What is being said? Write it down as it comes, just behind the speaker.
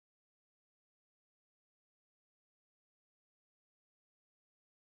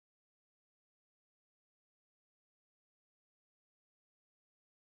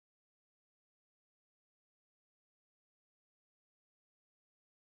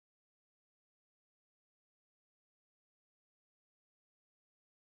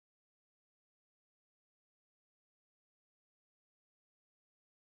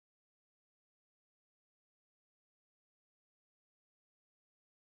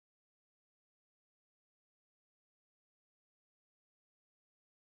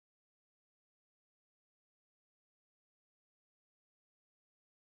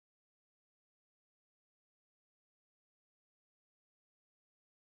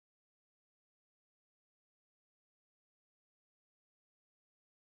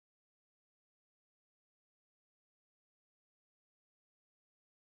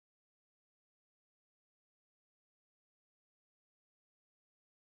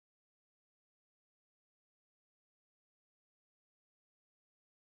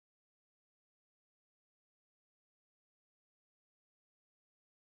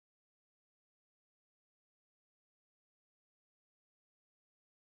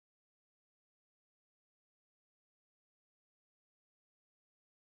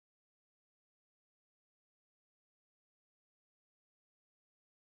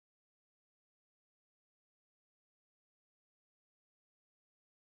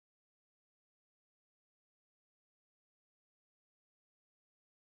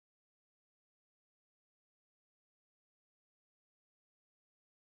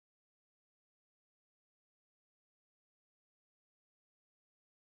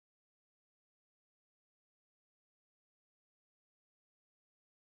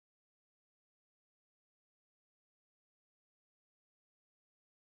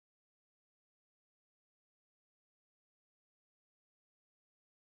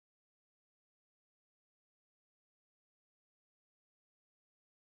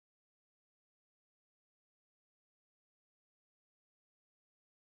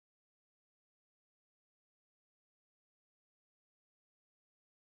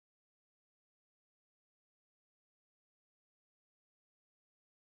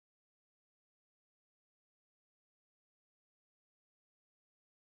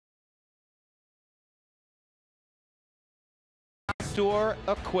outdoor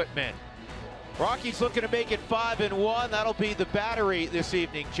equipment. Rockies looking to make it 5-1. That'll be the battery this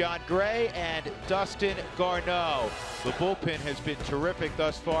evening. Jon Gray and Dustin Garneau. The bullpen has been terrific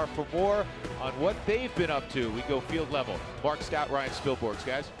thus far. For more on what they've been up to, we go field level. Mark Stout, Ryan Spilborghs,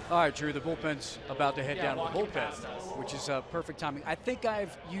 guys. All right, Drew, the bullpen's about to head down to the bullpen, which is perfect timing. I think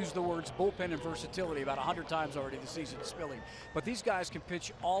I've used the words bullpen and versatility about 100 times already this season, Spilling. But these guys can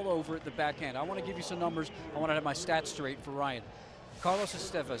pitch all over the back end. I want to give you some numbers. I want to have my stats straight for Ryan. Carlos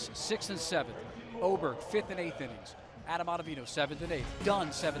Estevez, 6th and 7th. Oberg, 5th and 8th innings. Adam Ottavino, 7th and 8th. Dunn,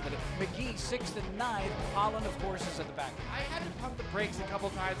 7th and 8th. McGee, 6th and 9th. Holland, of course, is at the back. I had to pump the brakes a couple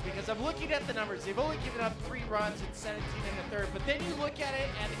times because I'm looking at the numbers. They've only given up 3 runs in 17 in the third, but then you look at it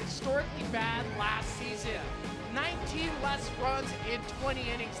and historically bad last season. 19 less runs in 20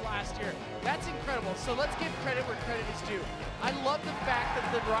 innings last year. That's incredible. So let's give credit where credit is due. I love the fact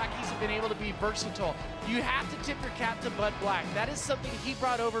that the Rockies have been able to be versatile. You have to tip your cap to Bud Black. That is something he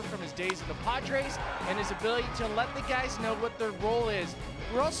brought over from his days in the Padres and his ability to let the guys know what their role is.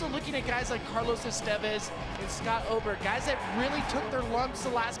 We're also looking at guys like Carlos Estevez and Scott Oberg, guys that really took their lumps the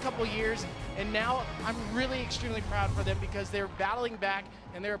last couple years, and now I'm really extremely proud for them because they're battling back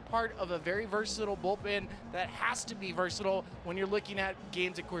and they're a part of a very versatile bullpen that has to be versatile when you're looking at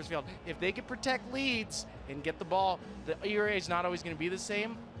games at Coors Field. If they can protect leads and get the ball, the ERA is not always going to be the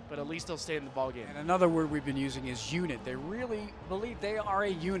same, but at least they'll stay in the ball game. And another word we've been using is unit. They really believe they are a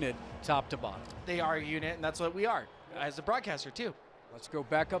unit top to bottom. They are a unit, and that's what we are as a broadcaster too. Let's go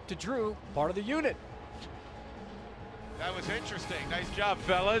back up to Drew, part of the unit. That was interesting. Nice job,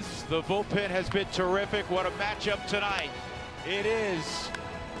 fellas. The bullpen has been terrific. What a matchup tonight. It is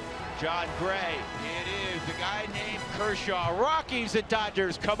Jon Gray. It is the guy named Kershaw. Rockies and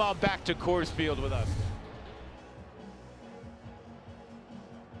Dodgers, come on back to Coors Field with us.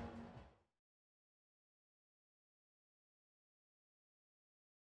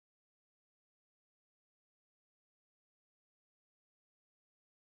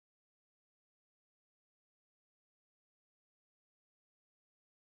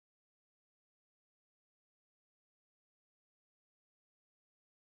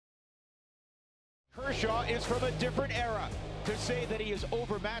 Kershaw is from a different era. To say that he has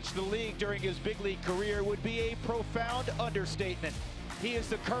overmatched the league during his big league career would be a profound understatement. He is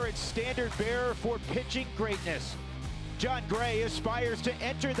the current standard bearer for pitching greatness. Jon Gray aspires to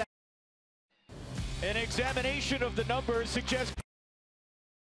enter that. An examination of the numbers suggests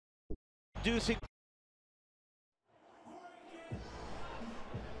inducing.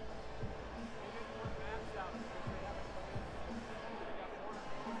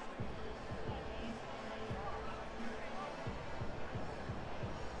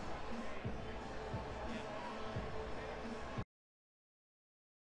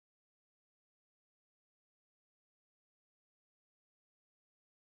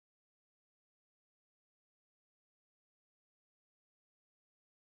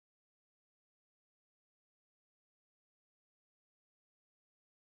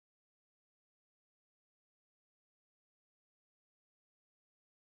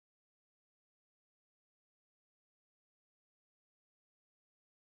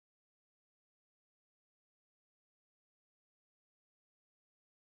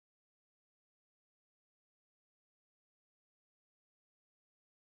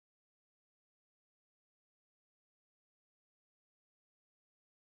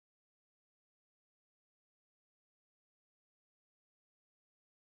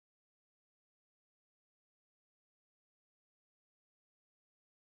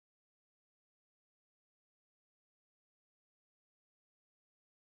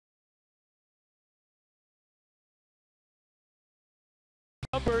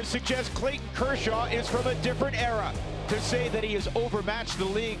 Numbers suggest Clayton Kershaw is from a different era. To say that he has overmatched the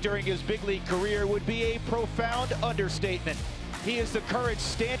league during his big league career would be a profound understatement. He is the current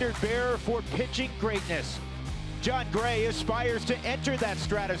standard bearer for pitching greatness. Jon Gray aspires to enter that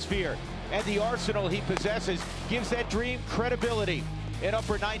stratosphere, and the arsenal he possesses gives that dream credibility. An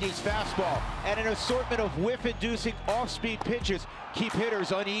upper 90s fastball and an assortment of whiff-inducing off-speed pitches keep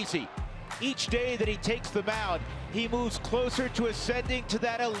hitters uneasy. Each day that he takes the mound, he moves closer to ascending to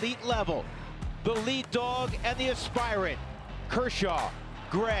that elite level. The lead dog and the aspirant, Kershaw,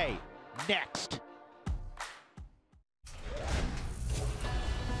 Gray, next.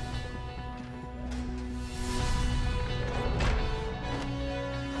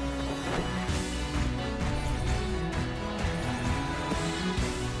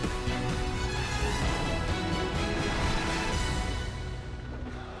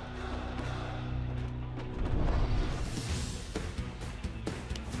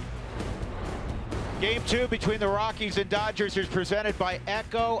 Game 2 between the Rockies and Dodgers is presented by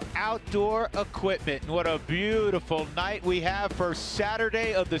Echo Outdoor Equipment. And what a beautiful night we have for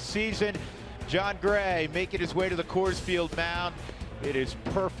Saturday of the season. Jon Gray making his way to the Coors Field mound. It is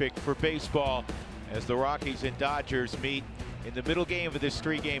perfect for baseball as the Rockies and Dodgers meet in the middle game of this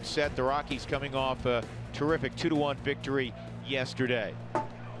 3-game set. The Rockies coming off a terrific 2-1 victory yesterday.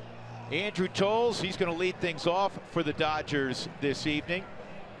 Andrew Toles, he's going to lead things off for the Dodgers this evening.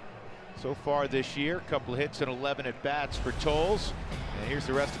 So far this year, a couple of hits and 11 at-bats for Toles. And here's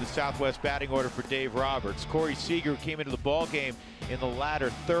the rest of the Southwest batting order for Dave Roberts. Corey Seager came into the ball game in the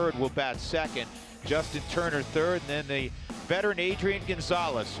latter third, will bat second. Justin Turner third, and then the veteran Adrian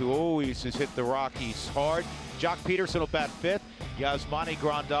Gonzalez, who always has hit the Rockies hard. Jock Peterson will bat fifth. Yasmani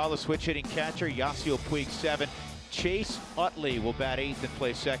Grandal, the switch-hitting catcher. Yasiel Puig seventh. Chase Utley will bat eighth and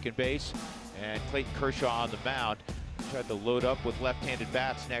play second base. And Clayton Kershaw on the mound. Tried to load up with left-handed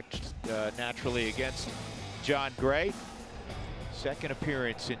bats next, naturally against Jon Gray. Second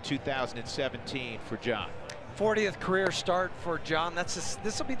appearance in 2017 for Jon. 40th career start for Jon. This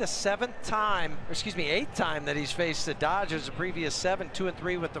will be the eighth time that he's faced the Dodgers. The previous 7,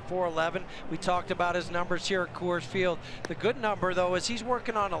 2-3 with the 4.11. We talked about his numbers here at Coors Field. The good number, though, is he's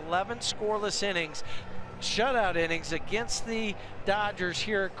working on 11 scoreless innings, shutout innings against the Dodgers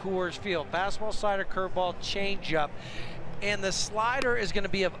here at Coors Field. Fastball, slider, curveball, changeup. And the slider is going to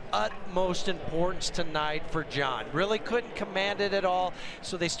be of utmost importance tonight for Jon. Really couldn't command it at all,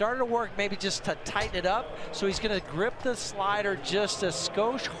 so they started to work maybe just to tighten it up. So he's going to grip the slider just a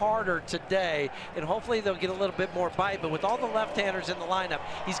skosh harder today, and hopefully they'll get a little bit more bite. But with all the left-handers in the lineup,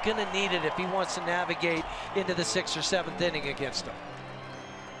 he's going to need it if he wants to navigate into the 6th or 7th inning against them.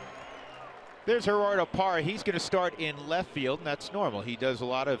 There's Gerardo Parra. He's going to start in left field, and that's normal. He does a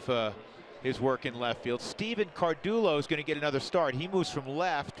lot of his work in left field. Steven Cardullo is going to get another start. He moves from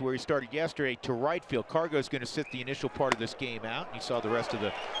left, where he started yesterday, to right field. Cargo is going to sit the initial part of this game out. You saw the rest of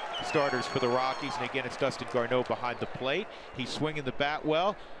the starters for the Rockies, and again, it's Dustin Garneau behind the plate. He's swinging the bat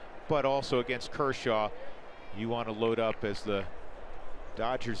well, but also against Kershaw, you want to load up as the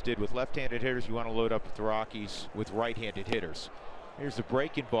Dodgers did with left-handed hitters. You want to load up with the Rockies with right-handed hitters. Here's the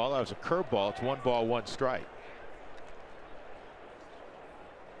breaking ball. That was a curveball. It's 1 ball, 1 strike.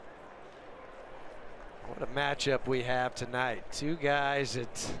 What a matchup we have tonight. Two guys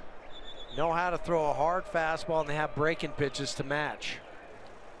that know how to throw a hard fastball, and they have breaking pitches to match.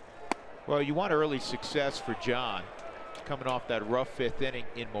 Well, you want early success for Jon, coming off that rough 5th inning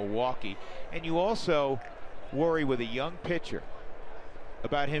in Milwaukee. And you also worry with a young pitcher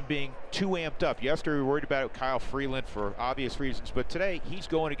about him being too amped up. Yesterday we were worried about Kyle Freeland for obvious reasons, but today he's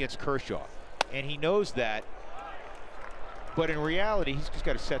going against Kershaw, and he knows that. But in reality, he's just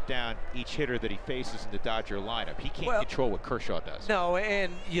got to set down each hitter that he faces in the Dodger lineup. He can't control what Kershaw does. No,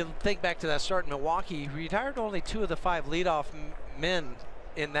 and you think back to that start in Milwaukee, he retired only 2 of the 5 leadoff men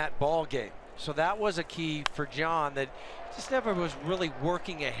in that ball game. So that was a key for Jon, that just never was really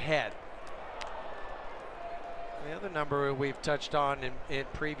working ahead. The other number we've touched on in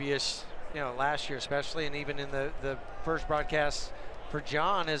previous, last year especially, and even in the first broadcast for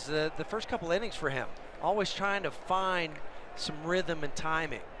Jon, is the first couple innings for him. Always trying to find some rhythm and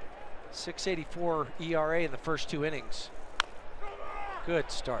timing. 6.84 ERA in the first 2 innings. Good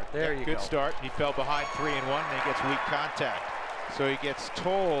start. There you go. Good start. He fell behind 3-1, and he gets weak contact. So he gets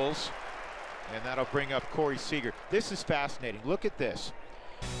Toles, and that'll bring up Corey Seager. This is fascinating. Look at this.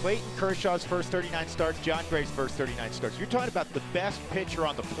 Clayton Kershaw's first 39 starts, Jon Gray's first 39 starts. You're talking about the best pitcher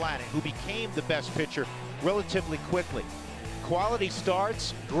on the planet, who became the best pitcher relatively quickly. Quality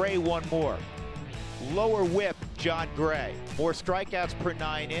starts, Gray 1 more. Lower whip, Jon Gray. More strikeouts per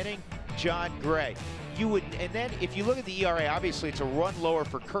 9 inning, Jon Gray. And then if you look at the ERA, obviously it's a run lower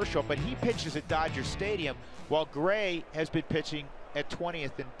for Kershaw, but he pitches at Dodger Stadium while Gray has been pitching at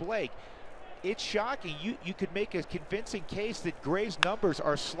 20th and Blake. It's shocking. You could make a convincing case that Gray's numbers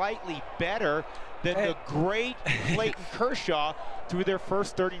are slightly better than the great Clayton Kershaw through their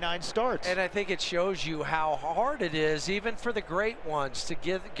first 39 starts. And I think it shows you how hard it is, even for the great ones, to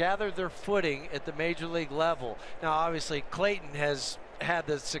gather their footing at the major league level. Now, obviously, Clayton has had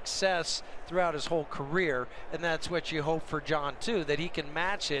the success throughout his whole career, and that's what you hope for Jon too, that he can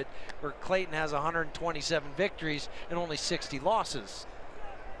match it, where Clayton has 127 victories and only 60 losses.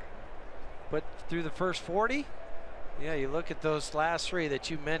 But through the first 40, yeah, you look at those last 3 that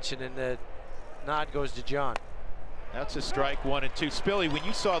you mentioned, and the nod goes to Jon. That's a strike 1 and 2. Spilly, when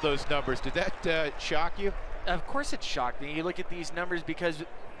you saw those numbers, did that shock you? Of course it shocked me. You look at these numbers, because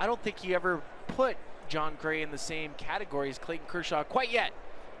I don't think he ever put Jon Gray in the same category as Clayton Kershaw quite yet.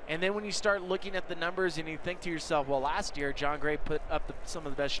 And then when you start looking at the numbers and you think to yourself, well, last year John Gray put up some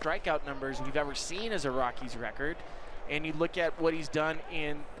of the best strikeout numbers we've ever seen as a Rockies record, and you look at what he's done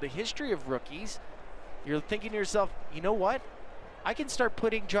in the history of rookies, you're thinking to yourself, you know what? I can start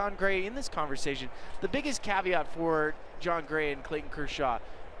putting John Gray in this conversation. The biggest caveat for John Gray and Clayton Kershaw,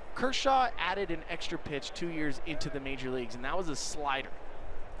 Kershaw added an extra pitch 2 years into the major leagues, and that was a slider.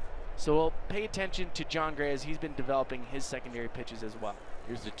 So we'll pay attention to John Gray as he's been developing his secondary pitches as well.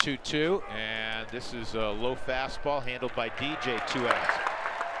 Here's the 2-2, and this is a low fastball handled by DJ, 2 outs.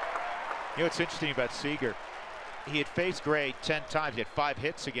 You know what's interesting about Seager? He had faced Gray 10 times. He had 5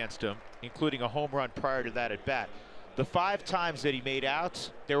 hits against him, including a home run prior to that at bat. The 5 times that he made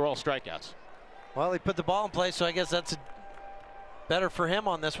outs, they were all strikeouts. Well, he put the ball in play, so I guess that's better for him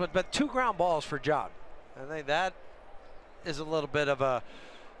on this one. But 2 ground balls for John. I think that is a little bit of a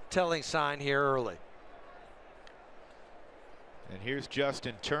telling sign here early. And here's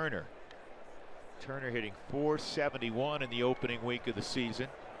Justin Turner. Turner hitting .471 in the opening week of the season.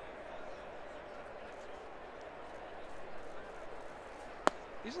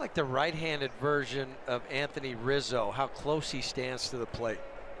 He's like the right-handed version of Anthony Rizzo, how close he stands to the plate.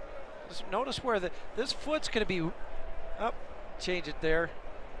 Just notice where this foot's going to be, change it there.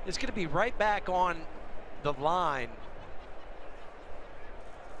 It's going to be right back on the line.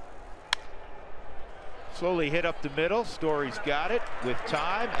 Slowly hit up the middle. Story's got it with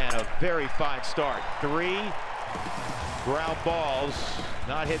time and a very fine start. 3 ground balls,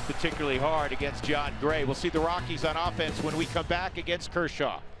 not hit particularly hard against John Gray. We'll see the Rockies on offense when we come back against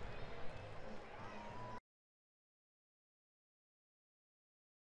Kershaw.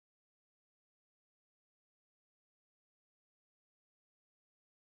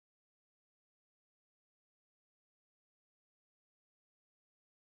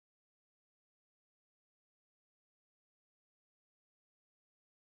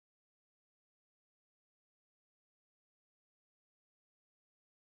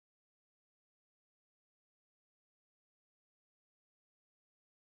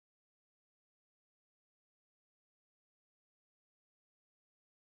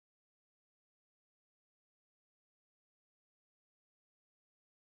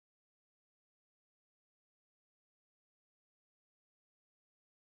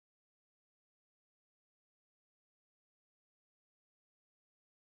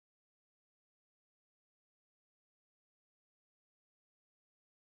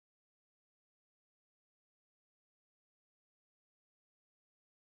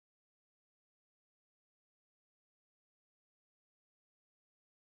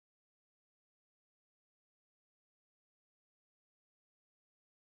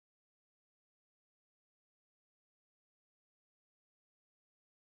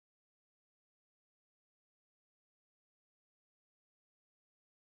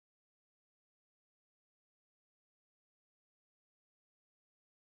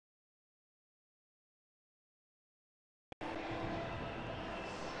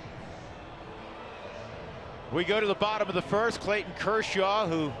 We go to the bottom of the first. Clayton Kershaw,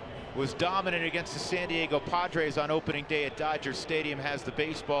 who was dominant against the San Diego Padres on opening day at Dodger Stadium, has the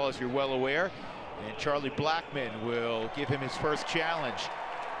baseball, as you're well aware. And Charlie Blackmon will give him his first challenge.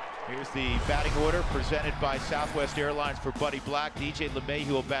 Here's the batting order presented by Southwest Airlines for Buddy Black. DJ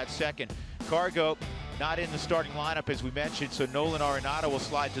LeMahieu will bat second. Cargo not in the starting lineup, as we mentioned, so Nolan Arenado will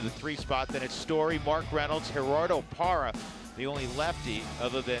slide to the 3 spot. Then it's Story, Mark Reynolds, Gerardo Parra, the only lefty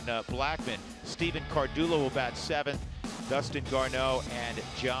other than Blackmon. Steven Cardullo will bat 7th, Dustin Garneau, and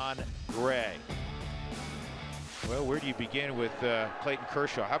John Gray. Well, where do you begin with Clayton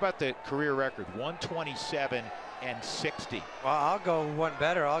Kershaw? How about the career record? 127 and 60. Well, I'll go one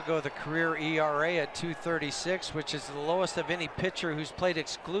better. I'll go the career ERA at 2.36, which is the lowest of any pitcher who's played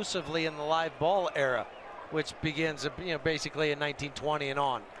exclusively in the live ball era, which begins, basically in 1920 and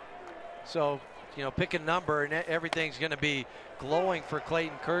on. So, pick a number and everything's going to be glowing for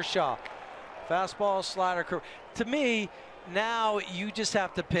Clayton Kershaw. Fastball, slider. To me, now you just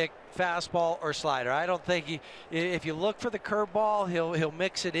have to pick fastball or slider. I don't think if you look for the curveball, he'll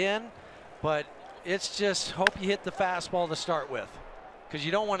mix it in, but it's just hope you hit the fastball to start with, because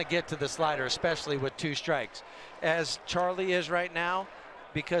you don't want to get to the slider, especially with 2 strikes, as Charlie is right now,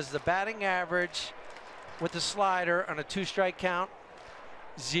 because the batting average with the slider on a 2-strike count,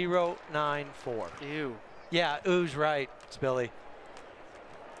 0.94. Ew. Yeah, ooh's right, Spilly.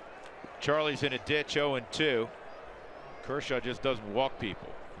 Charlie's in a ditch, 0-2. Kershaw just doesn't walk people.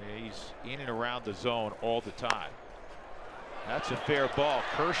 He's in and around the zone all the time. That's a fair ball.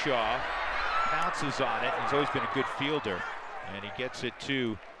 Kershaw pounces on it. He's always been a good fielder, and he gets it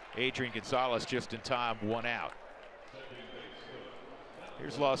to Adrian Gonzalez just in time, 1 out.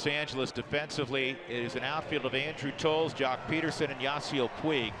 Here's Los Angeles defensively. It is an outfield of Andrew Toles, Jock Peterson, and Yasiel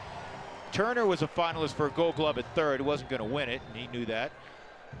Puig. Turner was a finalist for a Gold Glove at third. He wasn't going to win it, and he knew that.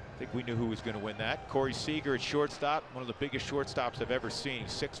 I think we knew who was going to win that. Corey Seager at shortstop, one of the biggest shortstops I've ever seen.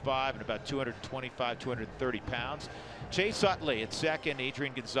 6'5" and about 225, 230 pounds. Chase Utley at second.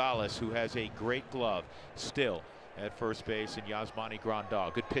 Adrian Gonzalez, who has a great glove still at first base, and Yasmani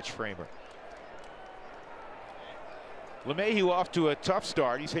Grandal, good pitch framer. LeMahieu off to a tough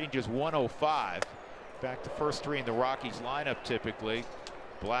start. He's hitting just 105. Back to first three in the Rockies lineup typically.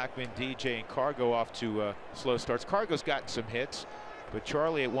 Blackman, DJ, and Cargo off to slow starts. Cargo's gotten some hits, but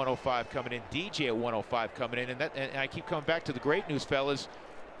Charlie at 105 coming in, DJ at 105 coming in, and I keep coming back to the great news, fellas.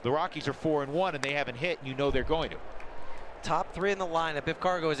 The Rockies are 4-1, and they haven't hit, and you know they're going to. Top three in the lineup. If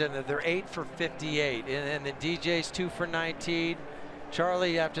Cargo is in there, they're 8 for 58, and then DJ's 2 for 19.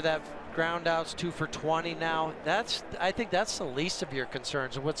 Charlie, after that ground outs, 2 for 20 now. I think that's the least of your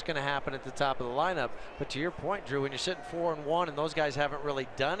concerns of what's going to happen at the top of the lineup. But to your point, Drew, when you're sitting 4-1 and those guys haven't really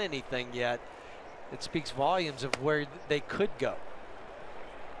done anything yet, it speaks volumes of where they could go.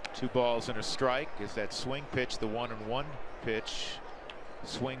 2 balls and a strike is that swing pitch, the 1-1 pitch.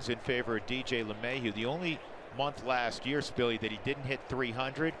 Swings in favor of DJ LeMahieu. The only month last year, Spilly, that he didn't hit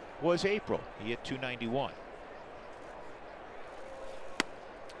 300 was April. He hit 291.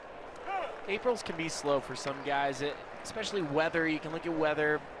 Aprils can be slow for some guys, especially weather. You can look at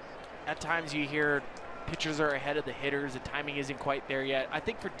weather. At times you hear pitchers are ahead of the hitters. The timing isn't quite there yet. I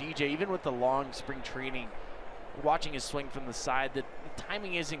think for DJ, even with the long spring training, watching his swing from the side, the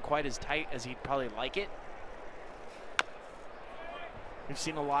timing isn't quite as tight as he'd probably like it. We've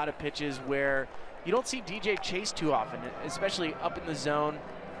seen a lot of pitches where you don't see DJ chase too often, especially up in the zone.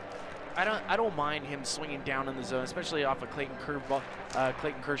 I don't mind him swinging down in the zone, especially off a Clayton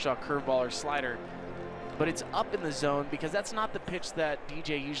Kershaw curveball or slider. But it's up in the zone because that's not the pitch that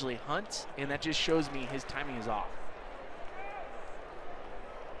DJ usually hunts, and that just shows me his timing is off.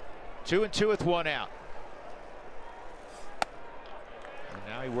 2-2 with 1 out. And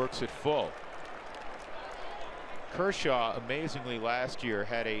now he works it full. Kershaw, amazingly, last year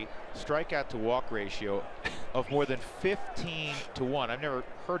had a strikeout to walk ratio of more than 15-1. I've never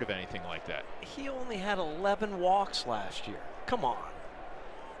heard of anything like that. He only had 11 walks last year. Come on.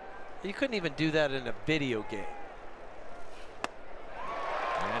 You couldn't even do that in a video game.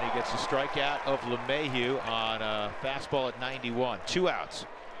 And he gets a strikeout of LeMahieu on a fastball at 91. 2 outs.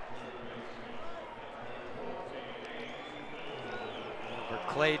 For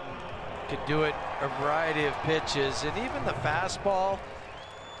Clayton, could do it a variety of pitches, and even the fastball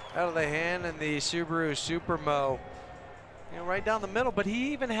out of the hand and the Subaru Supermo, right down the middle. But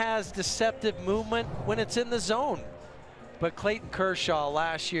he even has deceptive movement when it's in the zone. But Clayton Kershaw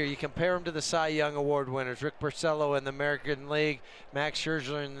last year, you compare him to the Cy Young Award winners, Rick Porcello in the American League, Max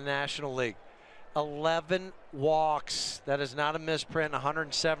Scherzer in the National League. 11 walks, that is not a misprint,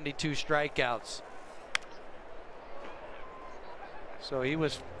 172 strikeouts. So he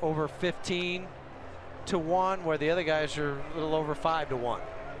was over 15-1, where the other guys are a little over 5-1.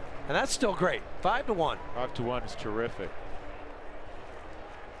 And that's still great. 5-1. 5-1 is terrific.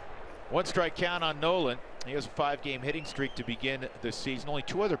 1 strike count on Nolan. He has a 5-game hitting streak to begin the season. Only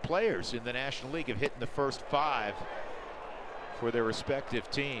 2 other players in the National League have hit in the first 5 for their respective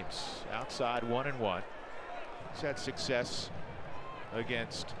teams. Outside 1-1. He's had success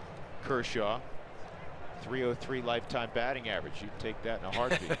against Kershaw. 303 lifetime batting average. You'd take that in a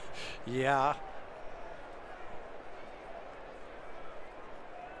heartbeat. Yeah.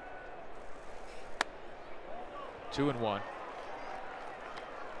 Two and 1.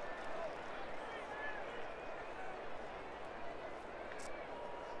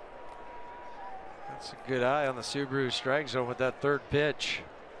 That's a good eye on the Subaru strike zone with that 3rd pitch.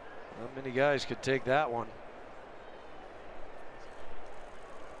 Not many guys could take that one.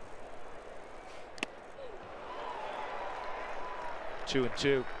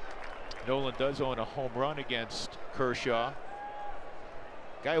 2-2. Nolan does own a home run against Kershaw.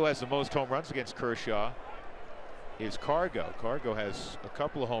 Guy who has the most home runs against Kershaw is Cargo. Cargo has a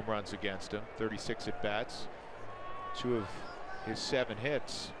couple of home runs against him, 36 at bats, 2 of his 7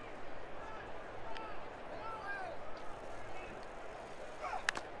 hits.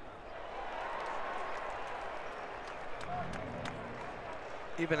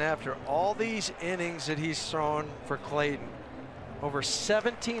 Even after all these innings that he's thrown for Clayton, over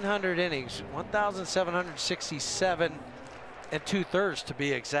 1,700 innings, 1,767 and 2/3 to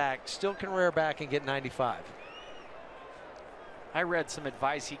be exact, still can rear back and get 95. I read some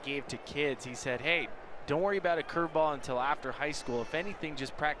advice he gave to kids. He said, hey, don't worry about a curveball until after high school. If anything,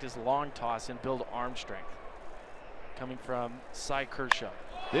 just practice long toss and build arm strength. coming from Cy Kershaw.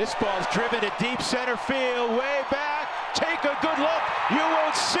 This ball's driven to deep center field, way back. Take a good look. You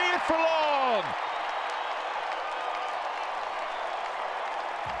won't see it for long.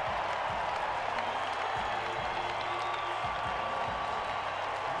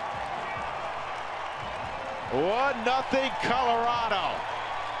 One nothing Colorado.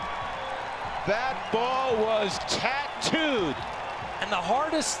 That ball was tattooed. And the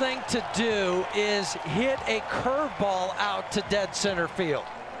hardest thing to do is hit a curveball out to dead center field.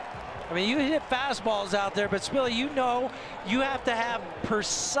 I mean, you hit fastballs out there, but Spilly, you know you have to have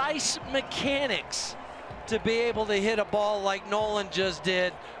precise mechanics to be able to hit a ball like Nolan just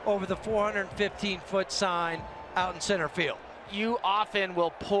did over the 415-foot sign out in center field. You often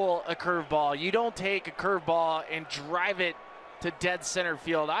will pull a curveball. You don't take a curveball and drive it to dead center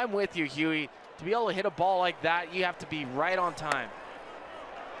field. I'm with you, Huey. To be able to hit a ball like that, you have to be right on time.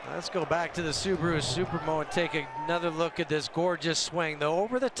 Let's go back to the Subaru Supermo and take another look at this gorgeous swing. The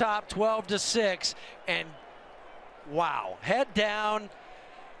over the top 12-6, and wow, head down.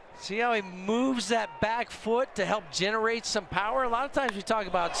 See how he moves that back foot to help generate some power? A lot of times we talk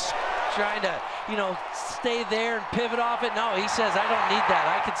about trying to, you know, stay there and pivot off it. No, he says, I don't need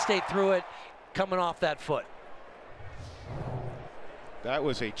that. I can stay through it coming off that foot. That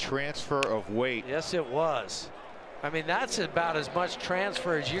was a transfer of weight. Yes, it was. I mean, that's about as much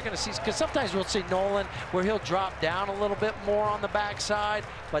transfer as you're going to see, because sometimes we'll see Nolan where he'll drop down a little bit more on the backside,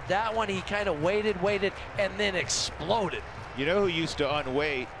 but that one he kind of waited, and then exploded. You know who used to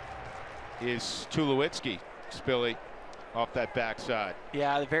unweight is Tulowitzki, Spilly, off that backside.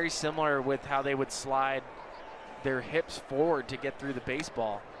 Yeah, very similar with how they would slide their hips forward to get through the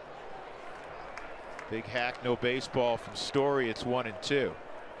baseball. Big hack, no baseball from Story. It's 1-2.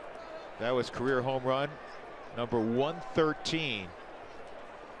 That was career home run number 113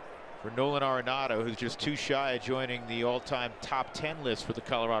 for Nolan Arenado, who's just too shy of joining the all-time top 10 list for the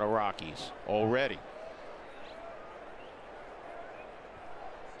Colorado Rockies already.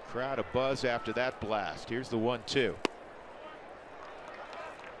 Crowd a buzz after that blast. Here's the 1-2.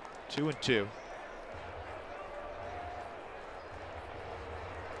 2-2.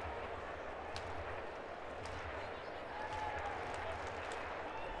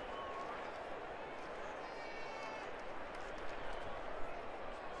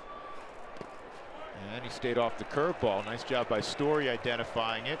 And he stayed off the curveball. Nice job by Story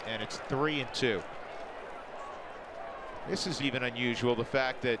identifying it, and it's 3-2. This is even unusual, the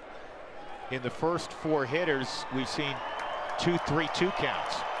fact that in the first 4 hitters we've seen 2-3-2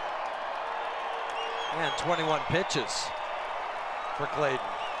 counts. And 21 pitches for Clayton.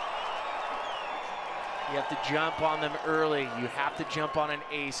 You have to jump on them early. You have to jump on an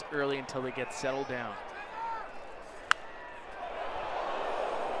ace early until they get settled down.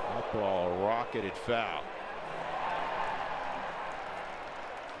 That ball rocketed foul.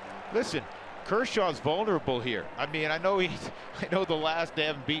 Listen, Kershaw's vulnerable here. I mean, I know the last they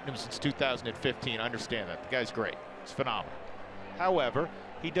haven't beaten him since 2015. I understand that. The guy's great. It's phenomenal. However,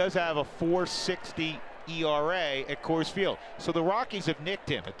 he does have a 4.60 ERA at Coors Field. So the Rockies have nicked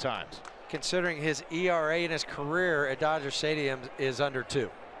him at times. Considering his ERA in his career at Dodger Stadium is under 2.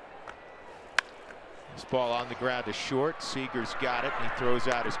 This ball on the ground is short. Seager's got it, and he throws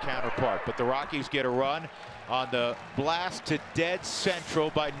out his counterpart. But the Rockies get a run on the blast to dead central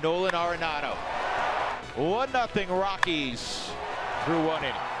by Nolan Arenado. 1-0 Rockies through 1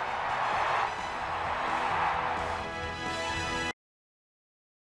 inning.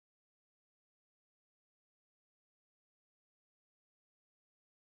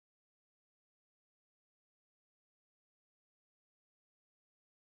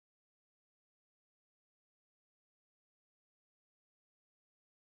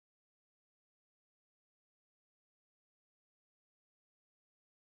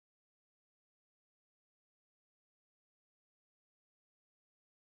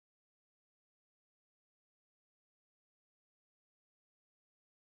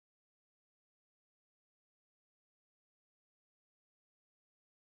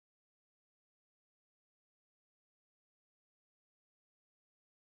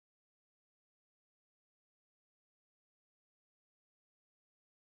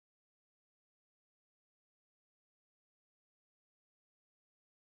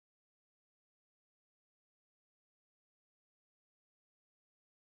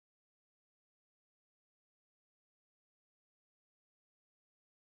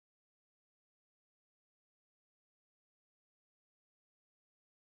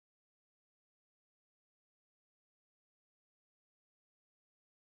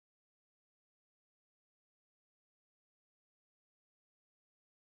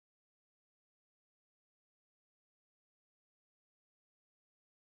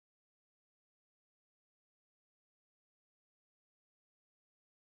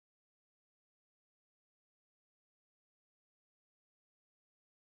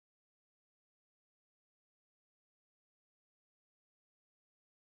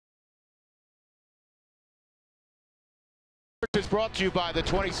 Is brought to you by the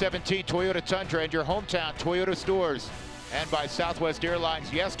 2017 Toyota Tundra and your hometown Toyota stores, and by Southwest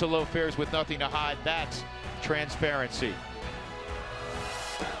Airlines. Yes to low fares with nothing to hide. That's transparency.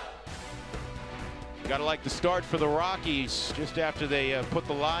 You gotta like the start for the Rockies just after they put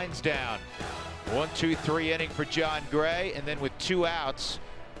the lines down. 1-2-3 inning for John Gray, and then with 2 outs,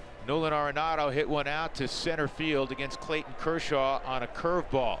 Nolan Arenado hit one out to center field against Clayton Kershaw on a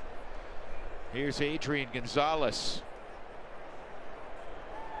curveball. Here's Adrian Gonzalez.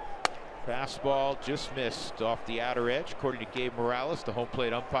 Fastball just missed off the outer edge, according to Gabe Morales, the home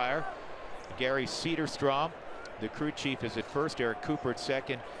plate umpire. Gary Cedarstrom, the crew chief, is at first. Eric Cooper at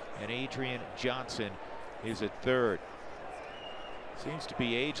second, and Adrian Johnson is at third. Seems to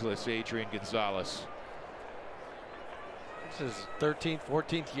be ageless, Adrian Gonzalez. This is 13th,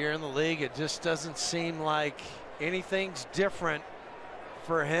 14th year in the league. It just doesn't seem like anything's different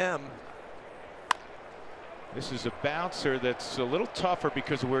for him. This is a bouncer that's a little tougher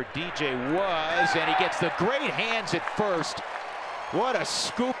because of where DJ was, and he gets the great hands at first. What a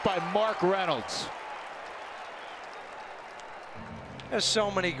scoop by Mark Reynolds. There's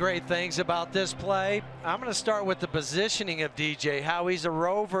so many great things about this play. I'm going to start with the positioning of DJ, how he's a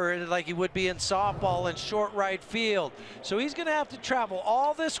rover like he would be in softball in short right field. So he's going to have to travel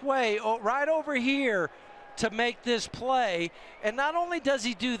all this way right over here to make this play. And not only does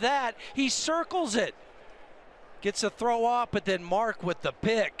he do that, he circles it. Gets a throw off, but then Mark with the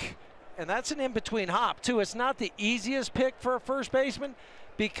pick. And that's an in-between hop, too. It's not the easiest pick for a first baseman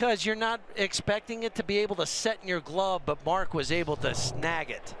because you're not expecting it to be able to set in your glove, but Mark was able to snag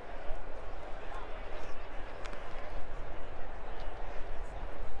it.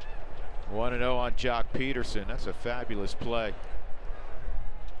 One 1-0 on Jock Peterson. That's a fabulous play.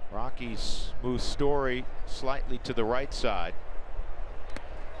 Rockies move Story slightly to the right side.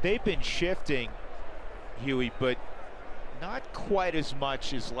 They've been shifting, Huey, but not quite as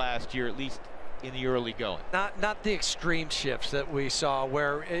much as last year, at least in the early going. Not the extreme shifts that we saw,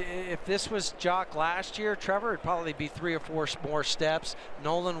 where if this was Jock last year, Trevor, it'd probably be 3 or 4 more steps.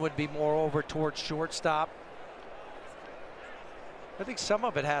 Nolan would be more over towards shortstop. I think some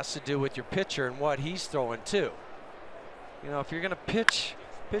of it has to do with your pitcher and what he's throwing too. You know, if you're going to pitch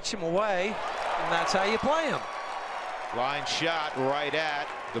him away, and that's how you play him. Line shot right at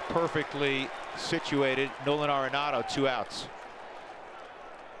the perfectly situated Nolan Arenado, 2 outs.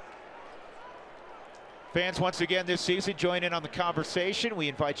 Fans, once again this season, join in on the conversation. We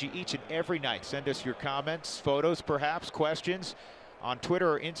invite you each and every night. Send us your comments, photos, perhaps questions on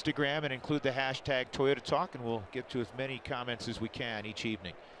Twitter or Instagram, and include the hashtag Toyota Talk, and we'll get to as many comments as we can each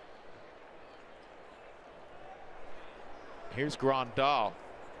evening. Here's Grandal.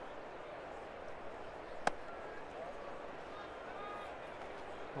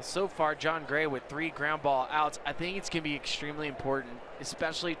 Well, so far, John Gray with 3 ground ball outs. I think it's going to be extremely important,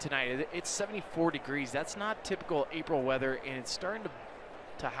 especially tonight. It's 74 degrees. That's not typical April weather, and it's starting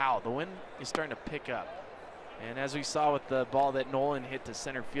to howl. The wind is starting to pick up. And as we saw with the ball that Nolan hit to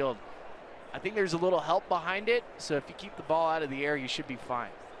center field, I think there's a little help behind it. So if you keep the ball out of the air, you should be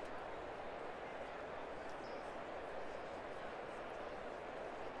fine.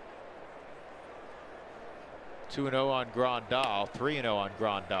 Two 2-0 on Grandal, 3-0 on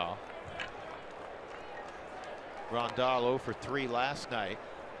Grandal. Grandal 0 for 3 last night.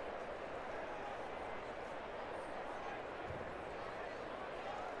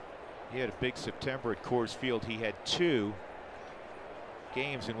 He had a big September at Coors Field. He had 2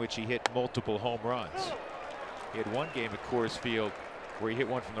 games in which he hit multiple home runs. He had 1 game at Coors Field where he hit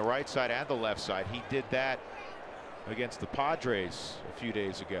one from the right side and the left side. He did that against the Padres a few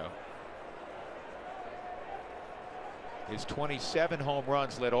days ago. His 27 home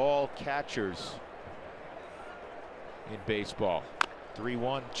runs led all catchers in baseball.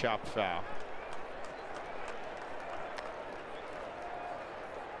 3-1 chopped foul.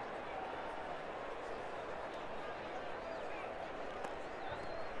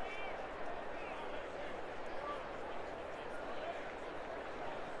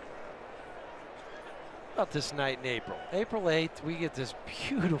 About this night in April. April 8th, we get this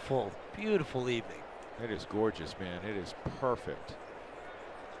beautiful, beautiful evening. It is gorgeous, man. It is perfect.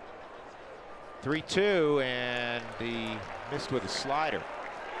 3-2, and he missed with a slider.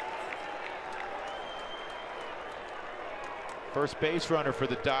 First base runner for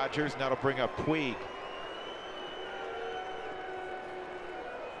the Dodgers, and that'll bring up Puig.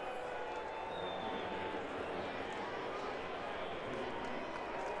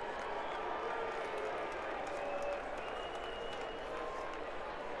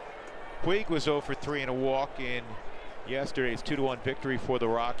 Puig was 0 for 3 in a walk in yesterday's 2-1 victory for the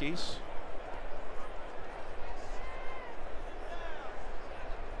Rockies.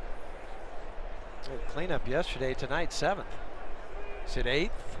 cleanup yesterday. Tonight, 7th. He's hit 8th.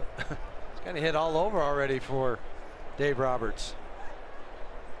 He's kind of hit all over already for Dave Roberts.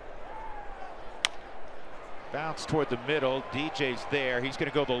 Bounce toward the middle. DJ's there. He's going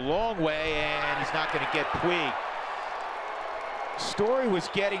to go the long way, and he's not going to get Puig. Story was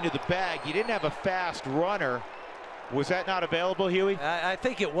getting to the bag. You didn't have a fast runner. Was that not available, Huey? I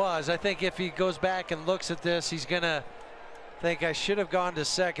think it was. I think if he goes back and looks at this, he's going to think I should have gone to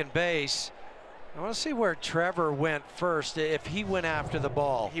second base. I want to see where Trevor went first. If he went after the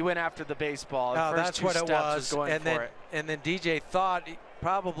ball. He went after the baseball. Oh, that's what it was. And then DJ thought he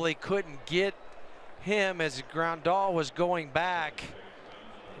probably couldn't get him as Grandal was going back.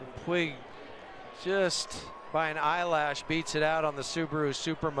 And Puig just by an eyelash beats it out on the Subaru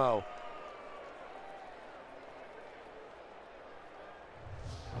Supermo.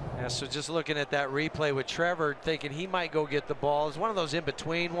 Yeah, so just looking at that replay with Trevor, thinking he might go get the ball. It's one of those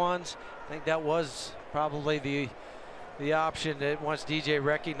in-between ones. I think that was probably the option that once DJ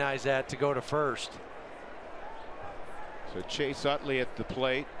recognized that to go to first. So Chase Utley at the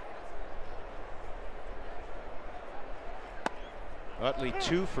plate. Utley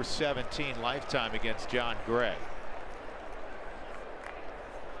 2 for 17 lifetime against John Gray.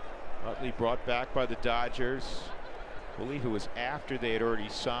 Utley brought back by the Dodgers. I believe it was after they had already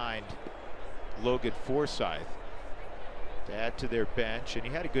signed Logan Forsythe to add to their bench, and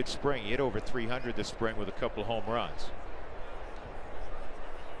he had a good spring. He hit over 300 this spring with a couple of home runs.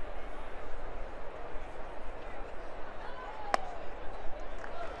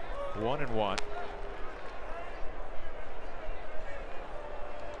 One and one.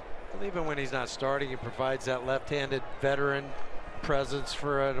 Well, even when he's not starting, he provides that left-handed veteran presence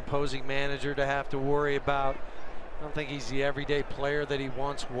for an opposing manager to have to worry about. I don't think he's the everyday player that he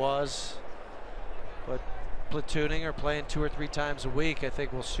once was, but platooning or playing 2 or 3 times a week, I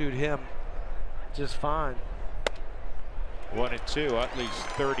think will suit him just fine. 1 and 2. Utley's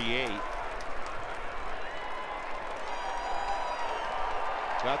 38.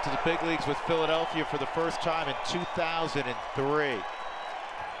 Got to the big leagues with Philadelphia for the first time in 2003. A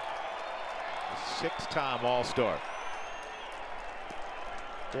 6-time All-Star.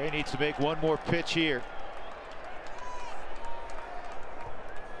 Gray needs to make one more pitch here.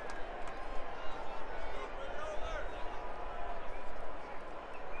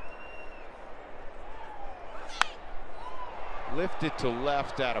 Lifted to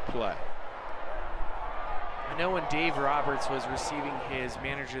left, out of play. I know when Dave Roberts was receiving his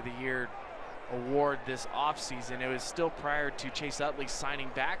Manager of the Year award this offseason, it was still prior to Chase Utley signing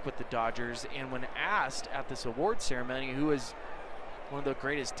back with the Dodgers, and when asked at this award ceremony who was one of the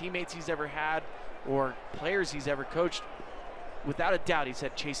greatest teammates he's ever had or players he's ever coached, without a doubt he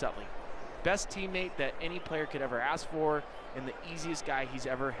said Chase Utley. Best teammate that any player could ever ask for, and the easiest guy he's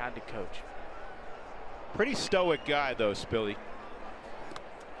ever had to coach. Pretty stoic guy, though, Spilly.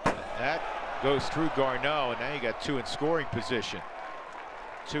 That goes through Garneau, and now you got 2 in scoring position.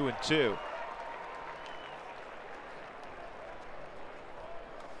 2 and 2.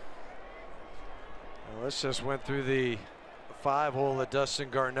 Well, this just went through the 5-hole of Dustin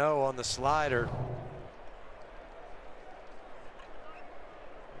Garneau on the slider.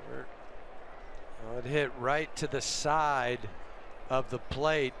 Well, it hit right to the side of the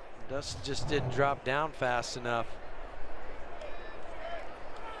plate. Dustin just didn't drop down fast enough.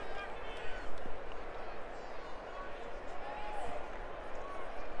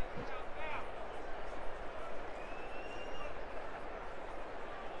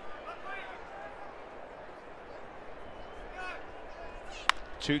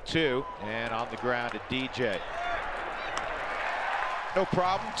 Two, and on the ground at DJ. No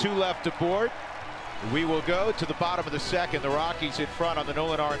problem. 2 left aboard. We will go to the bottom of the second. The Rockies in front on the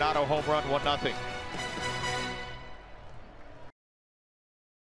Nolan Arenado home run, 1-0.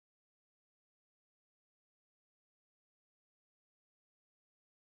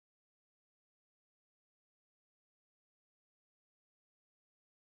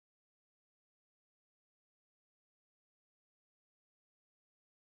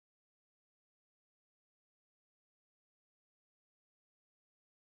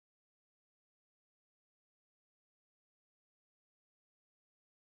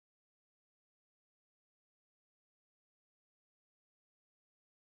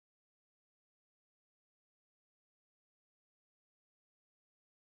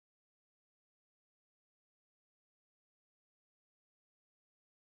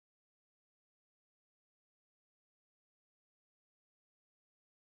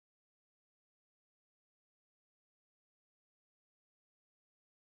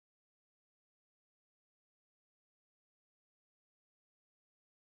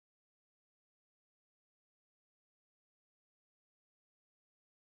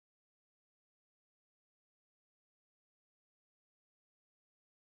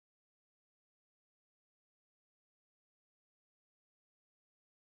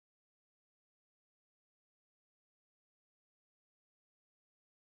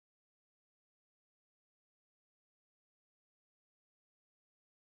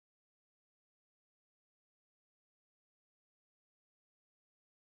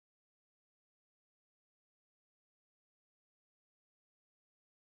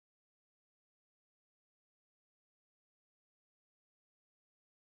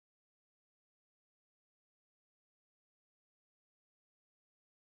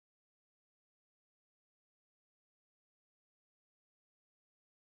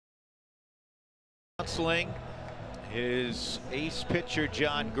 Counseling his ace pitcher,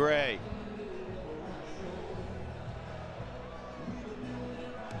 John Gray.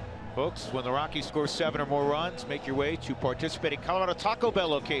 Folks, when the Rockies score 7 or more runs, make your way to participating Colorado Taco Bell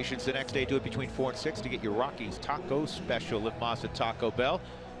locations the next day. Do it between 4 and 6 to get your Rockies taco special. Live Mazda Taco Bell.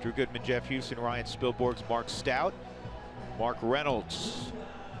 Drew Goodman, Jeff Houston, Ryan Spilborgs, Mark Stout, Mark Reynolds.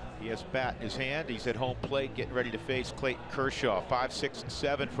 He has bat in his hand. He's at home plate getting ready to face Clayton Kershaw. 5, 6, and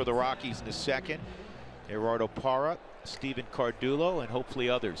 7 for the Rockies in the second. Gerardo Parra, Steven Cardullo, and hopefully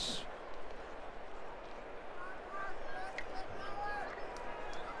others.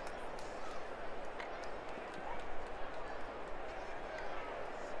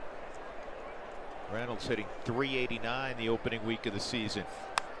 Reynolds hitting .389 the opening week of the season.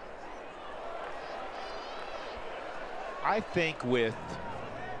 I think with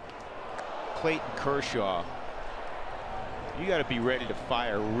Clayton Kershaw, you got to be ready to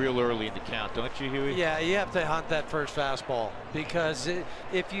fire real early in the count, don't you, Huey? Yeah, you have to hunt that first fastball, because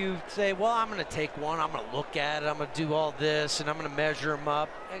if you say, well, I'm going to take one, I'm going to look at it, I'm going to do all this, and I'm going to measure them up.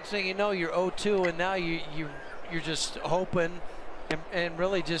 Next thing you know, you're 0-2, and now you're just hoping and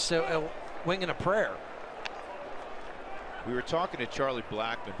really just winging a prayer. We were talking to Charlie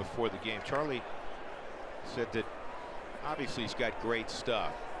Blackmon before the game. Charlie said that obviously he's got great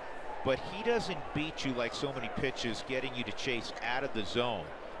stuff, but he doesn't beat you like so many pitches getting you to chase out of the zone.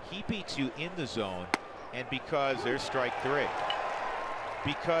 He beats you in the zone, and because there's strike 3.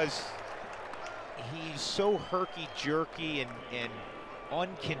 Because he's so herky-jerky and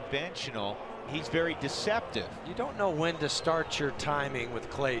unconventional, he's very deceptive. You don't know when to start your timing with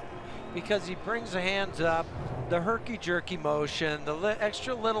Clayton, because he brings the hands up, the herky-jerky motion, the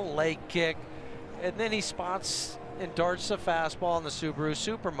extra little leg kick, and then he spots and darts the fastball in the Subaru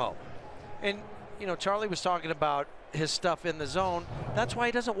Supermo. And, you know, Charlie was talking about his stuff in the zone. That's why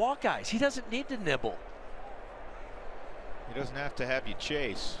he doesn't walk guys. He doesn't need to nibble. He doesn't have to have you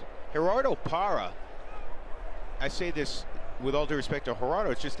chase. Gerardo Parra, I say this with all due respect to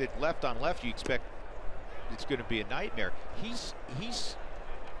Gerardo, it's just that left on left, you expect it's going to be a nightmare. He's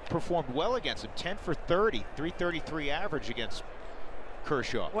performed well against him. 10 for 30, 333 average against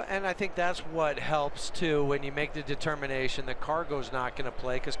Kershaw. Well, and I think that's what helps too when you make the determination that Cargo's not going to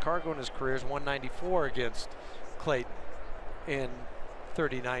play, because Cargo in his career is 194 against Clayton in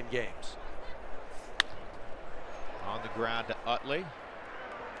 39 games. On the ground to Utley.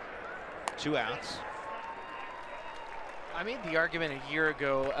 2 outs. I made the argument a year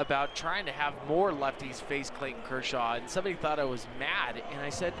ago about trying to have more lefties face Clayton Kershaw, and somebody thought I was mad, and I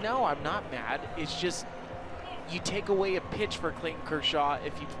said, no, I'm not mad. It's just you take away a pitch for Clayton Kershaw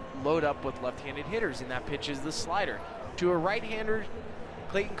if you load up with left-handed hitters, and that pitch is the slider. To a right-hander,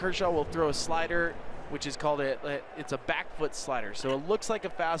 Clayton Kershaw will throw a slider, which is called it's a back foot slider. So it looks like a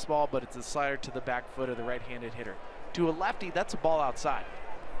fastball, but it's a slider to the back foot of the right-handed hitter. To a lefty, that's a ball outside.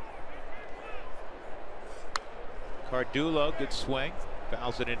 Cardullo, good swing,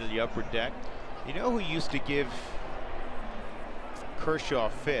 fouls it into the upper deck. You know who used to give Kershaw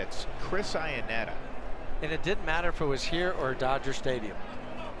fits? Chris Iannetta. And it didn't matter if it was here or Dodger Stadium.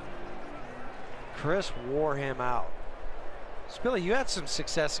 Chris wore him out. Spilly, you had some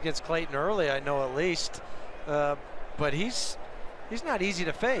success against Clayton early, I know at least, but he's not easy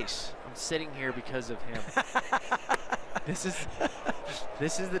to face. I'm sitting here because of him. This is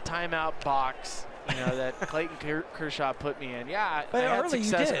the timeout box, you know, that Clayton Kershaw put me in. Yeah, but I had early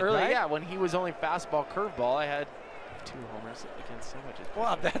success you did, early. right? Yeah, when he was only fastball curveball, I had 2 homers against him, which is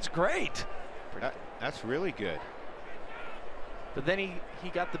well, that's great. That's really good. But then he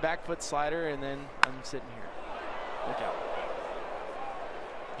got the back foot slider, and then I'm sitting here. Look out.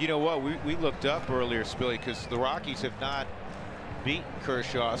 You know what? We looked up earlier, Spilly, because the Rockies have not beaten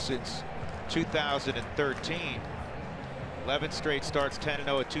Kershaw since 2013. 11 straight starts, 10-0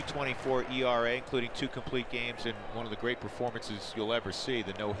 at 2.24 ERA, including 2 complete games and one of the great performances you'll ever see,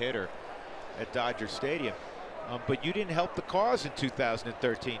 the no-hitter at Dodger Stadium. But you didn't help the cause in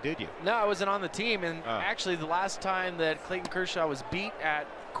 2013, did you? No, I wasn't on the team, and actually the last time that Clayton Kershaw was beat at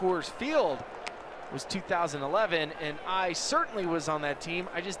Coors Field was 2011, and I certainly was on that team.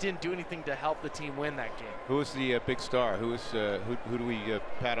 I just didn't do anything to help the team win that game. Who was the big star? Who do we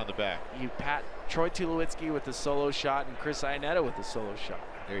pat on the back? You pat Troy Tulowitzki with the solo shot and Chris Iannetta with the solo shot.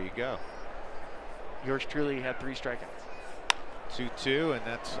 There you go. Yours truly had 3 strikeouts. 2-2, and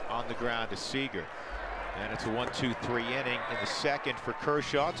that's on the ground to Seager. And it's a 1-2-3 inning in the second for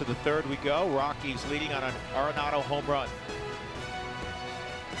Kershaw. To the third we go. Rockies leading on an Arenado home run.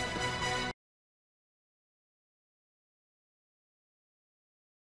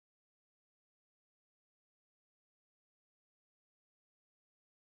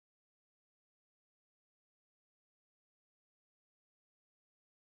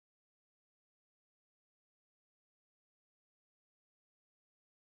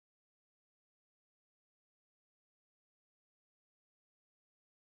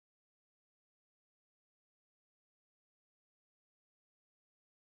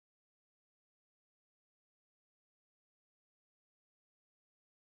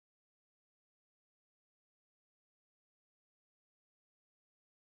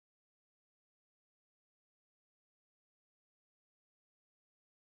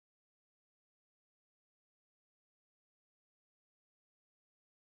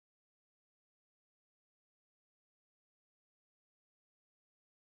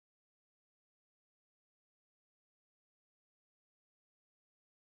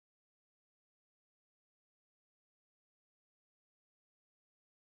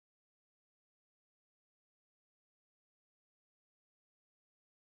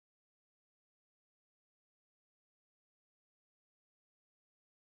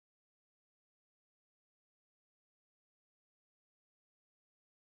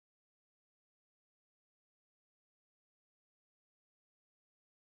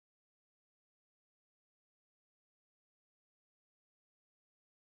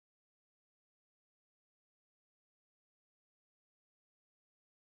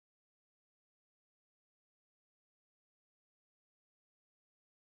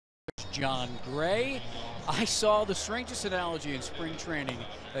 John Gray. I saw the strangest analogy in spring training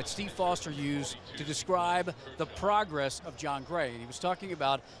that Steve Foster used to describe the progress of John Gray. He was talking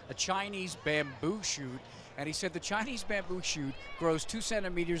about a Chinese bamboo shoot, and he said the Chinese bamboo shoot grows 2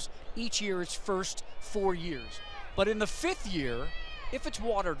 centimeters each year its first 4 years. But in the 5th year, if it's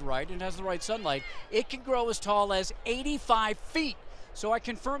watered right and has the right sunlight, it can grow as tall as 85 feet. So I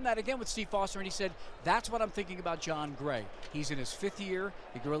confirmed that again with Steve Foster, and he said, that's what I'm thinking about John Gray. He's in his 5th year.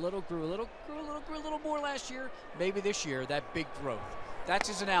 He grew a little more last year. Maybe this year, that big growth. That's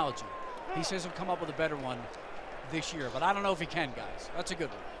his analogy. He says he'll come up with a better one this year, but I don't know if he can, guys. That's a good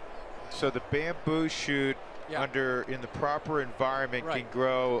one. So the bamboo shoot in the proper environment can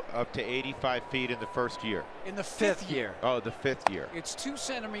grow up to 85 feet in the first year. In the 5th year. Oh, the 5th year. It's 2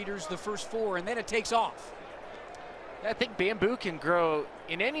 centimeters the first 4, and then it takes off. I think bamboo can grow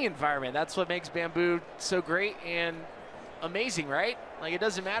in any environment. That's what makes bamboo so great and amazing, right? Like, it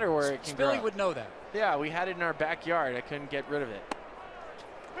doesn't matter where it can grow. Spilly would know that. Yeah, we had it in our backyard. I couldn't get rid of it.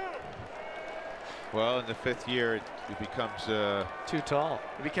 Well, in the 5th year, it becomes too tall.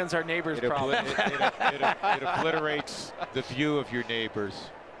 It becomes our neighbor's problem. It obliterates the view of your neighbors.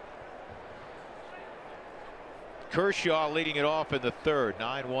 Kershaw leading it off in the 3rd,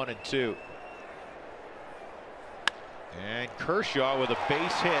 9-1-2. And Kershaw with a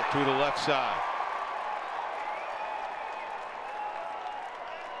base hit through the left side.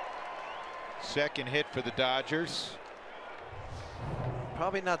 Second hit for the Dodgers.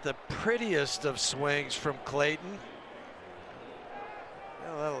 Probably not the prettiest of swings from Clayton.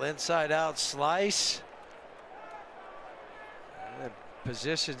 A little inside out slice. And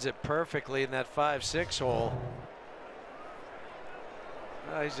positions it perfectly in that 5-6 hole.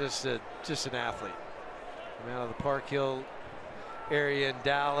 He's just an athlete. From out of the Park Hill area in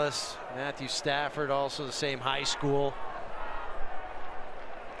Dallas. Matthew Stafford, also the same high school.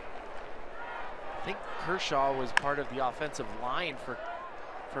 I think Kershaw was part of the offensive line for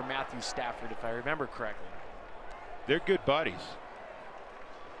Matthew Stafford, if I remember correctly. They're good buddies.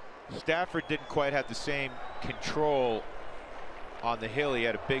 Stafford didn't quite have the same control on the hill. He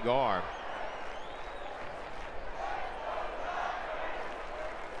had a big arm.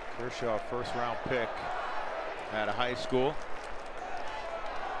 Kershaw, first-round pick out of high school.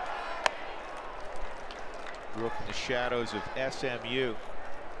 Grew up in the shadows of SMU.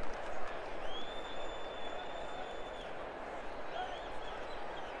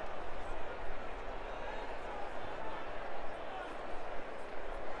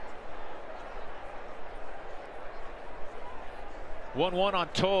 One on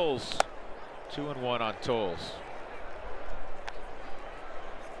tolls. 2-1 on tolls.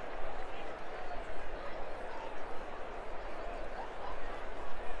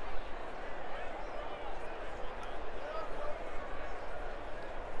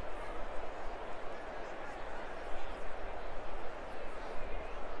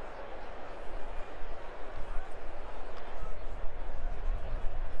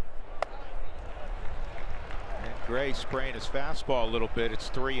 Gray spraying his fastball a little bit. It's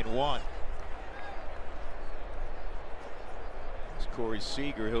 3-1. It's Corey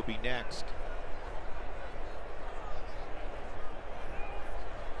Seager. He'll be next.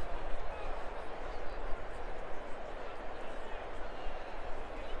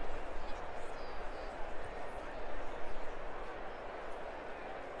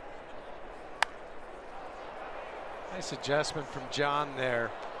 Nice adjustment from John there.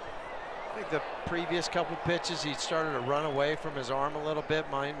 I think the previous couple pitches he'd started to run away from his arm a little bit,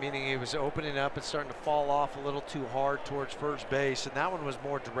 meaning he was opening up and starting to fall off a little too hard towards first base, and that one was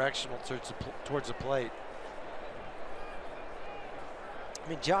more directional towards the plate. I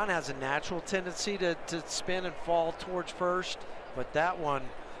mean, John has a natural tendency to spin and fall towards first, but that one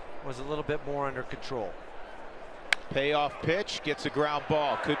was a little bit more under control. Payoff pitch, gets a ground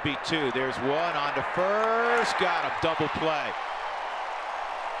ball, could be 2. There's 1 on to first, got him, double play.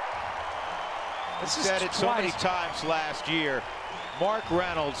 I said it so many times last year. Mark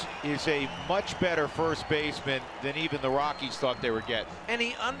Reynolds is a much better first baseman than even the Rockies thought they were getting. And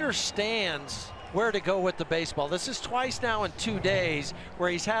he understands where to go with the baseball. This is twice now in 2 days where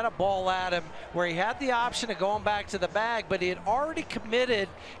he's had a ball at him, where he had the option of going back to the bag, but he had already committed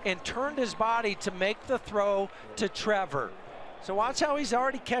and turned his body to make the throw to Trevor. So watch how he's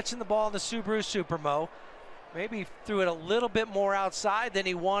already catching the ball in the Subaru Supermo. Maybe threw it a little bit more outside than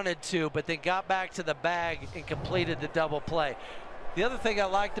he wanted to, but then got back to the bag and completed the double play. The other thing I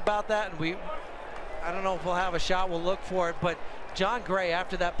liked about that, and I don't know if we'll have a shot, we'll look for it, but John Gray,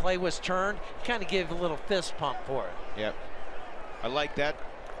 after that play was turned, kind of gave a little fist pump for it. Yep. I like that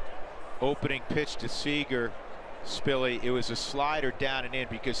opening pitch to Seager. Spilly, it was a slider down and in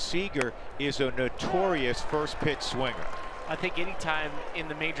because Seager is a notorious first pitch swinger. I think anytime in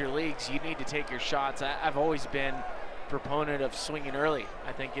the major leagues you need to take your shots. I've always been a proponent of swinging early.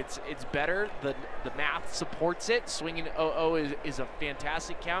 I think it's better. The math supports it. Swinging 0-0 is a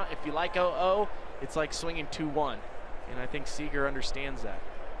fantastic count. If you like 0-0, it's like swinging 2-1, and I think Seager understands that.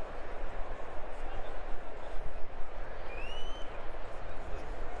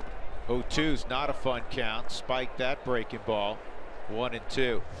 .02's not a fun count. Spike that breaking ball.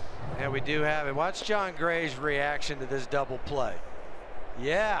 1-2. Yeah, we do have it. Watch John Gray's reaction to this double play.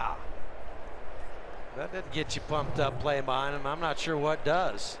 Yeah. That didn't get you pumped up playing behind him. I'm not sure what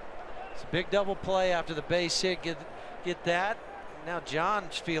does. It's a big double play after the base hit. Get that. Now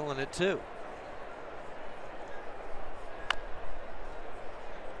John's feeling it too.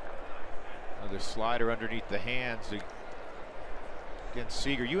 Another slider underneath the hands against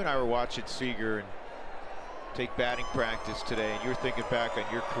Seager. You and I were watching Seager and take batting practice today, and you're thinking back on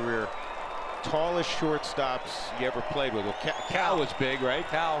your career. Tallest shortstops you ever played with. Well, Cal was big, right?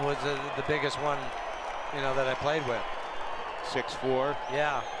 Cal was the biggest one, you know, that I played with. 6'4".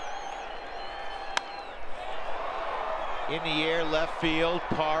 Yeah. In the air, left field.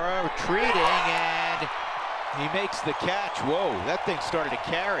 Parra retreating, and he makes the catch. Whoa, that thing started to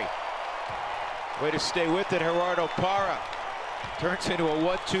carry. Way to stay with it, Gerardo Parra. Turns into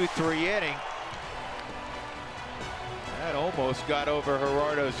a 1-2-3 inning. That almost got over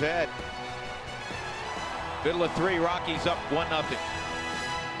Gerardo's head. Middle of 3, Rockies up 1-0.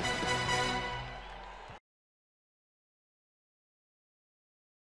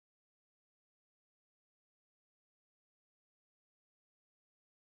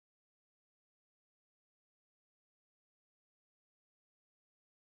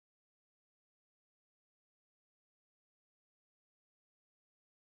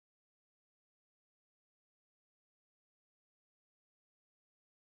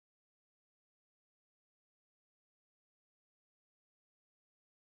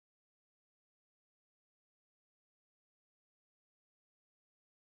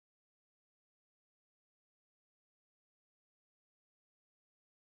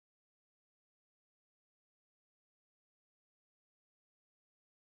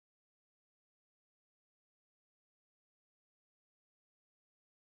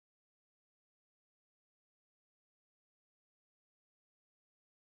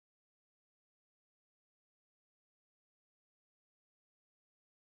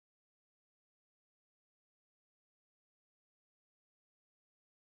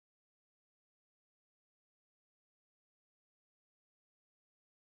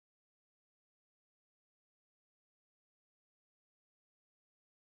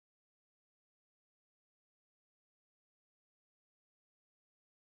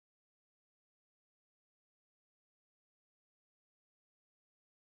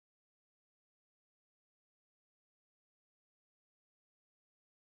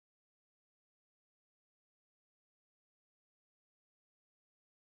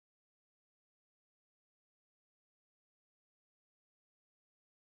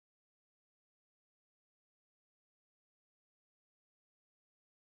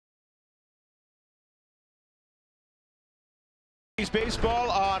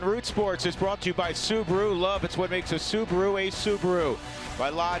 Baseball on Root Sports is brought to you by Subaru. Love, it's what makes a Subaru a Subaru. By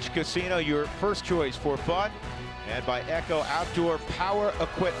Lodge Casino, your first choice for fun. And by Echo Outdoor Power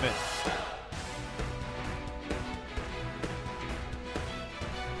Equipment.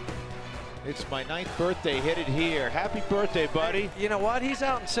 It's my 9th birthday, hit it here. Happy birthday, buddy. You know what? He's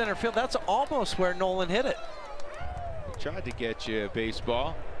out in center field. That's almost where Nolan hit it. Tried to get you a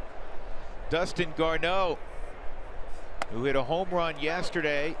baseball. Dustin Garneau, who hit a home run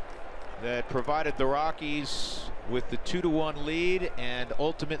yesterday that provided the Rockies with the 2-1 lead and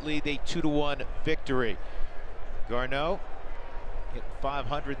ultimately the 2-1 victory. Garneau hit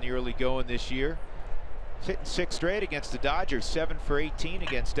 500 in the early going this year. He's hitting 6 straight against the Dodgers, 7 for 18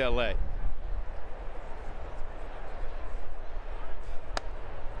 against LA.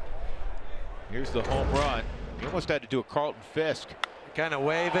 Here's the home run. He almost had to do a Carlton Fisk. Kind of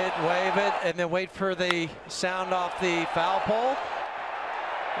wave it, and then wait for the sound off the foul pole.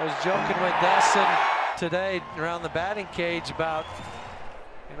 I was joking with Dustin today around the batting cage about,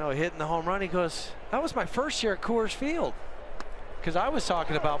 you know, hitting the home run. He goes, that was my first year at Coors Field. Because I was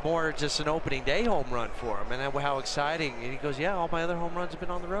talking about more just an opening day home run for him and how exciting. And he goes, yeah, all my other home runs have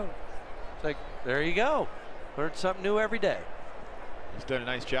been on the road. It's like, there you go. Learn something new every day. He's done a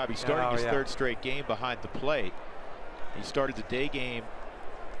nice job. He's starting his 3rd straight game behind the plate. He started the day game,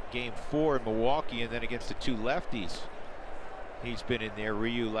 game 4 in Milwaukee, and then against the 2 lefties. He's been in there.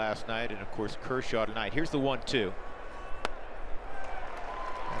 Ryu last night, and of course Kershaw tonight. Here's the 1-2.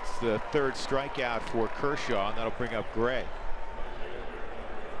 That's the third strikeout for Kershaw, and that'll bring up Gray.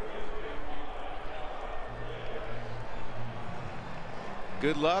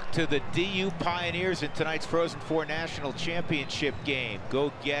 Good luck to the DU Pioneers in tonight's Frozen Four National Championship game.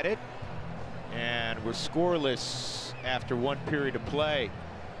 Go get it. And we're scoreless after one period of play.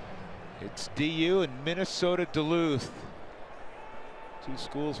 It's DU and Minnesota Duluth. Two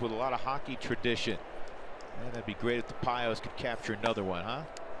schools with a lot of hockey tradition. Man, that'd be great if the Pios could capture another one, huh?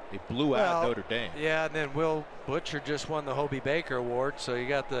 They blew out Notre Dame. Yeah, and then Will Butcher just won the Hobie Baker Award. So you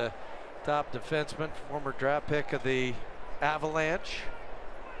got the top defenseman, former draft pick of the Avalanche,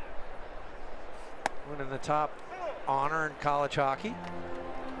 winning the top honor in college hockey.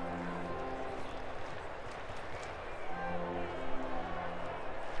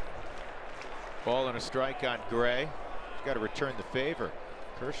 Ball and a strike on Gray. He's got to return the favor.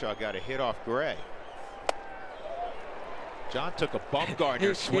 Kershaw got a hit off Gray. John took a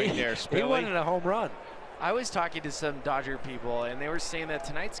Bumgarner swing there, Spilly. He wanted a home run. I was talking to some Dodger people, and they were saying that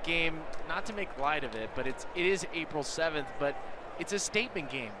tonight's game, not to make light of it, but it is April 7th, but it's a statement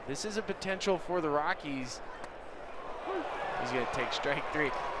game. This is a potential for the Rockies. He's going to take strike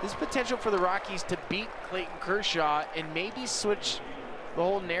 3. This is potential for the Rockies to beat Clayton Kershaw and maybe switch the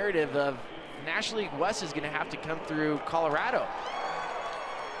whole narrative of National League West is going to have to come through Colorado.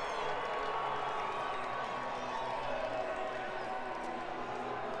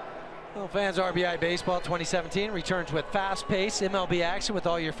 Well, fans, RBI Baseball 2017 returns with fast-paced MLB action with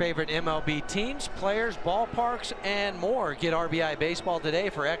all your favorite MLB teams, players, ballparks, and more. Get RBI Baseball today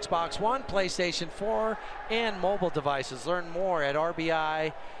for Xbox One, PlayStation 4, and mobile devices. Learn more at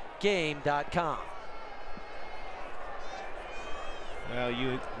rbigame.com. Well,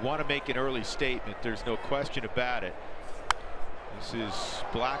 you want to make an early statement. There's no question about it. This is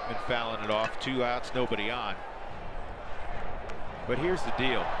Blackman fouling it off. 2 outs, nobody on. But here's the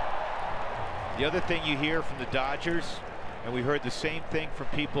deal. The other thing you hear from the Dodgers, and we heard the same thing from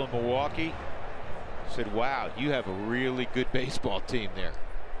people in Milwaukee, said, wow, you have a really good baseball team there.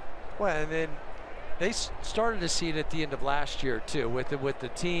 Well, and then they started to see it at the end of last year, too, with the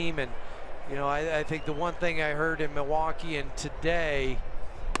team. And, you know, I think the one thing I heard in Milwaukee and today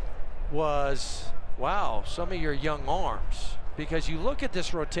was, wow, some of your young arms. Because you look at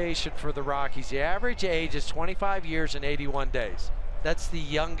this rotation for the Rockies, the average age is 25 years and 81 days. That's the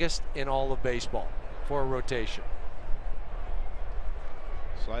youngest in all of baseball for a rotation.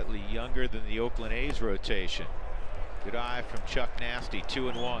 Slightly younger than the Oakland A's rotation. Good eye from Chuck Nasty,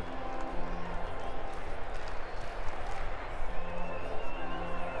 2-1.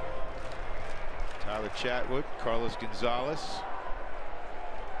 Tyler Chatwood, Carlos Gonzalez.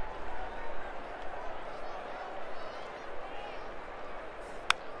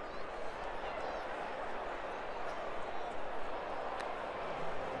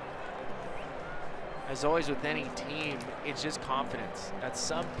 As always with any team, it's just confidence. At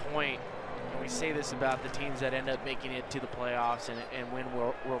some point, and we say this about the teams that end up making it to the playoffs and win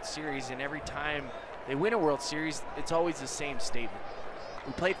World Series, and every time they win a World Series, it's always the same statement.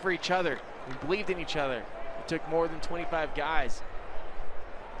 We played for each other. We believed in each other. It took more than 25 guys.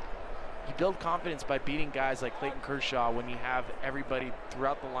 You build confidence by beating guys like Clayton Kershaw when you have everybody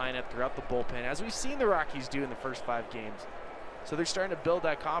throughout the lineup, throughout the bullpen, as we've seen the Rockies do in the first 5 games. So they're starting to build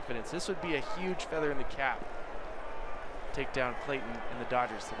that confidence. This would be a huge feather in the cap. Take down Clayton and the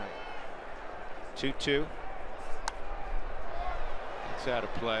Dodgers tonight. 2-2. It's out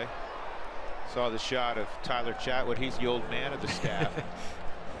of play. Saw the shot of Tyler Chatwood. He's the old man of the staff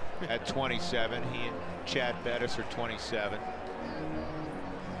at 27. He and Chad Bettis are 27.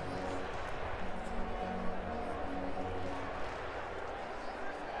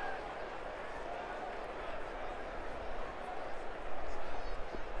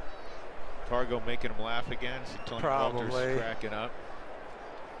 Fargo making him laugh again. See Tony Walters cracking up.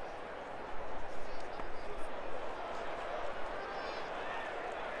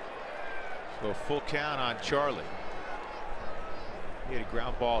 So full count on Charlie. He had a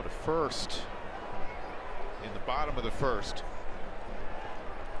ground ball to first in the bottom of the first.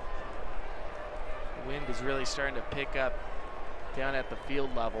 The wind is really starting to pick up down at the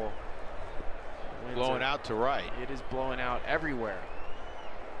field level. Blowing out to right. It is blowing out everywhere.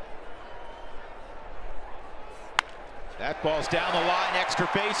 That ball's down the line, extra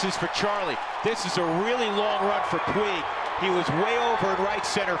bases for Charlie. This is a really long run for Puig. He was way over in right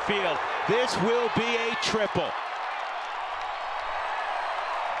center field. This will be a triple.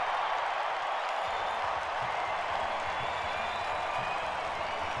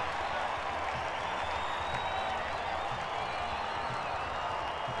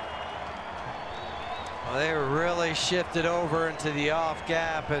 really shifted over into the off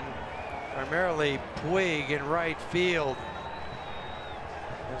gap, and primarily Puig in right field.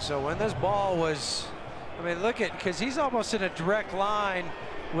 And so when this ball was, I mean, look at, because he's almost in a direct line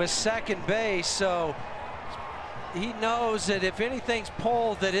with second base, so he knows that if anything's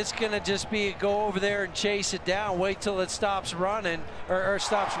pulled, that it's going to just be go over there and chase it down, wait till it stops running or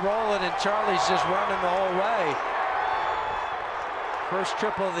stops rolling, and Charlie's just running the whole way. First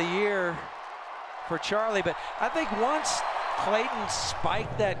triple of the year for Charlie, but I think once Clayton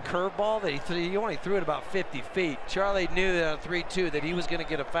spiked that curveball that he only threw it about 50 feet. Charlie knew that on 3-2 that he was going to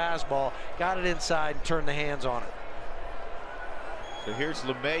get a fastball, got it inside and turned the hands on it. So here's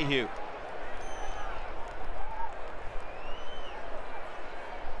LeMahieu.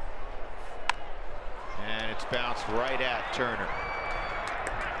 And it's bounced right at Turner.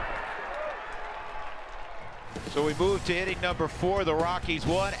 So we move to inning number 4. The Rockies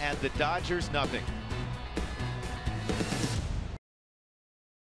 1 and the Dodgers nothing.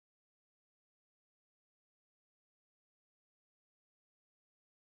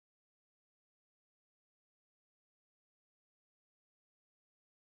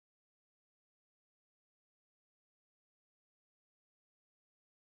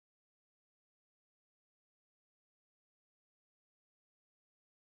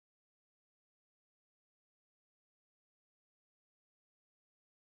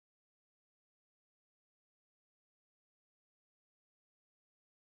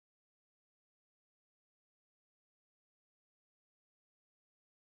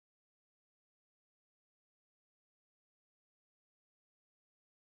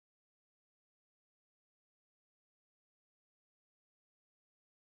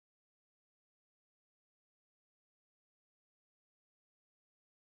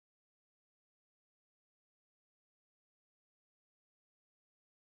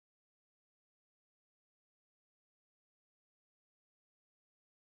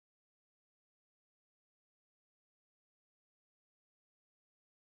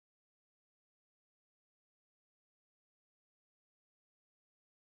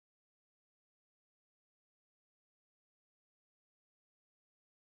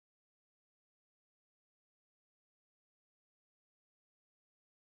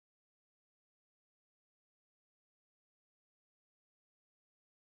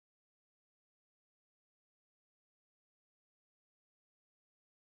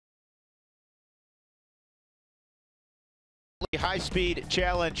 High-speed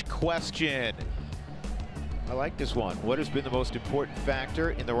challenge question. I like this one. What has been the most important factor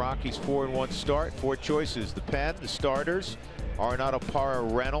in the Rockies' 4-1 start? 4 choices. The pen, the starters, Arenado, Parra,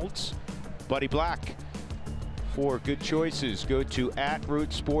 Reynolds, Buddy Black. 4 good choices. Go to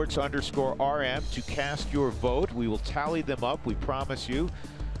 @RootSports_RM to cast your vote. We will tally them up. We promise you.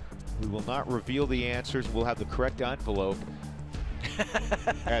 We will not reveal the answers. We'll have the correct envelope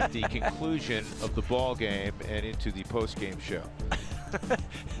at the conclusion of the ball game and into the post-game show.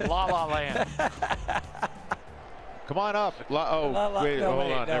 La La Land. Come on up. Wait,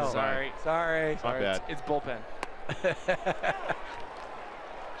 hold on. No. Sorry. Sorry. My bad. It's bullpen.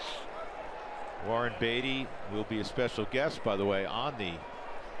 Warren Beatty will be a special guest, by the way, on the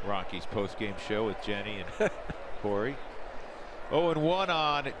Rockies post-game show with Jenny and Corey. 0-1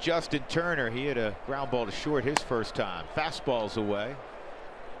 on Justin Turner. He had a ground ball to short his first time. Fastball's away.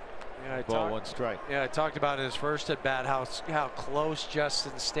 Yeah, Ball 1 strike. Yeah, I talked about in his first at bat how close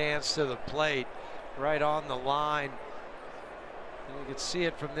Justin stands to the plate, right on the line. And you can see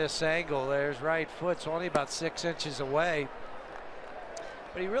it from this angle. There's right foot, it's only about 6 inches away.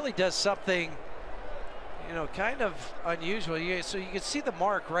 But he really does something, you know, kind of unusual. So you can see the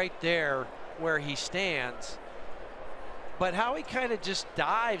mark right there where he stands. But how he kind of just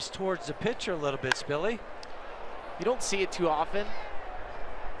dives towards the pitcher a little bit, Spilly. You don't see it too often.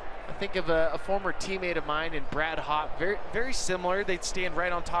 I think of a former teammate of mine in Brad Hott, very similar. They'd stand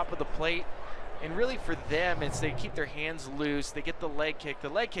right on top of the plate, and really for them, it's they keep their hands loose. They get the leg kick. The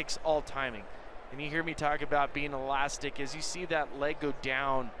leg kick's all timing. And you hear me talk about being elastic. As you see that leg go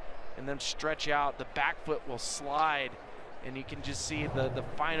down and then stretch out, the back foot will slide, and you can just see the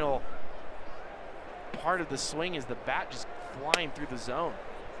final part of the swing is the bat just flying through the zone.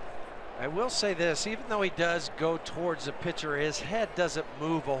 I will say this, even though he does go towards the pitcher, his head doesn't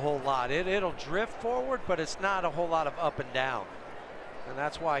move a whole lot. It'll drift forward, but it's not a whole lot of up and down. And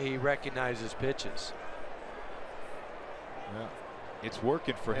that's why he recognizes pitches. Yeah, it's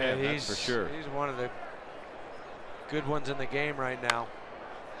working for him, that's for sure. He's one of the good ones in the game right now.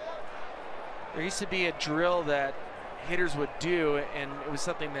 There used to be a drill that hitters would do, and it was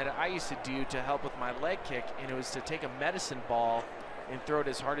something that I used to do to help with my leg kick, and it was to take a medicine ball and throw it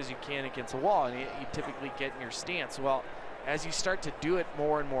as hard as you can against the wall, and you typically get in your stance. Well, as you start to do it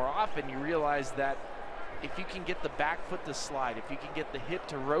more and more often, you realize that if you can get the back foot to slide, if you can get the hip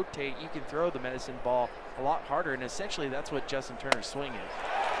to rotate, you can throw the medicine ball a lot harder, and essentially that's what Justin Turner's swing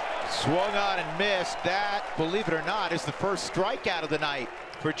is. Swung on and missed. That, believe it or not, is the first strikeout of the night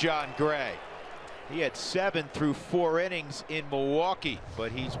for John Gray. He had 7 through 4 innings in Milwaukee,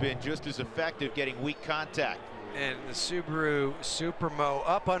 but he's been just as effective getting weak contact. And the Subaru Supermo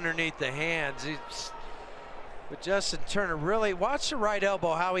up underneath the hands. But Justin Turner really, watch the right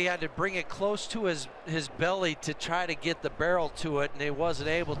elbow, how he had to bring it close to his belly to try to get the barrel to it, and he wasn't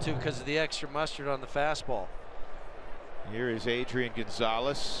able to because of the extra mustard on the fastball. Here is Adrian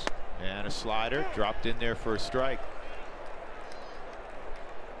Gonzalez, and a slider dropped in there for a strike.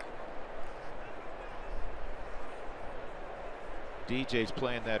 DJ's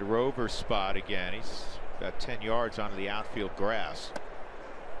playing that rover spot again. He's about 10 yards onto the outfield grass.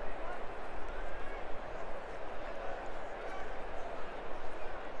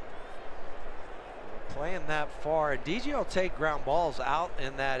 Playing that far, and DJ will take ground balls out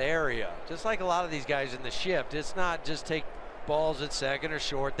in that area, just like a lot of these guys in the shift. It's not just take balls at second or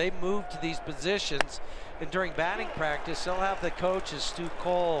short. They move to these positions, and during batting practice, they'll have the coaches, Stu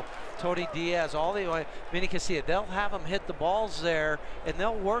Cole, Tony Diaz, all the way, Vinny Casilla, they'll have them hit the balls there, and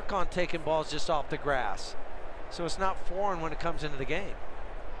they'll work on taking balls just off the grass. So it's not foreign when it comes into the game.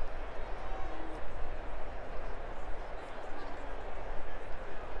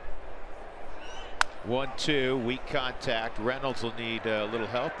 One, two, weak contact. Reynolds will need a little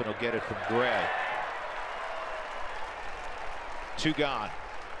help, and he'll get it from Gray. 2 gone.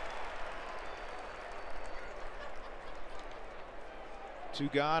 Two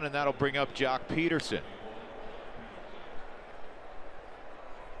gone, and that'll bring up Jock Peterson.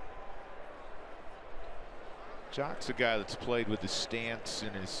 Jock's a guy that's played with his stance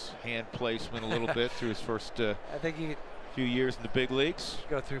and his hand placement a little bit through his first I think he few years in the big leagues.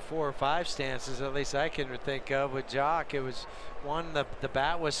 Go through 4 or 5 stances, at least I can think of. With Jock, it was one, the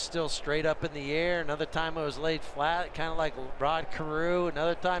bat was still straight up in the air. Another time it was laid flat, kind of like Rod Carew.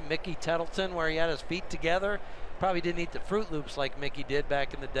 Another time Mickey Tettleton, where he had his feet together. Probably didn't eat the Fruit Loops like Mickey did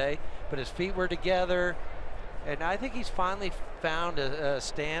back in the day, but his feet were together. And I think he's finally found a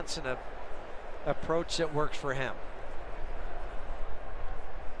stance and a approach that works for him.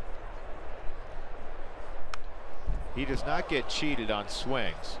 He does not get cheated on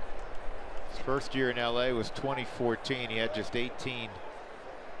swings. His first year in LA was 2014. He had just 18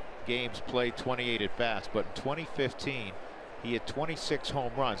 games played, 28 at bats. But in 2015, he had 26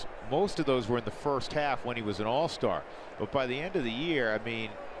 home runs. Most of those were in the first half when he was an all-star. But by the end of the year, I mean,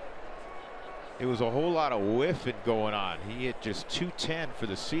 it was a whole lot of whiffing going on. He hit just 210 for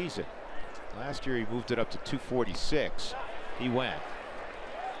the season. Last year, he moved it up to 246. He went.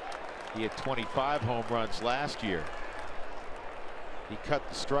 He had 25 home runs last year. He cut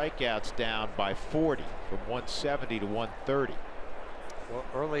the strikeouts down by 40, from 170 to 130. Well,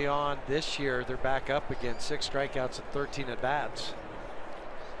 early on this year, they're back up again, 6 strikeouts and 13 at bats.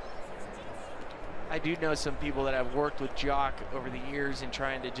 I do know some people that have worked with Jock over the years in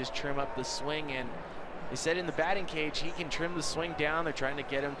trying to just trim up the swing, and they said in the batting cage he can trim the swing down. They're trying to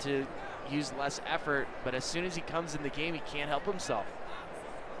get him to use less effort, but as soon as he comes in the game, he can't help himself.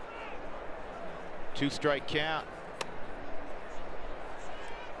 2-strike count.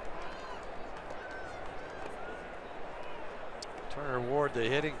 Turner Ward, the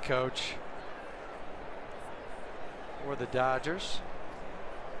hitting coach for the Dodgers.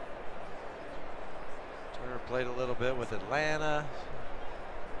 Turner played a little bit with Atlanta.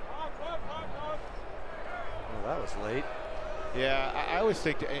 Oh, that was late. Yeah, I always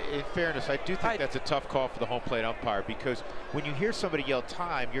think, in fairness, I do think that's a tough call for the home plate umpire, because when you hear somebody yell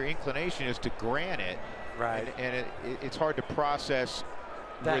time, your inclination is to grant it. Right. And it's hard to process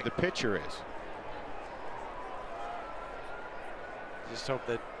where the pitcher is. Just hope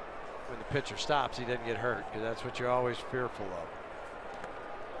that when the pitcher stops, he doesn't get hurt, because that's what you're always fearful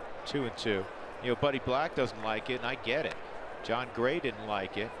of. 2-2. You know, Buddy Black doesn't like it, and I get it. John Gray didn't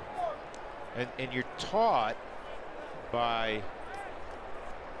like it. And you're taught by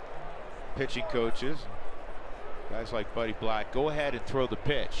pitching coaches, guys like Buddy Black, go ahead and throw the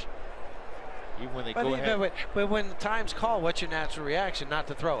pitch. Even when they go ahead. But when the time's called, what's your natural reaction? Not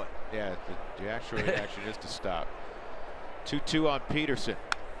to throw it. Yeah, the actual reaction is to stop. 2-2 on Peterson.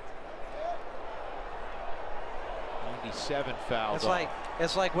 97 fouls.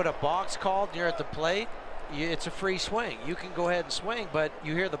 It's like when a balk's called and you're at the plate, it's a free swing. You can go ahead and swing, but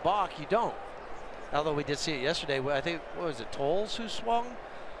you hear the balk, you don't. Although we did see it yesterday. I think, what was it, Tolles who swung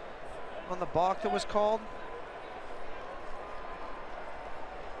on the balk that was called?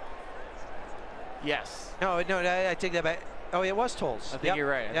 Yes. No, I take that back. Oh, it was tolls. I think you're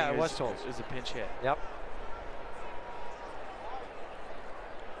right. Yeah, it was tolls. It was a pinch hit. Yep.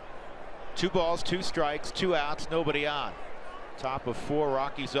 2 balls, 2 strikes, 2 outs, nobody on. Top of 4,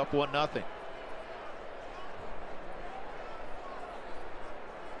 Rockies up 1-0.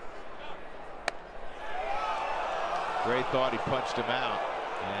 Gray thought he punched him out,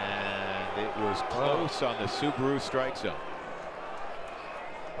 and it was close on the Subaru strike zone.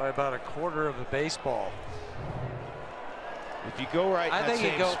 By about a quarter of a baseball. If you go right in that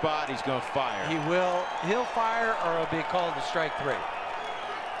same spot, he's going to fire. He will. He'll fire, or it'll be called a strike 3.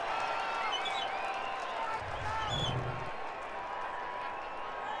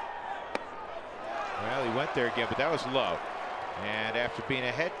 Well, he went there again, but that was low. And after being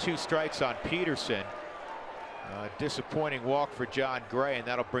ahead 2 strikes on Peterson, disappointing walk for John Gray, and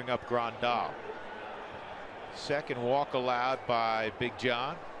that'll bring up Grandal. Second walk allowed by Big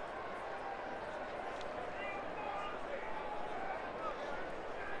John.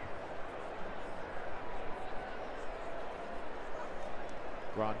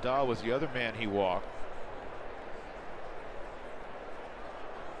 Grandal was the other man he walked.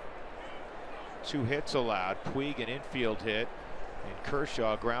 2 hits allowed. Puig an infield hit, and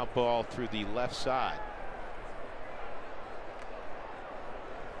Kershaw ground ball through the left side.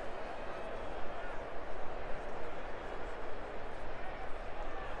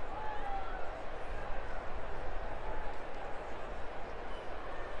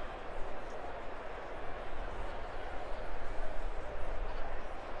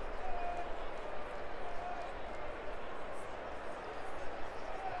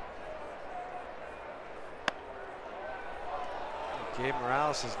 Gabe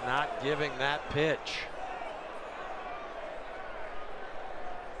Morales is not giving that pitch.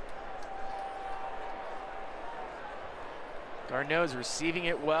 Garneau is receiving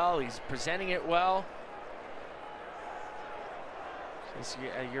it well. He's presenting it well.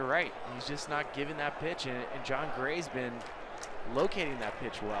 You're right. He's just not giving that pitch, and John Gray's been locating that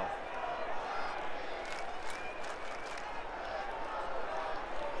pitch well.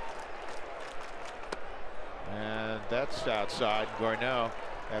 And that's outside. Garneau,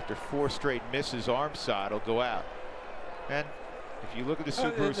 after 4 straight misses arm side, will go out. And if you look at the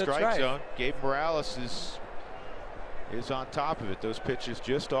Subaru strike zone, Gabe Morales is on top of it. Those pitches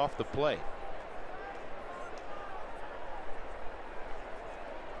just off the plate.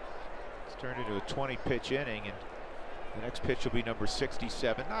 It's turned into a 20-pitch inning, and the next pitch will be number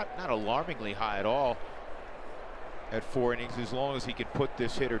 67. Not alarmingly high at all at 4 innings, as long as he can put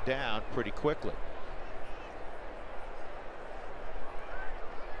this hitter down pretty quickly.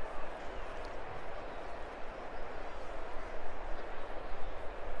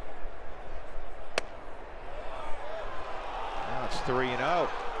 Now it's 3-0.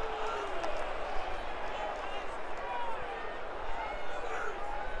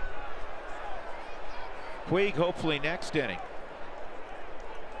 Puig hopefully next inning.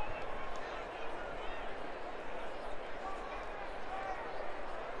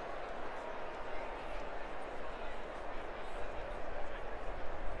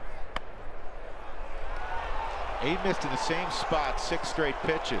 He missed in the same spot 6 straight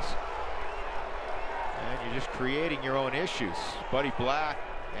pitches. And you're just creating your own issues. Buddy Black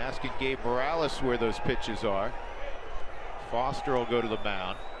asking Gabe Morales where those pitches are. Foster will go to the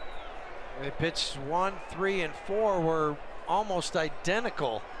mound. The pitches 1, 3, and 4 were almost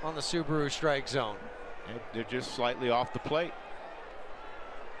identical on the Subaru strike zone. And they're just slightly off the plate.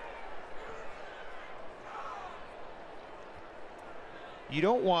 You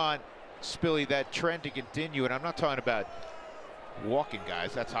don't want, Spilly, that trend to continue, and I'm not talking about walking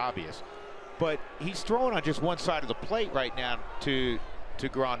guys, that's obvious, but he's throwing on just one side of the plate right now to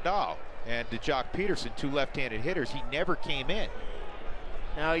Grandal and to Jock Peterson, 2 left-handed hitters. He never came in.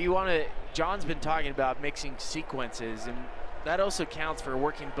 Now you want to, John's been talking about mixing sequences, and that also counts for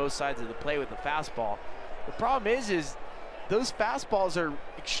working both sides of the plate with the fastball. The problem is those fastballs are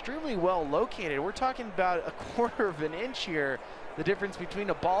extremely well located. We're talking about a quarter of an inch here, the difference between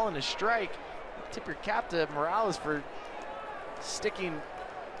a ball and a strike. Tip your cap to Morales for sticking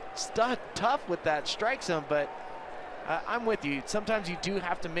tough with that strike zone, but I'm with you. Sometimes you do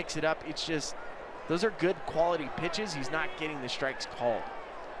have to mix it up. It's just, those are good quality pitches. He's not getting the strikes called.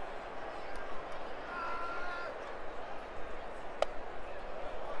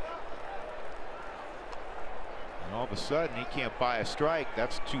 And all of a sudden, he can't buy a strike.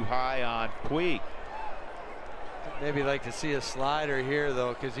 That's too high on Puig. Maybe like to see a slider here,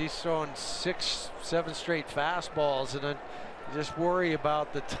 though, because he's throwing 6, 7 straight fastballs, and then just worry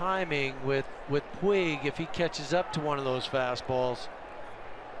about the timing with Puig if he catches up to one of those fastballs.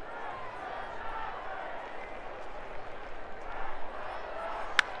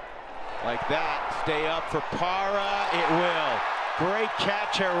 Like that. Stay up for Parra. It will. Great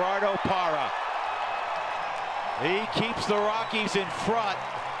catch, Gerardo Parra. He keeps the Rockies in front.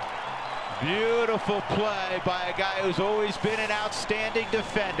 Beautiful play by a guy who's always been an outstanding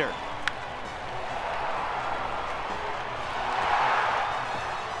defender.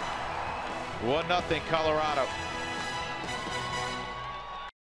 One nothing Colorado.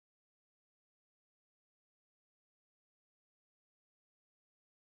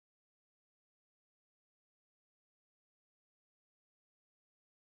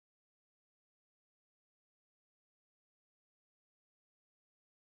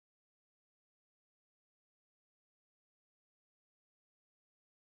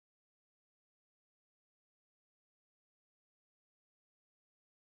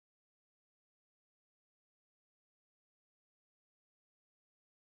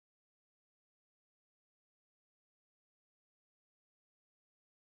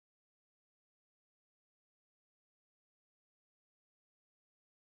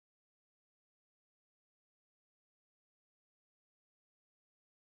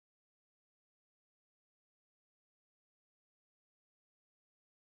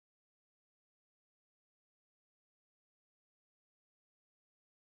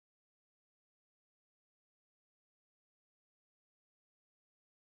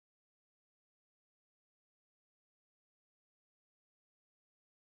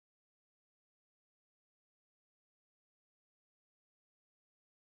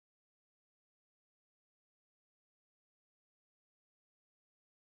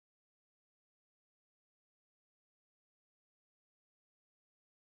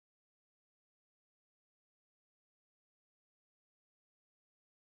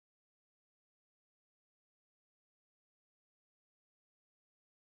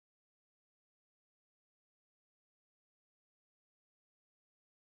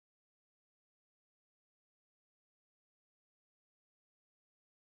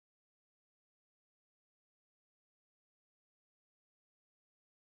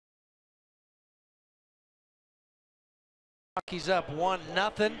 Rockies up 1-0.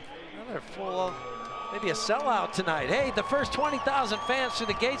 Another full, maybe a sellout tonight. Hey, the first 20,000 fans through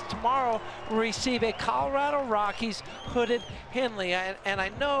the gates tomorrow will receive a Colorado Rockies hooded Henley. And I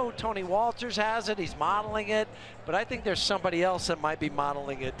know Tony Walters has it, he's modeling it, but I think there's somebody else that might be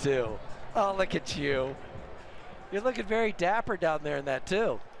modeling it too. Oh, look at you. You're looking very dapper down there in that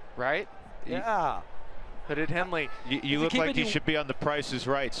too. Right? Yeah. Hooded Henley. You look like you should be on The Price is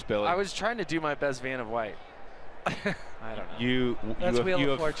Right, Spilly. I was trying to do my best Van of White. I don't know.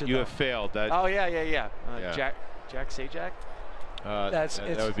 You have failed. That, oh yeah. yeah. Jack Sajak.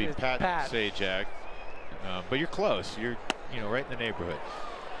 That would be Pat Sajak. But you're close. You're right in the neighborhood.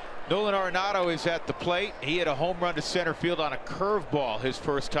 Nolan Arenado is at the plate. He hit a home run to center field on a curveball his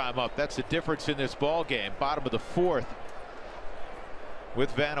first time up. That's the difference in this ball game. Bottom of the fourth.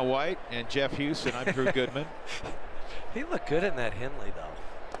 With Vanna White and Jeff Houston, I'm Drew Goodman. He looked good in that Henley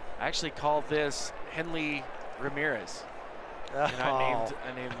though. I actually called this Henley Ramirez. And I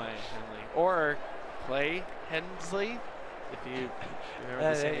named my Henley. Or Clay Hensley, if you remember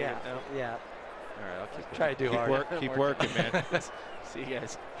the same name. No? Yeah. All right, I'll try to do hard. Keep working, man. See you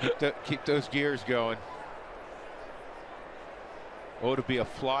guys. Keep those gears going. Oh, to be a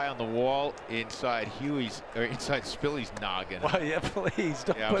fly on the wall inside Huey's or inside Spilly's noggin. Well, yeah, please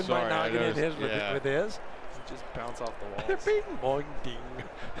don't put my noggin in his with his. Just bounce off the walls. They're being boing ding.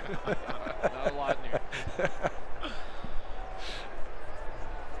 Not a lot in here.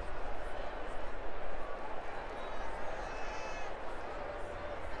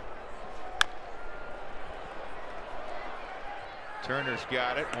 Turner's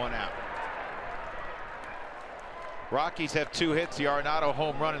got it, 1 out. Rockies have 2 hits, the Arenado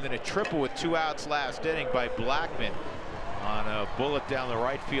home run, and then a triple with 2 outs last inning by Blackman on a bullet down the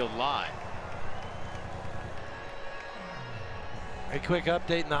right field line. A quick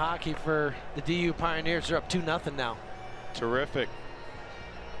update in the hockey for the DU Pioneers. They're up 2-0 now. Terrific.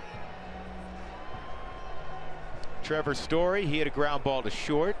 Trevor Story, he hit a ground ball to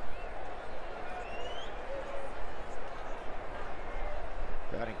short.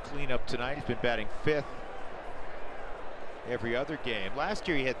 Batting cleanup tonight. He's been batting 5th every other game. Last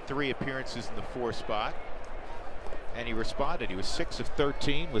year he had 3 appearances in the 4 spot, and he responded. He was 6 of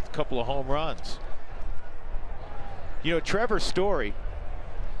 13 with a couple of home runs. You know, Trevor Story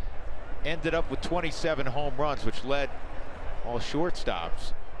ended up with 27 home runs, which led all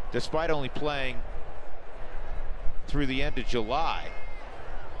shortstops, despite only playing through the end of July.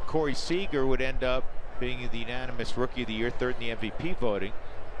 Corey Seager would end up being the unanimous Rookie of the Year, 3rd in the MVP voting.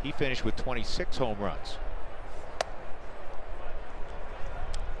 He finished with 26 home runs.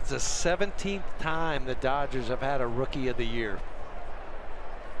 the 17th time the Dodgers have had a Rookie of the Year.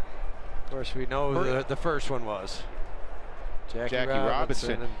 Of course, we know the first one was Jackie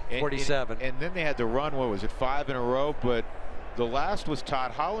Robinson in 47. And then they had to run, what was it, 5 in a row, but the last was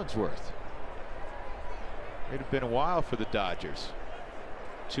Todd Hollandsworth. It'd have been a while for the Dodgers.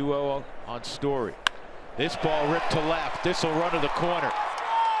 2-0 on Story. This ball ripped to left. This will run to the corner.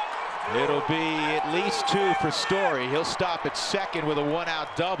 It'll be at least 2 for Story. He'll stop at second with a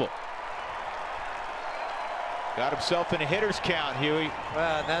 1-out double. Got himself in a hitter's count, Huey.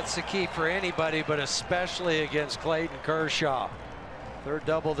 Well, that's the key for anybody, but especially against Clayton Kershaw. Third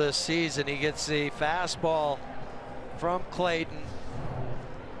double this season. He gets the fastball from Clayton.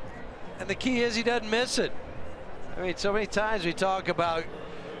 And the key is he doesn't miss it. I mean, so many times we talk about,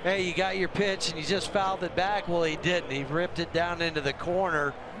 hey, you got your pitch and you just fouled it back. Well, he didn't. He ripped it down into the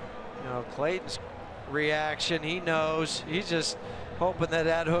corner. You know, Clayton's reaction, he knows. He's just hoping that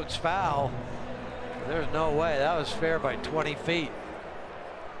that hook's foul. There's no way. That was fair by 20 feet.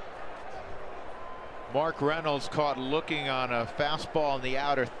 Mark Reynolds caught looking on a fastball in the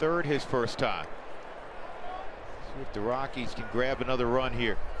outer third his first time. See if the Rockies can grab another run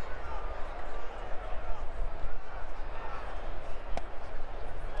here.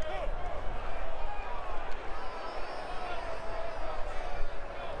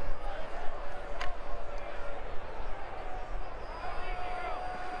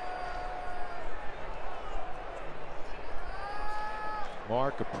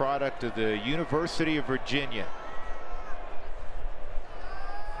 Mark, a product of the University of Virginia.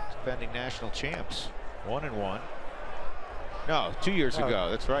 Defending national champs. 1-1. No, 2 years ago.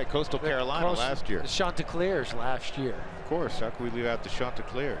 That's right. Coastal Carolina last year. The Chanticleers last year. Of course. How can we leave out the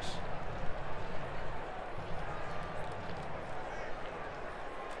Chanticleers?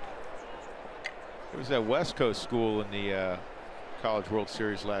 There was that West Coast school in the College World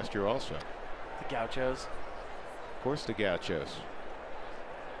Series last year also. The Gauchos. Of course, the Gauchos.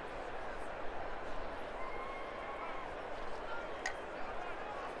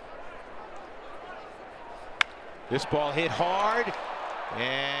 This ball hit hard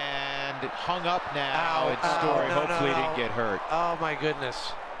and hung up now. And Story hopefully didn't get hurt. Oh my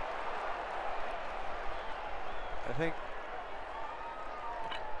goodness. I think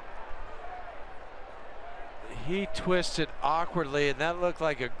he twisted awkwardly and that looked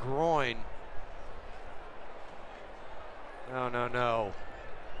like a groin. No.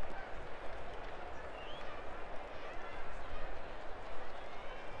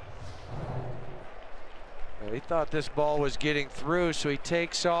 He thought this ball was getting through, so he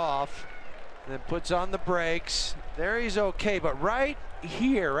takes off, then puts on the brakes. There he's okay, but right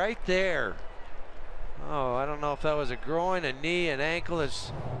here, right there. Oh, I don't know if that was a groin, a knee, an ankle.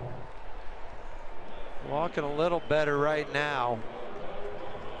 Is walking a little better right now.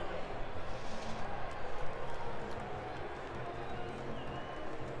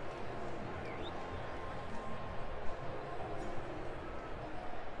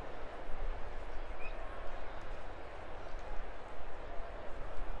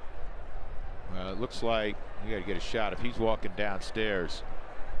 It looks like we got to get a shot. If he's walking downstairs,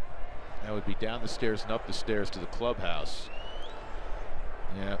 that would be down the stairs and up the stairs to the clubhouse.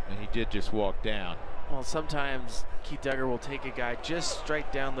 Yeah, and he did just walk down. Well, sometimes Keith Duggar will take a guy just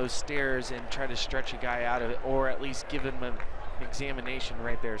straight down those stairs and try to stretch a guy out of it, or at least give him an examination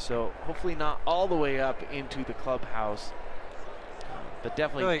right there. So hopefully not all the way up into the clubhouse, but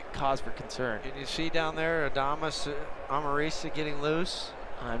definitely really, cause for concern. Can you see down there Adames Amarista getting loose?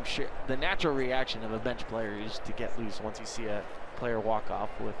 I'm sure the natural reaction of a bench player is to get loose once you see a player walk off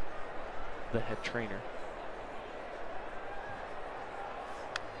with the head trainer.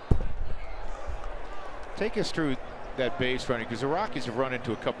 Take us through that base running, because the Rockies have run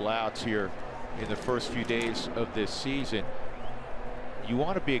into a couple outs here in the first few days of this season. You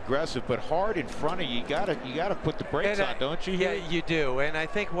want to be aggressive, but hard in front of you. You gotta put the brakes on, don't you? Yeah, you do. And I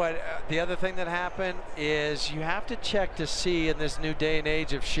think what the other thing that happened is you have to check to see in this new day and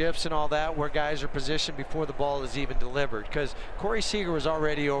age of shifts and all that where guys are positioned before the ball is even delivered. Because Corey Seager was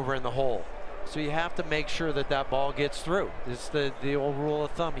already over in the hole, so you have to make sure that that ball gets through. It's the old rule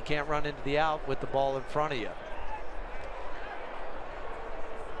of thumb. You can't run into the out with the ball in front of you.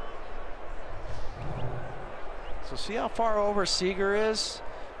 So see how far over Seager is?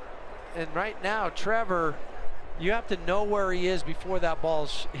 And right now, Trevor, you have to know where he is before that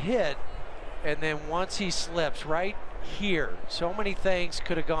ball's hit. And then once he slips right here, so many things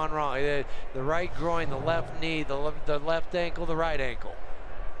could have gone wrong. The right groin, the left knee, the left ankle, the right ankle.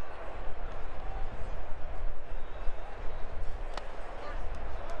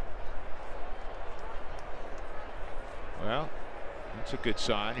 Well, That's a good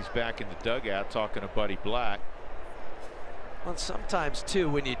sign. He's back in the dugout talking to Buddy Black. Well, sometimes too,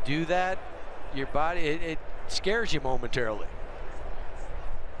 when you do that, your body, it scares you momentarily.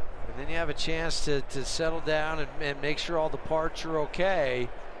 And then you have a chance to settle down and make sure all the parts are okay.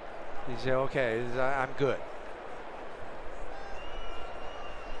 You say, okay, I'm good.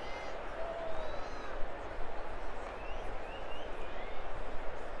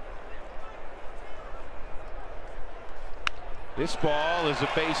 This ball is a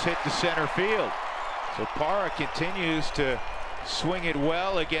base hit to center field. So Parra continues to swing it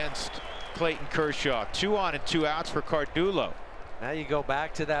well against Clayton Kershaw. 2 on and 2 outs for Cardullo. Now you go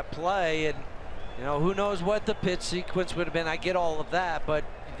back to that play, and you know, who knows what the pitch sequence would have been. I get all of that, but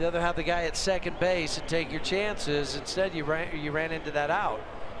you'd rather have the guy at second base and take your chances. Instead, you ran into that out.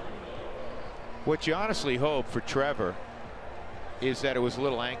 What you honestly hope for Trevor is that it was a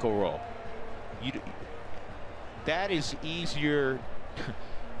little ankle roll. That is easier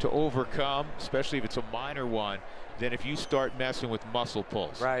to overcome, especially if it's a minor one, than if you start messing with muscle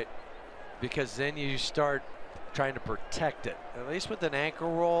pulls. Right, because then you start trying to protect it. At least with an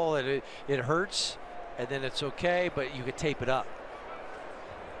ankle roll, it hurts, and then it's okay, but you can tape it up.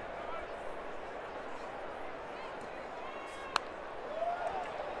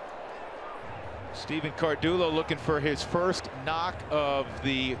 Stephen Cardullo looking for his first knock of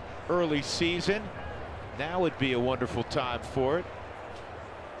the early season. Now would be a wonderful time for it.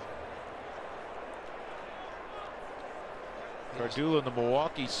 Cardullo in the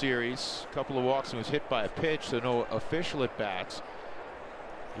Milwaukee series, a couple of walks and was hit by a pitch, so no official at bats.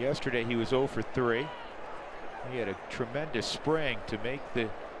 Yesterday he was 0 for 3. He had a tremendous spring to make the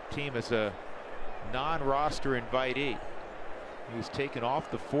team as a non-roster invitee. He was taken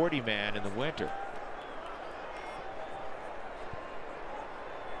off the 40-man in the winter.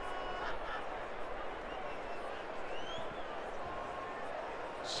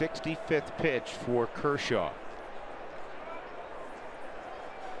 65th pitch for Kershaw.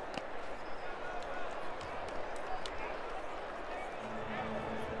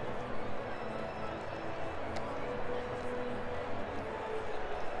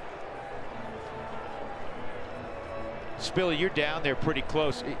 Spilly, you're down there pretty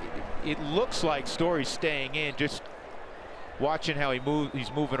close. It looks like Story's staying in, just watching how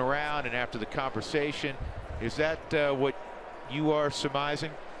he's moving around, and after the conversation. Is that what you are surmising?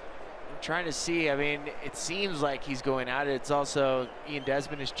 I'm trying to see. I mean, it seems like he's going at it. It's also Ian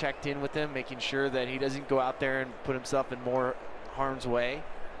Desmond has checked in with him, making sure that he doesn't go out there and put himself in more harm's way.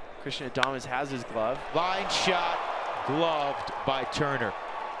 Christian Adames has his glove. Line shot, gloved by Turner.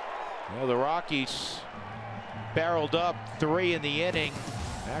 Well, the Rockies barreled up 3 in the inning.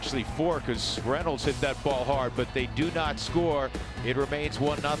 Actually 4, because Reynolds hit that ball hard, but they do not score. It remains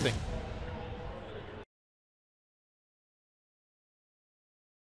 1-0.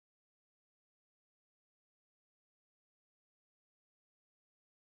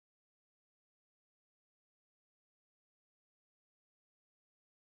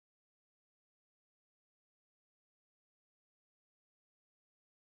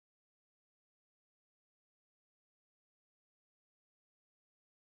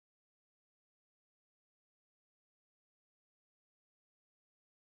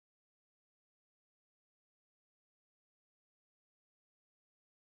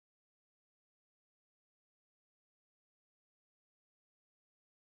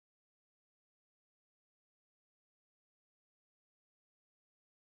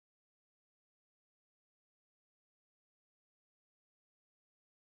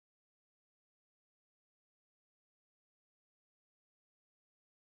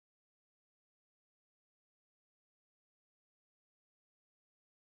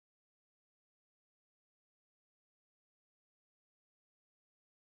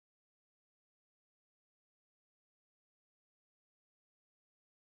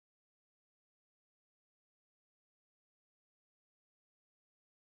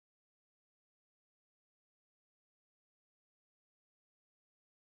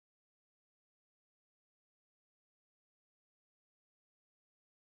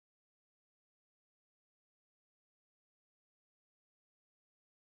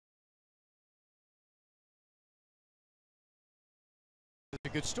 A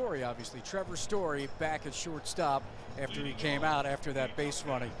good story, obviously. Trevor Story back at shortstop after he came out after that base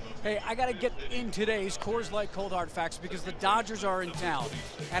running. Hey, I got to get in today's Coors Light Cold Hard Facts because the Dodgers are in town.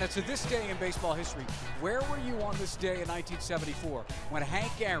 And it's to this day in baseball history. Where were you on this day in 1974 when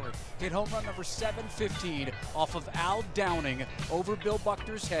Hank Aaron hit home run number 715 off of Al Downing over Bill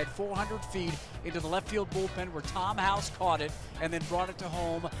Buckner's head 400 feet into the left field bullpen where Tom House caught it and then brought it to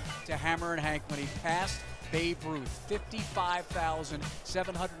home to Hammer and Hank when he passed Babe Ruth,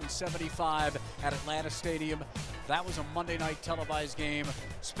 55,775 at Atlanta Stadium. That was a Monday night televised game.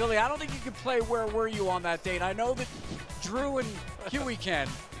 Spilly, I don't think you can play Where Were You on that date. I know that Drew and Huey can.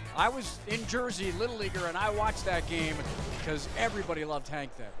 I was in Jersey, Little Leaguer, and I watched that game because everybody loved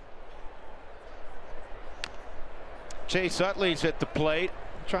Hank then. Chase Utley's at the plate.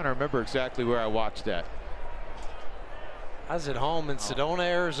 I'm trying to remember exactly where I watched that. I was at home in Sedona,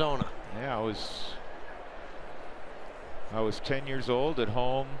 Arizona. Yeah, I was 10 years old at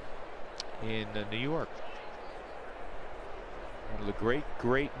home in New York. One of the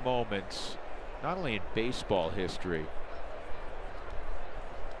great moments, not only in baseball history,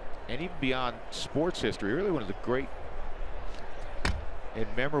 and even beyond sports history, really one of the great and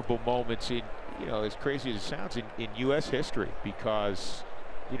memorable moments in, you know, as crazy as it sounds, in U.S. history, because,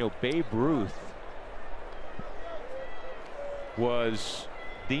 you know, Babe Ruth was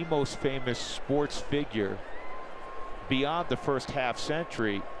the most famous sports figure beyond the first half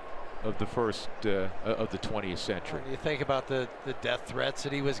century of the of the 20th century. When you think about the death threats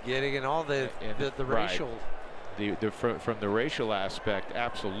that he was getting and all the racial, from the racial aspect,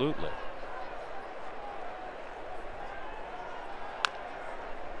 absolutely.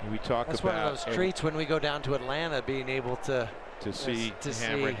 We talk that's about one of those treats when we go down to Atlanta, being able to see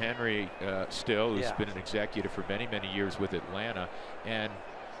Hammer Henry still, who's been an executive for many years with Atlanta. And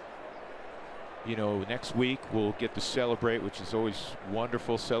you know, next week we'll get to celebrate, which is always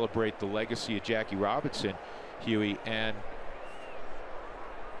wonderful, celebrate the legacy of Jackie Robinson, Huey. And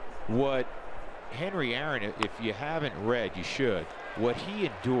what Henry Aaron, if you haven't read, you should, what he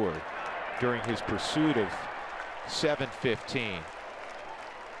endured during his pursuit of 715.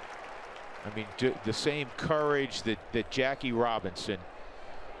 I mean, the same courage that Jackie Robinson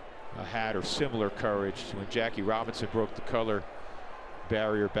had, or similar courage, when Jackie Robinson broke the color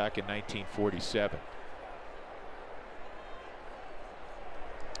barrier back in 1947.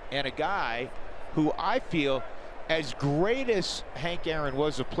 And a guy who I feel, as great as Hank Aaron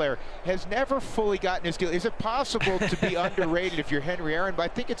was a player, has never fully gotten his deal. Is it possible to be underrated if you're Henry Aaron?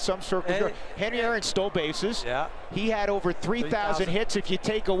 But I think in some circles, Henry Aaron stole bases. Yeah. He had over 3,000 hits if you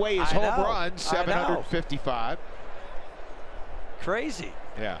take away his home runs, 755. Crazy.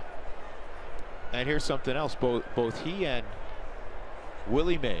 Yeah. And here's something else. Both he and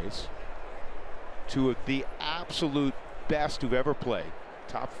Willie Mays, two of the absolute best who've ever played,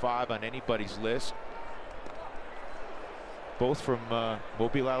 top 5 on anybody's list. Both from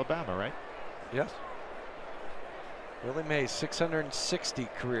Mobile, Alabama, right? Yes. Willie Mays, 660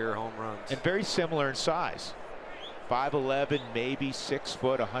 career home runs. And very similar in size. 5'11", maybe 6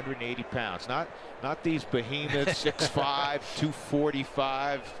 foot, 180 pounds. Not these behemoths, 6'5",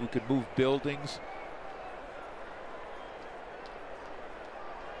 245, who could move buildings.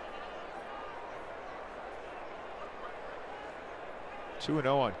 Two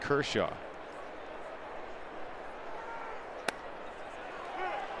 2-0 on Kershaw.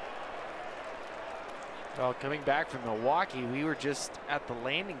 Well, coming back from Milwaukee, we were just at the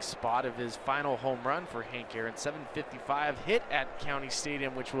landing spot of his final home run for Hank Aaron. 755 hit at County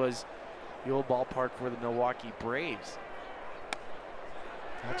Stadium, which was the old ballpark for the Milwaukee Braves.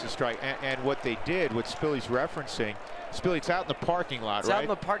 That's a strike. And what they did, what Spilly's referencing, Spilly, it's out in the parking lot, it's right? out in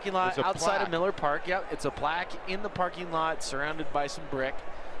the parking lot outside plaque of Miller Park. Yep, it's a plaque in the parking lot surrounded by some brick.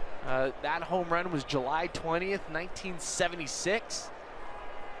 That home run was July 20th, 1976.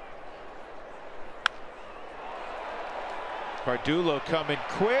 Cardullo coming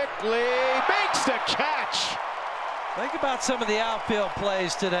quickly, makes the catch. Think about some of the outfield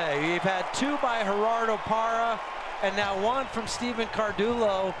plays today. You've had 2 by Gerardo Parra, and now 1 from Steven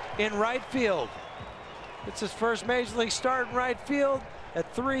Cardullo in right field. It's his first Major League start in right field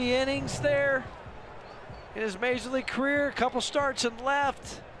at 3 innings there in his Major League career. A couple starts in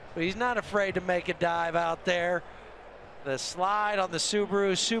left, but he's not afraid to make a dive out there. The slide on the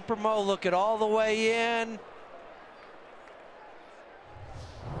Subaru Supermo, look it all the way in.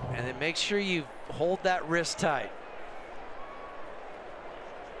 And then make sure you hold that wrist tight.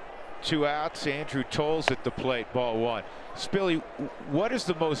 2 outs, Andrew Tolles at the plate, ball 1. Spilly, what is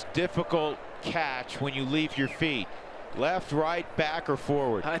the most difficult catch when you leave your feet? Left, right, back, or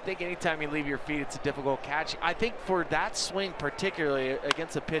forward? I think anytime you leave your feet, it's a difficult catch. I think for that swing, particularly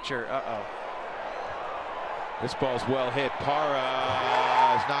against a pitcher, This ball's well hit.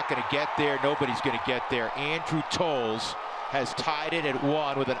 Parra is not going to get there. Nobody's going to get there. Andrew Tolles has tied it at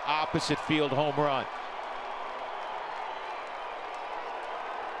 1 with an opposite field home run.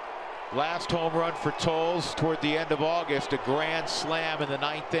 Last home run for Tolles toward the end of August, a grand slam in the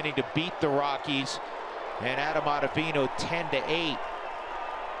 9th inning to beat the Rockies, and Adam Ottavino 10-8.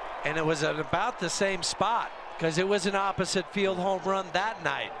 And it was at about the same spot because it was an opposite field home run that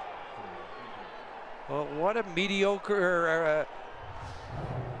night. Well, what a mediocre,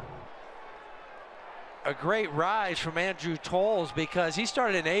 a great rise from Andrew Toles, because he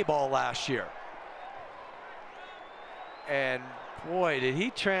started in A-ball last year. And boy, did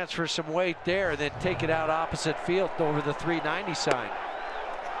he transfer some weight there and then take it out opposite field over the 390 sign.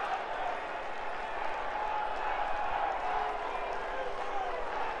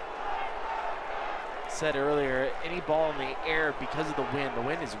 Said earlier, any ball in the air, because of the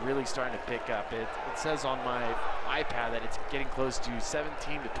wind is really starting to pick up. It says on my iPad that it's getting close to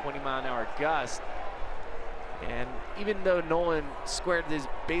 17 to 20 mile an hour gust. And even though Nolan squared his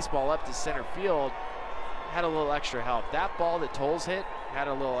baseball up to center field, had a little extra help. That ball that Toles hit had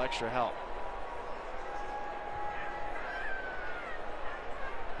a little extra help.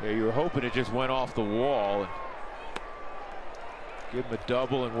 Yeah, you were hoping it just went off the wall. Give him a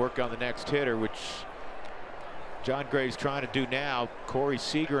double and work on the next hitter, which John Gray's trying to do now. Corey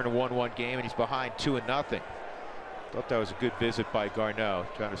Seager in a 1-1 game, and he's behind 2-0. Thought that was a good visit by Garneau,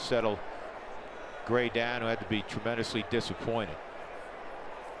 trying to settle Gray down, who had to be tremendously disappointed.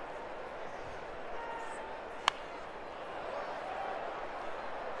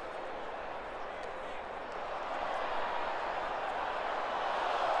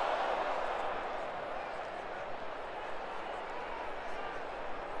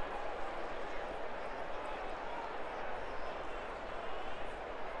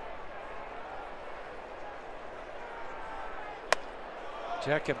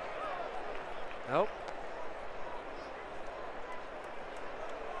 Check him. Nope.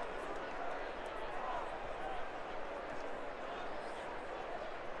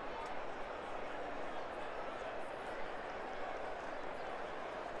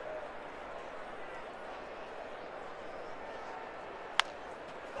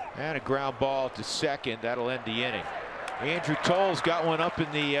 And a ground ball to second. That'll end the inning. Andrew Toles got one up in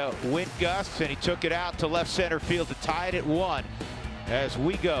the wind gusts, and he took it out to left center field to tie it at 1 as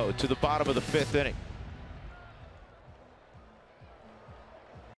we go to the bottom of the 5th inning.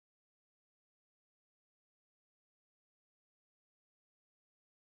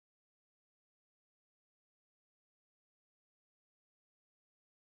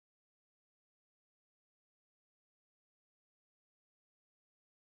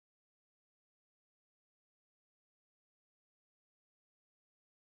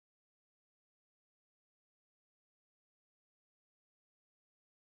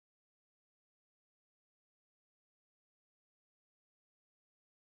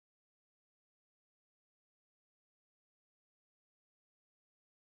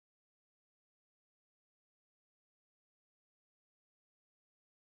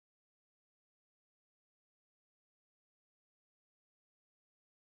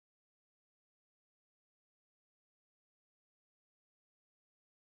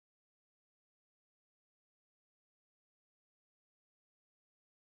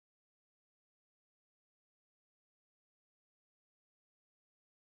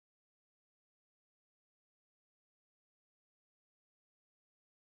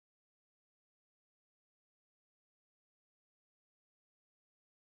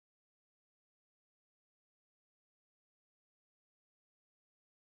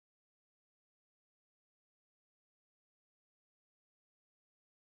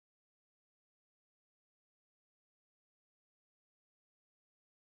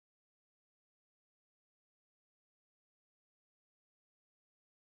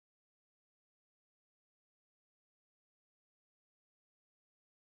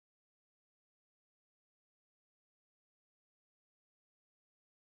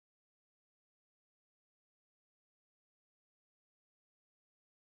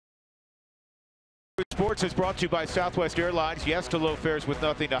 Sports is brought to you by Southwest Airlines. Yes to low fares with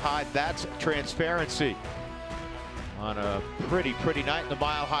nothing to hide. That's transparency. On a pretty night in the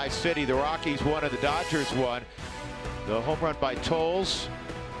Mile High City, the Rockies won and the Dodgers won. The home run by Toles,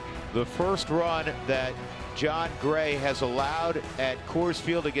 the first run that John Gray has allowed at Coors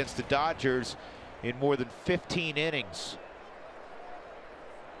Field against the Dodgers in more than 15 innings.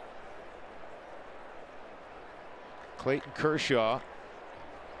 Clayton Kershaw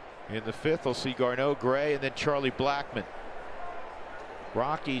in the 5th. We'll see Garneau, Gray, and then Charlie Blackmon.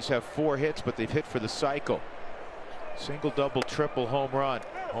 Rockies have 4 hits, but they've hit for the cycle. Single, double, triple, home run.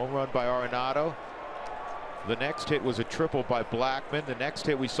 Home run by Arenado. The next hit was a triple by Blackmon. The next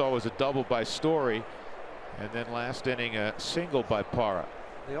hit we saw was a double by Story. And then last inning, a single by Parra.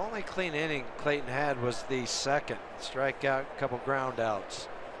 The only clean inning Clayton had was the second. Strikeout, couple ground outs.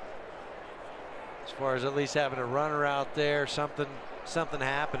 As far as at least having a runner out there, something something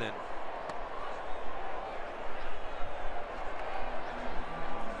happening.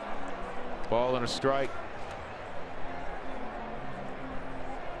 Ball and a strike.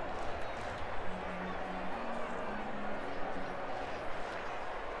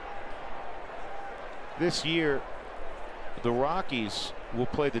 This year, the Rockies will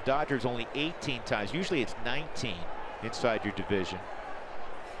play the Dodgers only 18 times. Usually it's 19 inside your division.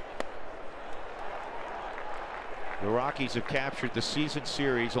 The Rockies have captured the season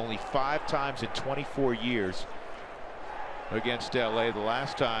series only 5 times in 24 years against LA. The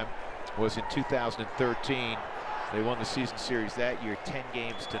last time was in 2013. They won the season series that year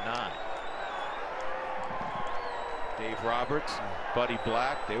 10-9. Dave Roberts and Buddy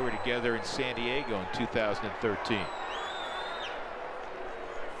Black, they were together in San Diego in 2013.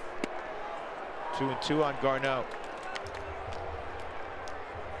 2-2 on Garneau.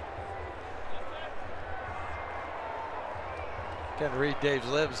 Can't read Dave's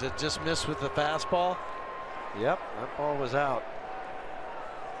lips. It just missed with the fastball. Yep, that ball was out.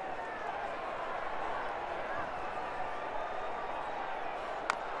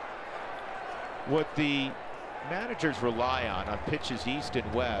 What the managers rely on pitches east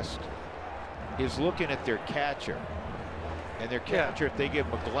and west is looking at their catcher. And their catcher, if they give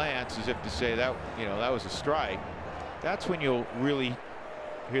him a glance as if to say that, that was a strike, that's when you'll really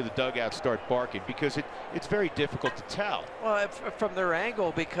hear the dugout start barking, because it's very difficult to tell. Well, from their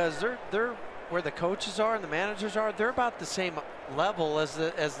angle, because they're where the coaches are and the managers are, they're about the same level as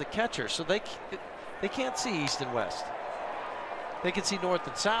the catcher, so they can't see east and west. They can see north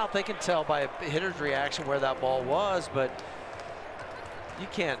and south. They can tell by a hitter's reaction where that ball was, but you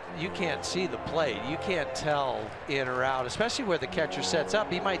can't see the plate. You can't tell in or out, especially where the catcher sets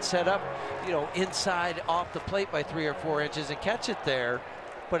up. He might set up, inside off the plate by 3 or 4 inches and catch it there,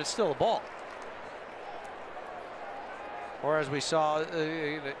 but it's still a ball. Or as we saw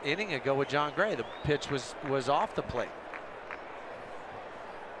an inning ago with John Gray, the pitch was off the plate.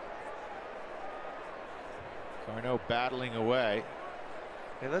 Garneau battling away.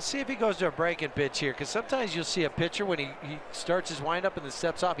 Hey, let's see if he goes to a breaking pitch here, because sometimes you'll see a pitcher when he starts his windup and then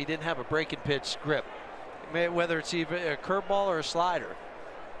steps off, he didn't have a breaking pitch grip, whether it's even a curveball or a slider.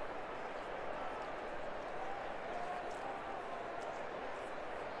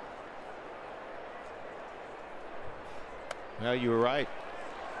 Well, you were right.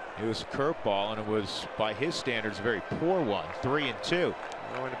 It was a curveball, and it was, by his standards, a very poor one. 3-2.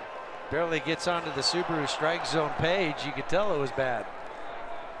 When it barely gets onto the Subaru strike zone page, you could tell it was bad.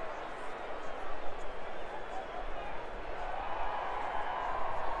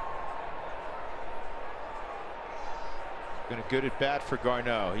 Been a good at bat for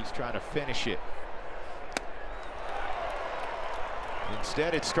Garneau. He's trying to finish it.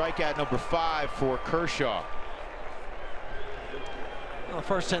 Instead, it's strikeout number 5 for Kershaw. Well,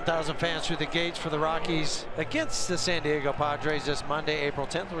 first 10,000 fans through the gates for the Rockies against the San Diego Padres this Monday, April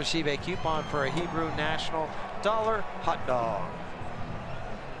 10th. Will receive a coupon for a Hebrew National $1 hot dog.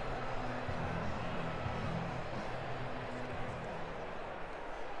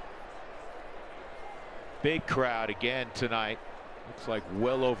 Big crowd again tonight. Looks like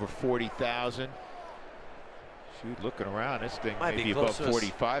well over 40,000. Shoot, looking around, this thing may be above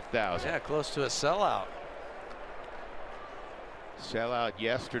 45,000. Yeah, close to a sellout. Sellout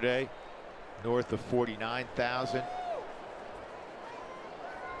yesterday, north of 49,000.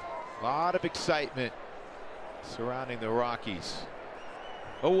 A lot of excitement surrounding the Rockies.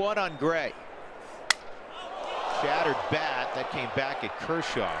 0-1 on Gray. Shattered bat that came back at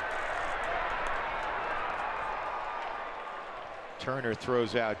Kershaw. Turner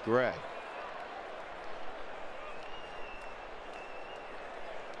throws out Gray.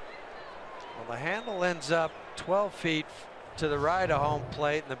 Well, the handle ends up 12 feet to the right of home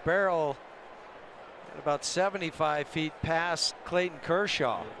plate, and the barrel at about 75 feet past Clayton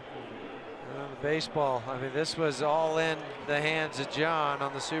Kershaw. And the baseball, I mean, this was all in the hands of John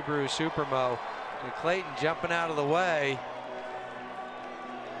on the Subaru Supermo. And Clayton jumping out of the way.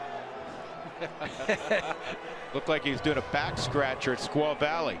 Looked like he was doing a back scratcher at Squaw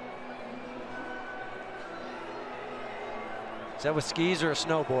Valley. Is that with skis or a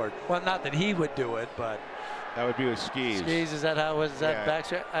snowboard? Well, not that he would do it, but that would be with skis. Skis, is that how was that? Yeah. Back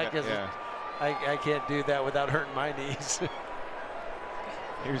scratch? I guess I can't do that without hurting my knees.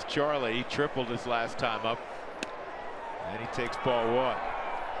 Here's Charlie. He tripled his last time up, and he takes ball 1.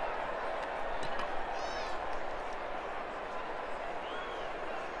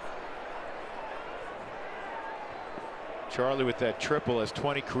 Charlie with that triple has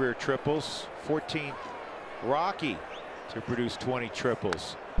 20 career triples, 14th Rocky to produce 20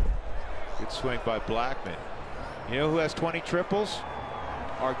 triples. Good swing by Blackman. You know who has 20 triples?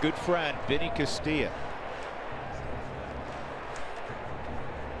 our good friend Vinny Castilla.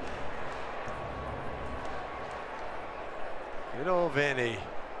 Good old Vinny.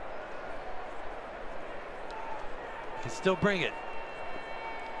 Can still bring it.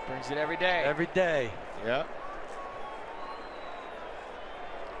 Brings it every day. Every day. Yeah.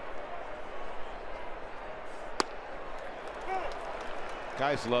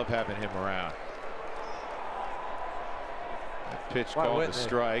 Guys love having him around. That pitch called a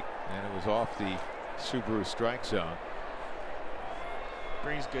strike, and it was off the Subaru strike zone.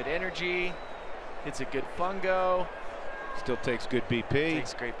 Brings good energy. Hits a good fungo. Still takes good BP.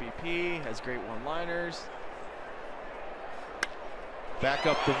 Takes great BP. Has great one-liners. Back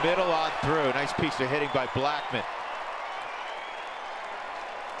up the middle, on through. Nice piece of hitting by Blackmon.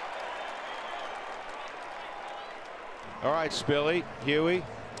 All right, Spilly, Huey.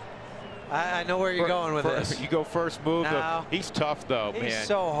 I know where you're going with this. You go first move. No. He's tough, though, man. He's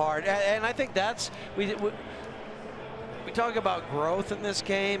so hard. And I think that's, we talk about growth in this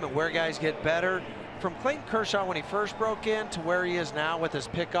game and where guys get better. From Clayton Kershaw when he first broke in to where he is now with his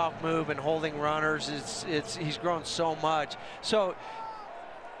pickoff move and holding runners, he's grown so much. So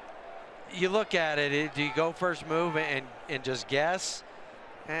you look at it, do you go first move and just guess?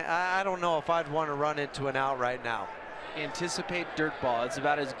 And I don't know if I'd want to run into an out right now. Anticipate dirt ball. It's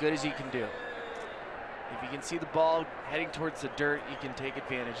about as good as you can do. If you can see the ball heading towards the dirt, you can take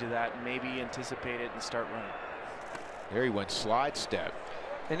advantage of that and maybe anticipate it and start running. There he went slide step.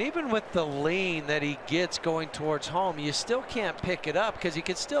 And even with the lean that he gets going towards home, you still can't pick it up because he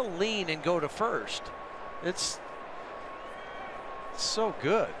can still lean and go to first. It's so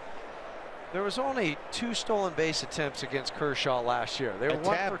good. There was only 2 stolen base attempts against Kershaw last year. They were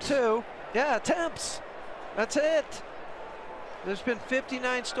 1 for 2. Yeah, attempts. That's it. There's been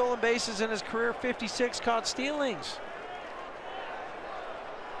 59 stolen bases in his career, 56 caught stealings.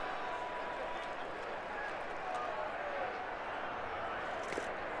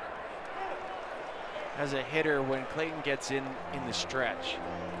 As a hitter, when Clayton gets in the stretch,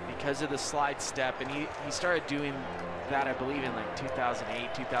 because of the slide step, and he started doing that, I believe, in like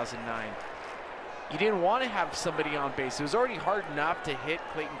 2008, 2009. You didn't want to have somebody on base. It was already hard enough to hit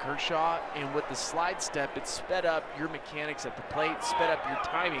Clayton Kershaw, and with the slide step, it sped up your mechanics at the plate, sped up your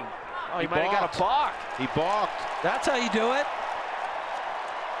timing. Oh, he might have got a balk. He balked. That's how you do it.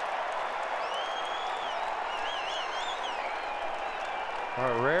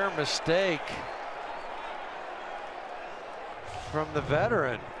 A rare mistake from the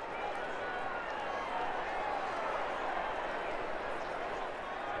veteran.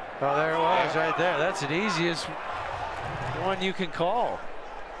 Oh, there it was right there. That's the easiest one you can call.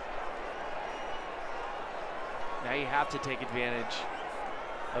 Now you have to take advantage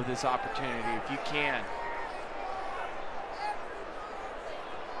of this opportunity if you can.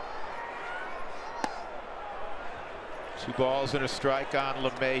 Two balls and a strike on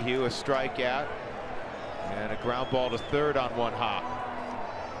LeMahieu, a strikeout, and a ground ball to third on one hop.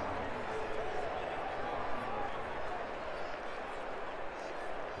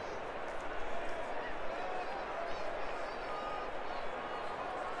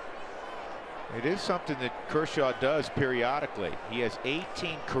 It is something that Kershaw does periodically. He has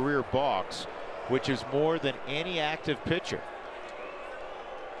 18 career balks, which is more than any active pitcher.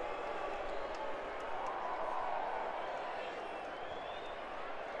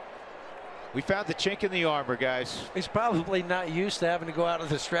 We found the chink in the armor, guys. He's probably not used to having to go out of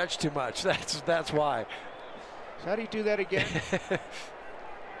the stretch too much. That's why. So how do you do that again?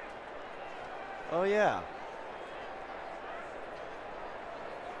 Oh, yeah.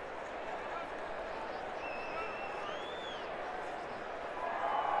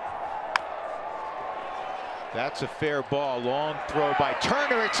 That's a fair ball. Long throw by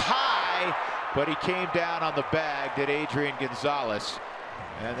Turner. It's high, but he came down on the bag, did Adrian Gonzalez,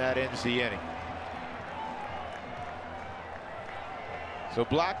 and that ends the inning. So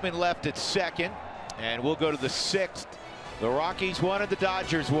Blackmon left at second, and we'll go to the 6th. The Rockies won and the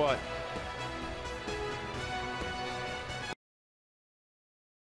Dodgers won.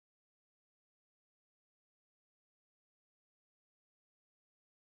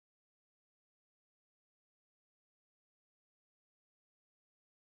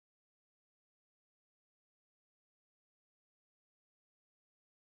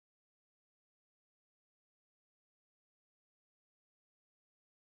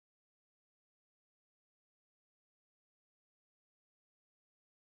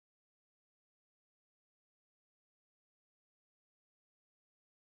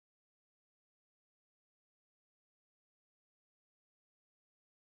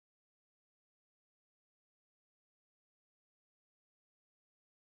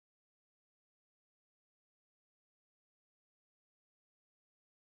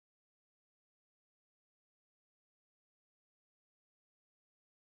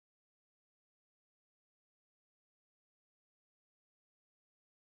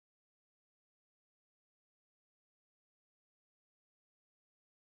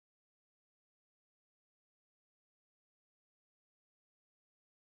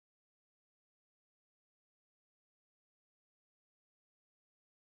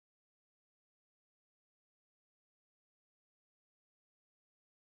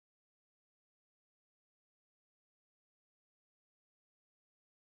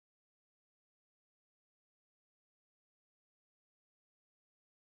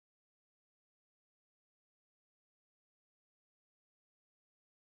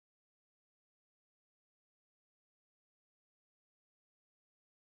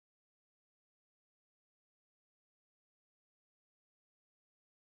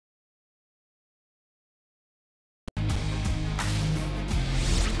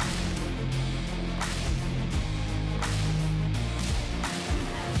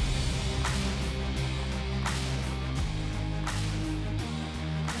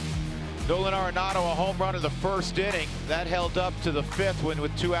 Nolan Arenado, a home run in the first inning. That held up to the fifth when,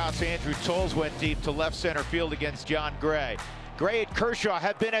 with 2 outs, Andrew Toles went deep to left center field against John Gray. Gray and Kershaw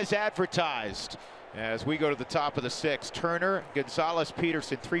have been as advertised. As we go to the top of the sixth, Turner, Gonzalez,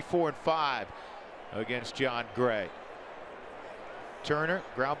 Peterson, 3, 4, and 5 against John Gray. Turner,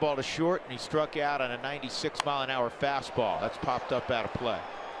 ground ball to short, and he struck out on a 96-mile-an-hour fastball. That's popped up out of play.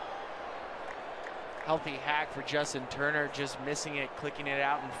 Healthy hack for Justin Turner, just missing it, clicking it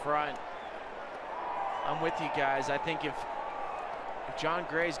out in front. I'm with you guys. I think if John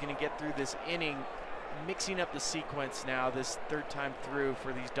Gray is going to get through this inning, mixing up the sequence now this third time through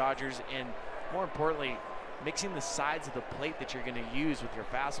for these Dodgers, and more importantly, mixing the sides of the plate that you're going to use with your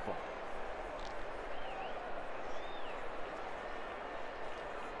fastball.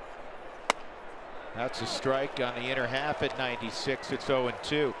 That's a strike on the inner half at 96. It's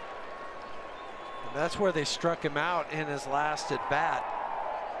 0-2. And that's where they struck him out in his last at bat.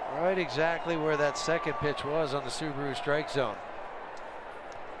 Right exactly where that second pitch was on the Subaru strike zone.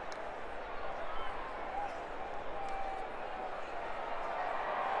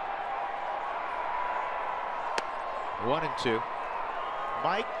 One and two.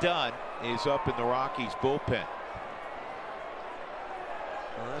 Mike Dunn is up in the Rockies bullpen.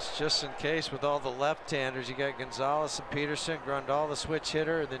 Well, that's just in case with all the left-handers. You got Gonzalez and Peterson, Grandal the switch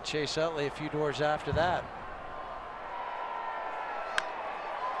hitter, and then Chase Utley a few doors after that.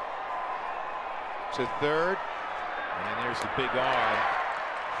 To third, and there's the big arm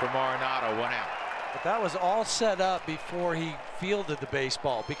from Arenado, 1 out. But that was all set up before he fielded the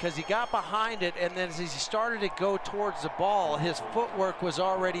baseball, because he got behind it, and then as he started to go towards the ball, his footwork was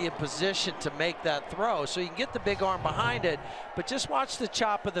already in position to make that throw. So you can get the big arm behind it, but just watch the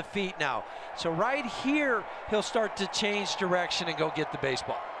chop of the feet now. So right here, he'll start to change direction and go get the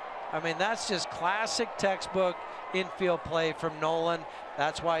baseball. I mean, that's just classic textbook infield play from Nolan.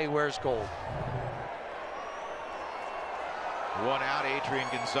 That's why he wears gold. 1 out, Adrian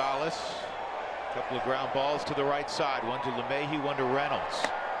Gonzalez. Couple of ground balls to the right side. One to LeMahieu, one to Reynolds.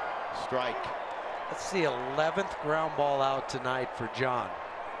 Strike. That's the 11th ground ball out tonight for John.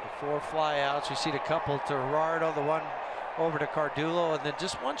 The 4 flyouts. You see the couple to Gerardo, the one over to Cardullo, and then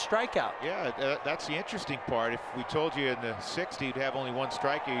just 1 strikeout. Yeah, that's the interesting part. If we told you in the 60 you'd have only 1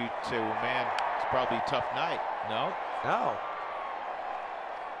 strikeout, you'd say, well, man, it's probably a tough night. No? No.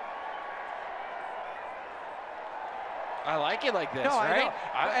 I like it like this, no, right?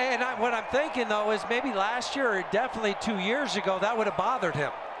 I know. What I'm thinking, though, is maybe last year, or definitely 2 years ago, that would have bothered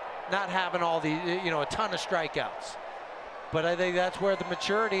him, not having all the, a ton of strikeouts. But I think that's where the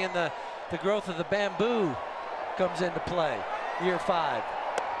maturity and the growth of the bamboo comes into play. Year 5.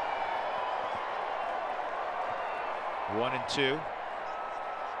 1 and 2.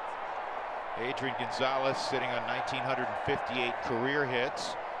 Adrian Gonzalez sitting on 1,958 career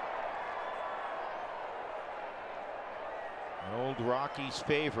hits. An old Rockies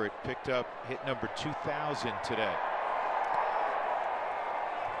favorite picked up hit number 2,000 today.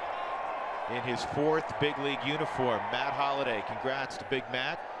 In his 4th big league uniform, Matt Holliday. Congrats to Big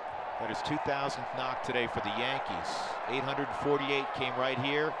Matt. Got his 2,000th knock today for the Yankees. 848 came right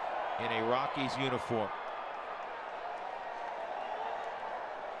here in a Rockies uniform.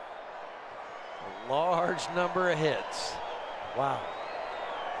 A large number of hits. Wow.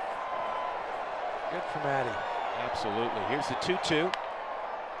 Good for Matty. Absolutely. Here's the 2-2.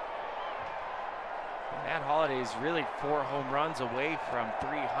 Matt Holliday is really 4 home runs away from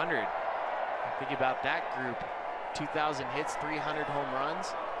 300. Think about that group. 2,000 hits, 300 home runs.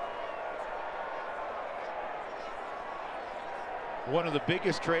 One of the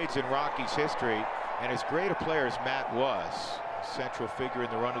biggest trades in Rockies history, and as great a player as Matt was, central figure in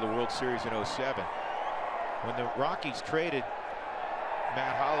the run of the World Series in '07. When the Rockies traded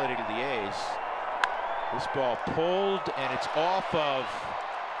Matt Holliday to the A's, this ball pulled, and it's off of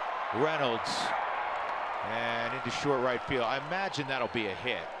Reynolds and into short right field. I imagine that'll be a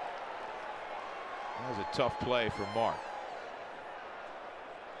hit. That was a tough play for Mark.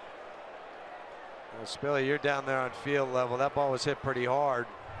 Well, Spilly, you're down there on field level. That ball was hit pretty hard.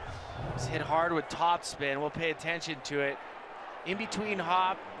 It's hit hard with top spin. We'll pay attention to it. In between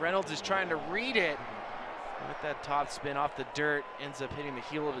hop, Reynolds is trying to read it. With that top spin off the dirt, ends up hitting the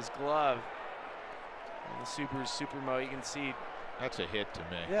heel of his glove. And the Subaru Supermo, you can see. That's a hit to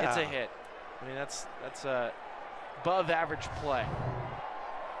me. Yeah. It's a hit. I mean, that's a above average play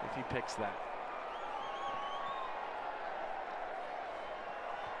if he picks that.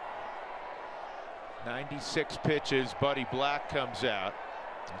 '96 pitches. Buddy Black comes out.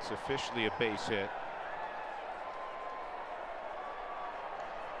 It's officially a base hit.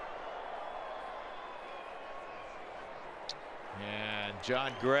 And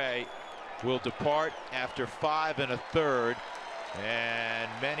John Gray will depart after 5 1/3. And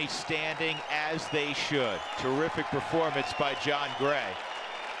many standing as they should. Terrific performance by John Gray.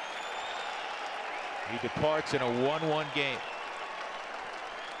 He departs in a 1-1 game.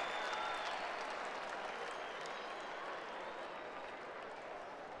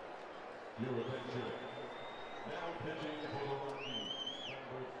 Your attention. Now pitching for the Rockies,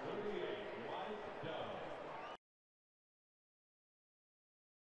 number 38, Mike Dunn.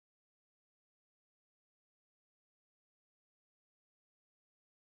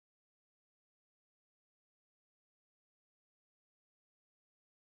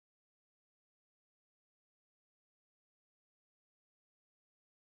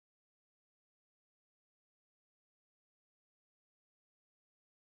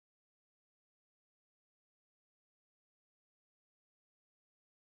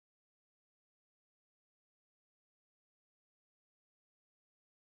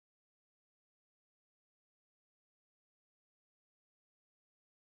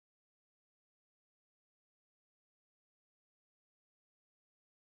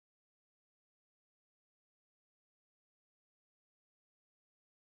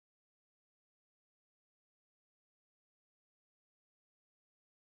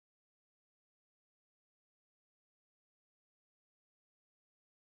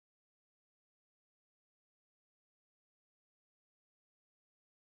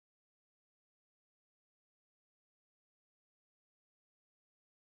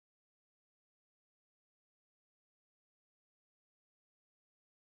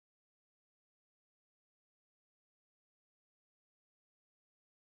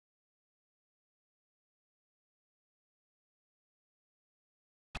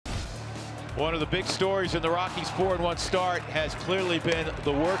 One of the big stories in the Rockies' 4-1 start has clearly been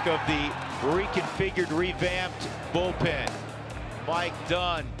the work of the reconfigured, revamped bullpen. Mike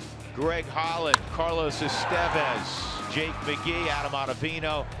Dunn, Greg Holland, Carlos Estevez, Jake McGee, Adam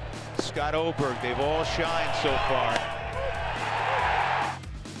Ottavino, Scott Oberg. They've all shined so far.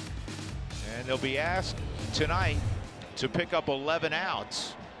 And they'll be asked tonight to pick up 11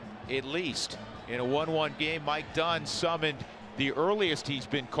 outs at least in a 1-1 game. Mike Dunn summoned the earliest he's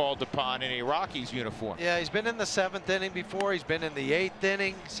been called upon in a Rockies uniform. Yeah, he's been in the 7th inning before. He's been in the 8th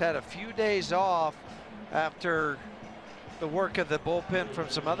inning. He's had a few days off after the work of the bullpen from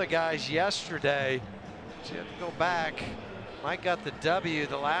some other guys yesterday. So you have to go back. Mike got the W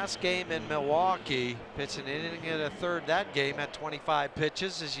the last game in Milwaukee, pitched an inning and a third that game at 25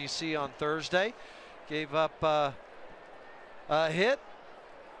 pitches, as you see on Thursday. Gave up a hit,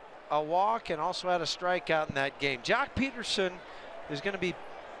 a walk, and also had a strikeout in that game. Jock Peterson is going to be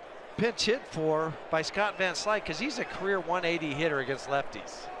pinch hit for by Scott Van Slyke because he's a career 180 hitter against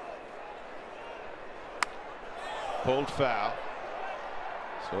lefties. Pulled foul.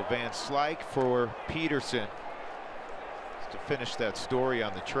 So Van Slyke for Peterson. Just to finish that story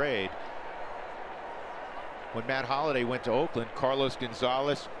on the trade. When Matt Holliday went to Oakland, Carlos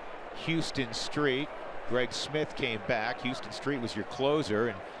Gonzalez, Houston Street, Greg Smith came back. Houston Street was your closer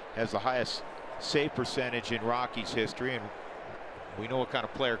and has the highest save percentage in Rockies history, and we know what kind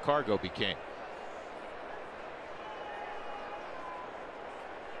of player Cargo became.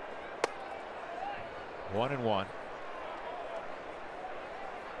 One and one.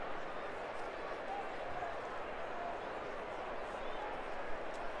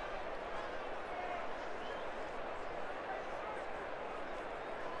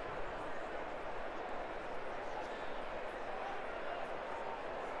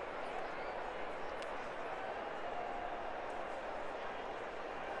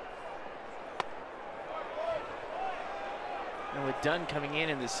 With Dunn coming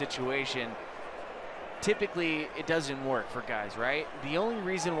in this situation, typically it doesn't work for guys, right? The only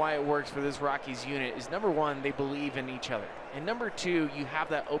reason why it works for this Rockies unit is, number one, they believe in each other, and number two, you have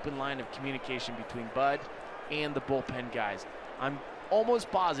that open line of communication between Bud and the bullpen guys. I'm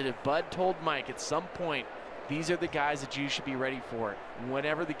almost positive Bud told Mike at some point, these are the guys that you should be ready for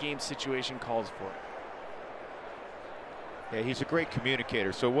whenever the game situation calls for it. Yeah, he's a great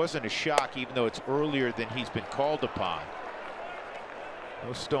communicator, so it wasn't a shock, even though it's earlier than he's been called upon.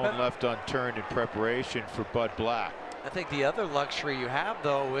 No stone left unturned in preparation for Bud Black. I think the other luxury you have,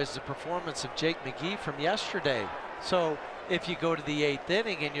 though, is the performance of Jake McGee from yesterday. So if you go to the 8th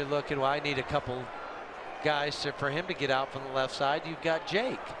inning and you're looking, well, I need a couple guys for him to get out from the left side, you've got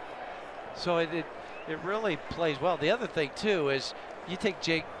Jake. So it really plays well. The other thing, too, is you take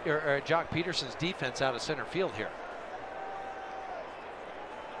Jock Peterson's defense out of center field here.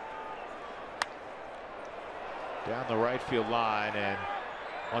 Down the right field line and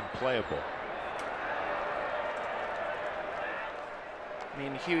I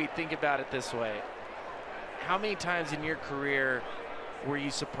mean, Huey, think about it this way. How many times in your career were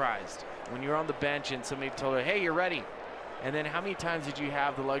you surprised when you were on the bench and somebody told you, hey, you're ready? And then how many times did you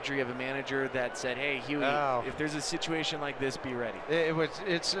have the luxury of a manager that said, hey, Huey, if there's a situation like this, be ready?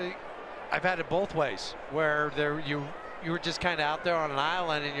 I've had it both ways, where you were just kind of out there on an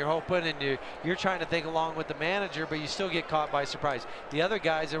island and you're hoping and you're trying to think along with the manager, but you still get caught by surprise. The other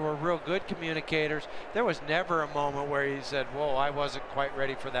guys that were real good communicators, there was never a moment where he said, whoa, I wasn't quite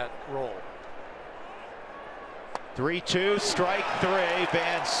ready for that role. 3-2, strike 3.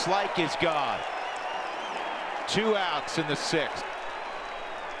 Van Slyke is gone. 2 outs in the 6th.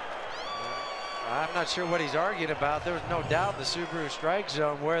 I'm not sure what he's arguing about. There was no doubt in the Subaru strike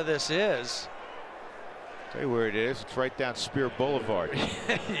zone where this is. Tell you where it is. It's right down Spear Boulevard.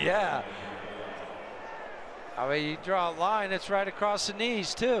 Yeah. I mean, you draw a line, it's right across the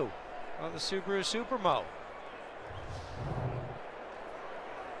knees, too, on the Subaru Supermo.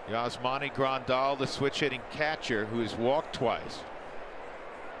 Yasmani Grandal, the switch-hitting catcher, who has walked twice.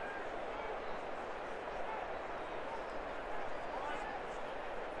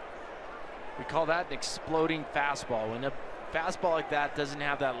 We call that an exploding fastball. When a fastball like that doesn't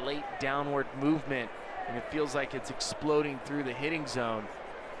have that late downward movement and it feels like it's exploding through the hitting zone.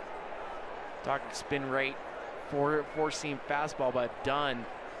 Talking spin rate, four-seam fastball, but done,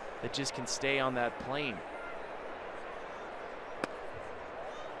 that just can stay on that plane.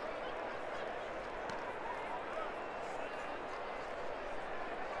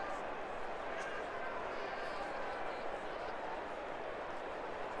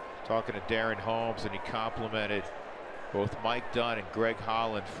 Talking to Darren Holmes, and he complimented both Mike Dunn and Greg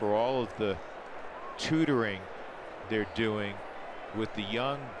Holland for all of the tutoring they're doing with the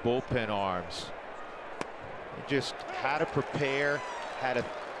young bullpen arms. Just how to prepare, how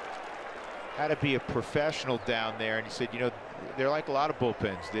to be a professional down there. And he said, you know, they're like a lot of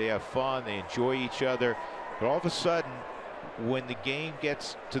bullpens. They have fun, they enjoy each other, but all of a sudden, when the game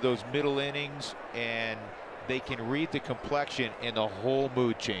gets to those middle innings and they can read the complexion and the whole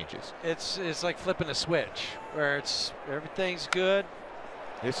mood changes. It's like flipping a switch where everything's good.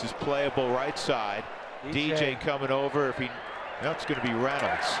 This is playable right side. DJ coming over. If he, no, it's going to be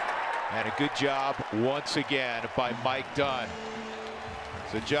Reynolds. And a good job once again by Mike Dunn.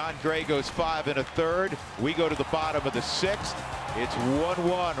 So John Gray goes 5 1/3. We go to the bottom of the 6th. It's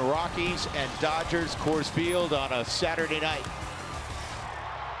 1-1 Rockies and Dodgers, Coors Field on a Saturday night.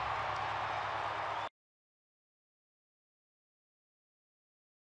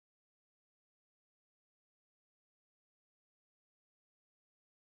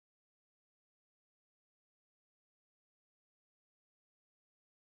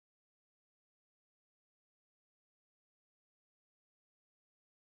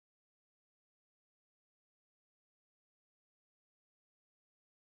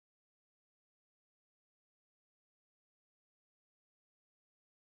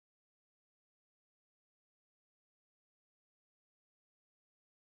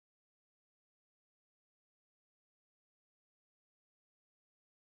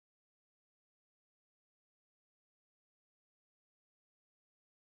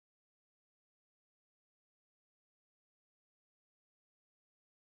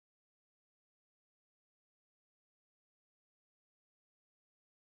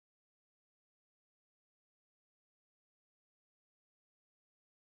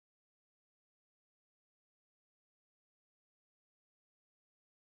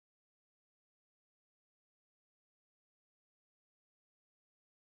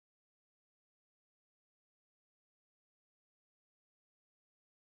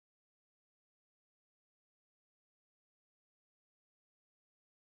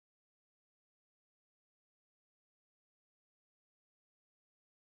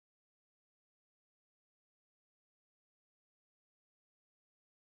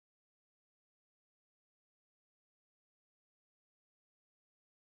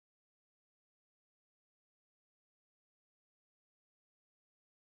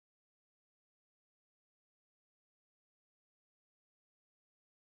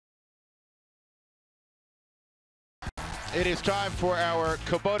 It is time for our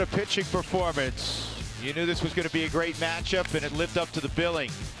Kubota pitching performance. You knew this was going to be a great matchup, and it lived up to the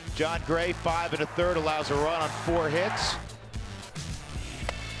billing. John Gray, 5 1/3, allows a run on 4 hits.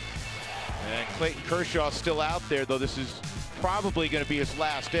 And Clayton Kershaw still out there, though this is probably going to be his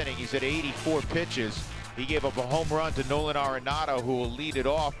last inning. He's at 84 pitches. He gave up a home run to Nolan Arenado, who will lead it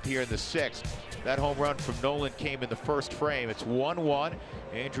off here in the 6th. That home run from Nolan came in the first frame. It's 1-1.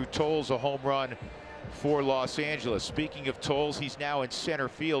 Andrew Tolles, a home run for Los Angeles. Speaking of Tolles, he's now in center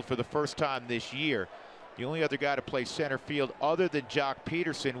field for the first time this year. The only other guy to play center field other than Jock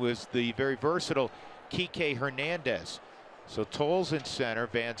Peterson was the very versatile Kike Hernandez. So Toll's in center.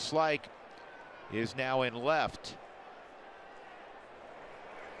 Van Slyke is now in left.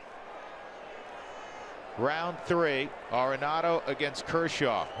 Round 3, Arenado against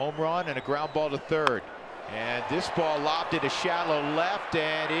Kershaw. Home run and a ground ball to third. And this ball lobbed into shallow left,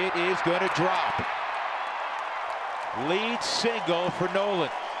 and it is going to drop. Lead single for Nolan.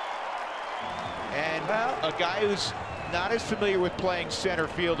 And a guy who's not as familiar with playing center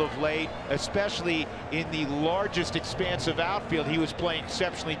field of late, especially in the largest expansive outfield. He was playing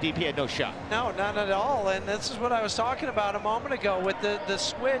exceptionally deep. He had no shot. No, not at all. And this is what I was talking about a moment ago with the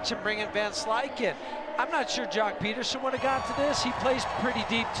switch and bringing Van Slyke in. I'm not sure Jock Peterson would have got to this. He plays pretty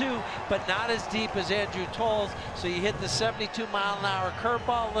deep too, but not as deep as Andrew Toll's. So you hit the 72-mile-an-hour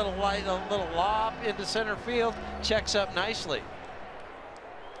curveball, a little light, a little lob into center field, checks up nicely.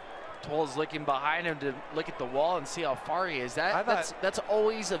 Toll's looking behind him to look at the wall and see how far he is. That's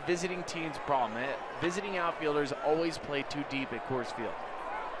always a visiting team's problem. Visiting outfielders always play too deep at Coors Field.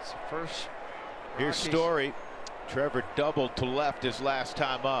 It's the first. Here's Story. Trevor doubled to left his last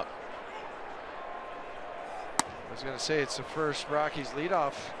time up. I was going to say it's the first Rockies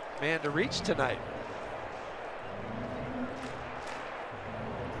leadoff man to reach tonight.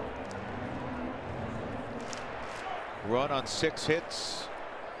 Run on 6 hits.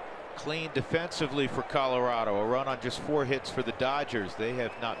 Clean defensively for Colorado. A run on just 4 hits for the Dodgers. They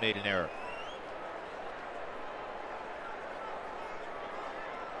have not made an error.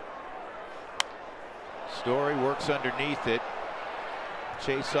 Story works underneath it.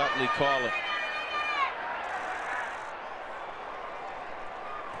 Chase Utley calling.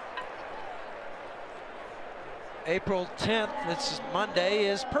 April 10th, this is Monday,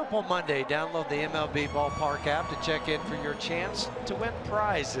 is Purple Monday. Download the MLB Ballpark app to check in for your chance to win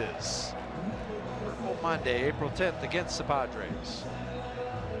prizes. Purple Monday, April 10th against the Padres.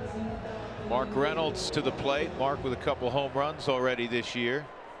 Mark Reynolds to the plate. Mark with a couple home runs already this year.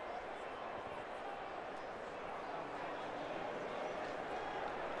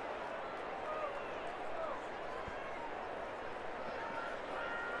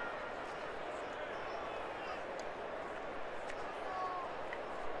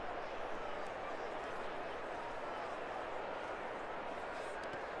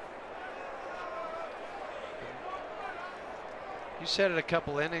 You said it a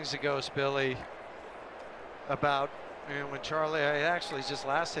couple innings ago, Spilly, about when Charlie, actually just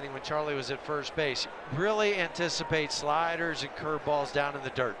last inning when Charlie was at first base. Really anticipate sliders and curveballs down in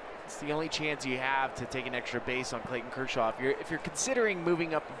the dirt. It's the only chance you have to take an extra base on Clayton Kershaw. If you're considering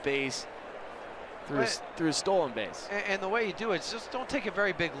moving up a base through a stolen base. And the way you do it is just don't take a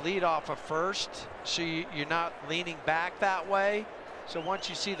very big lead off of first, so you're not leaning back that way. So once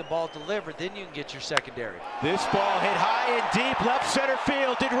you see the ball delivered, then you can get your secondary. This ball hit high and deep left center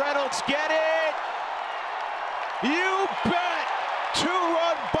field. Did Reynolds get it? You bet!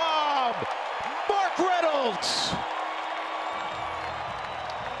 2-run bomb! Mark Reynolds!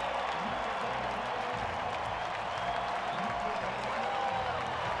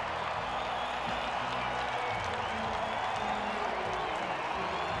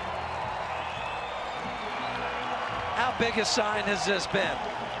 How big a sign has this been?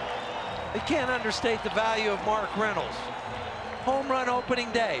 They can't understate the value of Mark Reynolds. Home run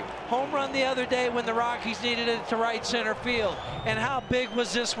opening day. Home run the other day when the Rockies needed it to right center field. And how big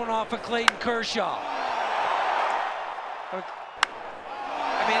was this one off of Clayton Kershaw? I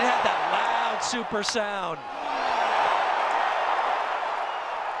mean, it had that loud super sound.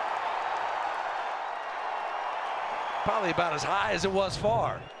 Probably about as high as it was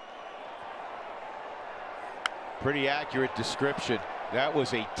far. Pretty accurate description. That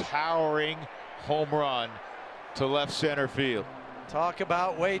was a towering home run to left center field. Talk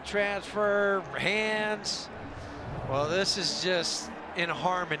about weight transfer, hands. Well, this is just in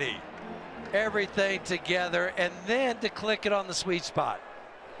harmony. Everything together, and then to click it on the sweet spot.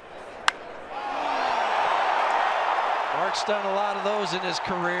 Mark's done a lot of those in his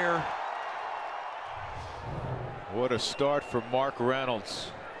career. What a start for Mark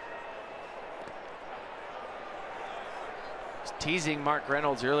Reynolds. Teasing Mark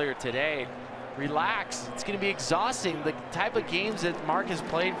Reynolds earlier today. Relax. It's going to be exhausting. The type of games that Mark has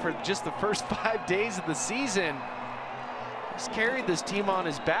played for just the first 5 days of the season. He's carried this team on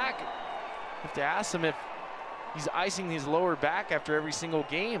his back. You have to ask him if he's icing his lower back after every single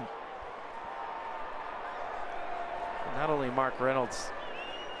game. And not only Mark Reynolds,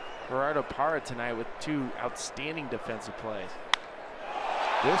 Gerardo Parra tonight with 2 outstanding defensive plays.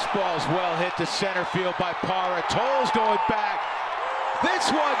 This ball's well hit to center field by Parra. Toll's going back.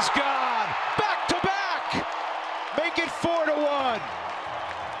 This one's gone. Back to back. make it 4-1.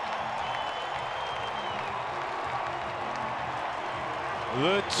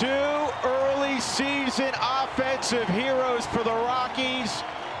 The two early season offensive heroes for the Rockies.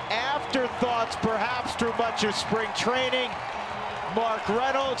 Afterthoughts perhaps through much of spring training. Mark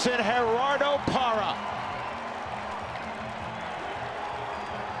Reynolds and Gerardo Parra.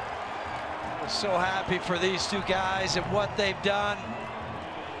 We're so happy for these two guys and what they've done.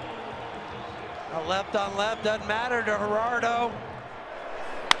 A left on left doesn't matter to Gerardo.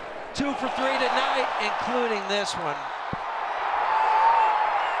 2 for 3 tonight, including this one.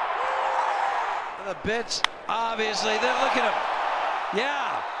 The bits, obviously. Then look at him.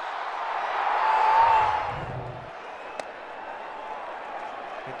 Yeah.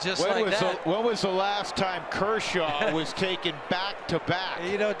 And just like that. When was the last time Kershaw was taken back-to-back?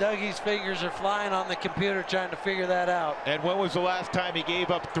 You know, Dougie's fingers are flying on the computer trying to figure that out. And when was the last time he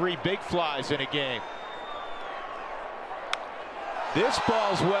gave up 3 big flies in a game? This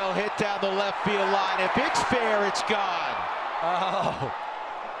ball's well hit down the left field line. If it's fair, it's gone. Oh.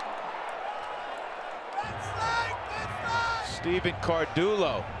 Steven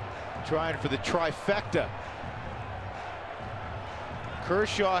Cardullo trying for the trifecta.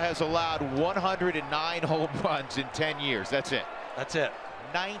 Kershaw has allowed 109 home runs in 10 years. That's it. That's it.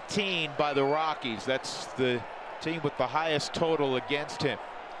 19 by the Rockies. That's the team with the highest total against him.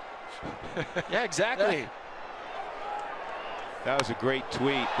 Yeah, exactly. That was a great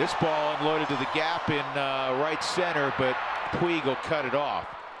tweet. This ball unloaded to the gap in right center, but Puig will cut it off.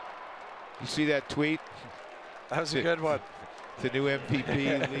 You see that tweet? That was a good one. The new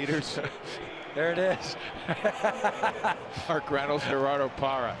MVP leaders. There it is. Mark Reynolds, Gerardo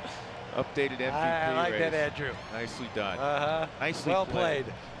Parra. Updated MVP I like race. that, Andrew. Nicely done. Nicely well played.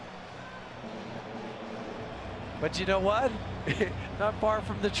 But you know what? Not far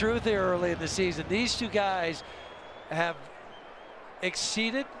from the truth here early in the season. These two guys have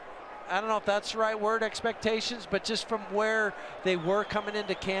exceeded, I don't know if that's the right word, expectations, but just from where they were coming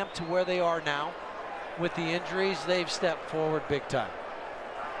into camp to where they are now. With the injuries, they've stepped forward big time.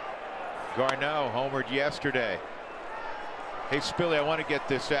 Garneau homered yesterday. Hey, Spilly, I want to get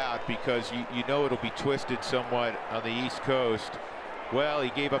this out because you know it'll be twisted somewhat on the East Coast. Well, he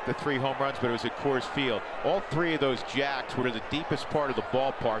gave up the 3 home runs, but it was at Coors Field. All 3 of those jacks were to the deepest part of the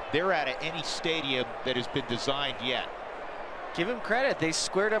ballpark. They're out of any stadium that has been designed yet. Give him credit. They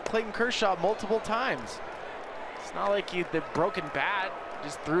squared up Clayton Kershaw multiple times. It's not like the broken bat.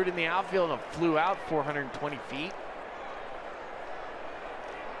 Just threw it in the outfield and it flew out 420 feet.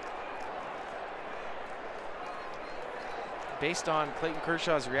 Based on Clayton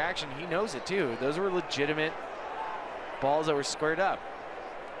Kershaw's reaction, he knows it too. Those were legitimate balls that were squared up.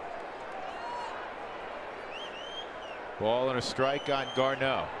 Ball and a strike on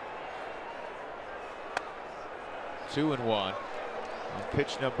Garneau. 2-1 on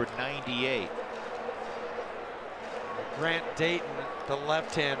pitch number 98. Grant Dayton, the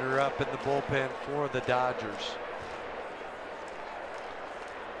left-hander, up in the bullpen for the Dodgers.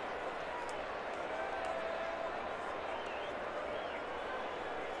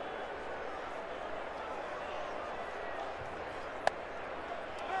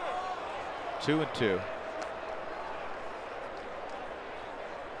 Two and two.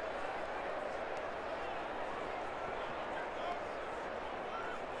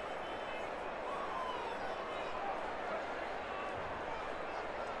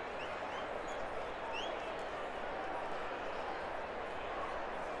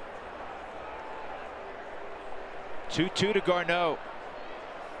 Two to Garneau.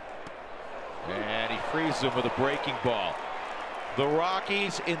 And he frees him with a breaking ball. The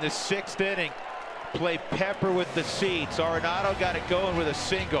Rockies in the 6th inning play pepper with the seats. Arenado got it going with a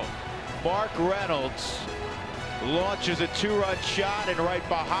single. Mark Reynolds launches a 2-run shot, and right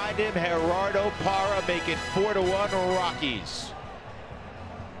behind him, Gerardo Parra, make it 4-1 Rockies.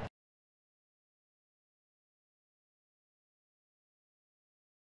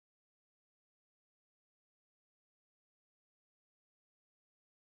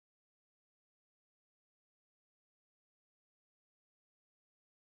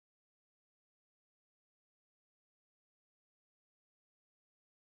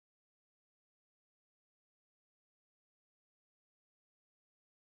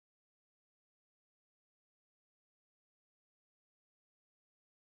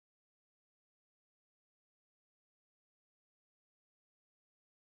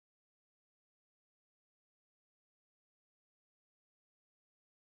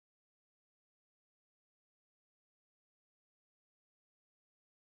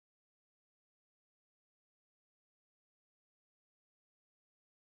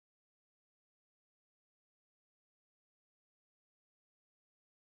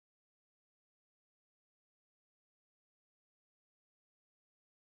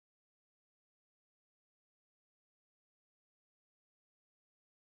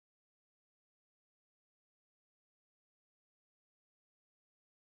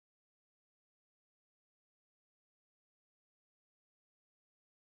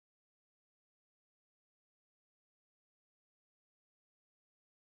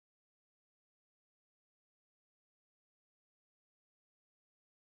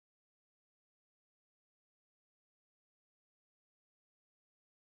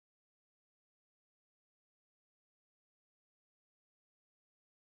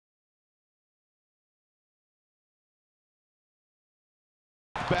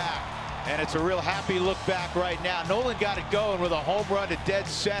 back. And it's a real happy look back right now. Nolan got it going with a home run to dead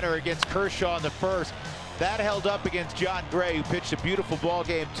center against Kershaw in the first. That held up against John Gray, who pitched a beautiful ball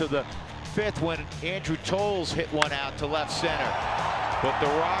game to the fifth when Andrew Tolles hit one out to left center. But the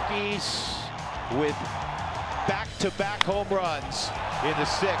Rockies with back-to-back home runs in the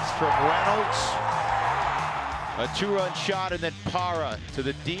sixth from Reynolds, a two-run shot, and then Parra to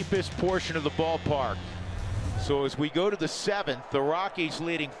the deepest portion of the ballpark. So as we go to the seventh, the Rockies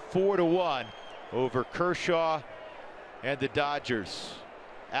leading 4-1 over Kershaw and the Dodgers.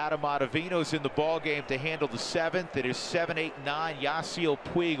 Adam Ottavino's in the ball game to handle the seventh. It is 7-8-9. Yasiel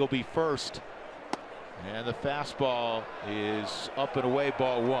Puig will be first. And the fastball is up and away,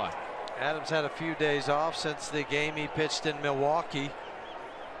 ball one. Adams had a few days off since the game he pitched in Milwaukee.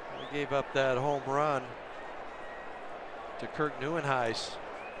 He gave up that home run to Kirk Neuenhuis.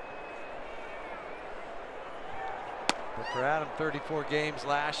 But for Adam, 34 games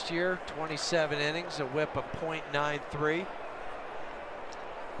last year, 27 innings, a whip of .93.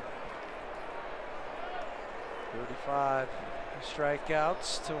 35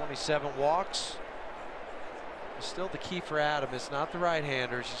 strikeouts, 27 walks. Still the key for Adam. It's not the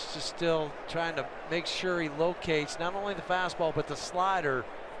right-handers. He's just still trying to make sure he locates not only the fastball but the slider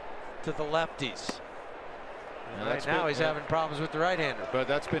to the lefties. And right now he's having problems with the right-hander. But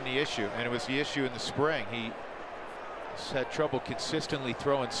that's been the issue, and it was the issue in the spring. He's had trouble consistently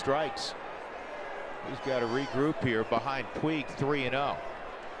throwing strikes. He's got to regroup here behind Puig, 3-0.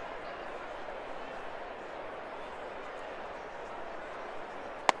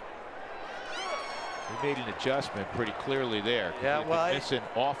 He made an adjustment pretty clearly there. Yeah, well, missing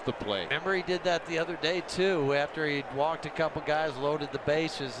off the plate. Remember, he did that the other day too, after he'd walked a couple guys, loaded the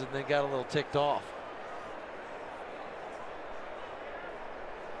bases, and then got a little ticked off.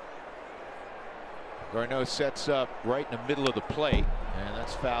 Garneau sets up right in the middle of the plate, and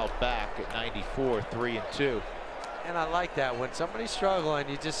that's fouled back at 94, 3-2. And I like that. When somebody's struggling,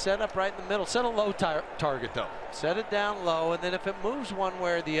 you just set up right in the middle. Set a low target, though. Set it down low, and then if it moves one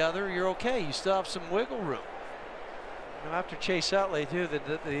way or the other, you're okay. You still have some wiggle room. You know, after Chase Utley, too,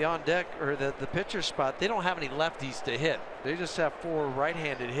 the on deck or the pitcher spot, they don't have any lefties to hit. They just have 4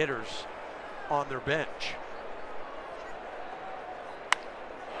 right-handed hitters on their bench.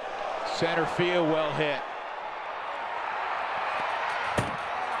 Center field, well hit.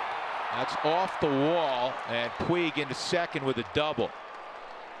 That's off the wall, and Puig into second with a double.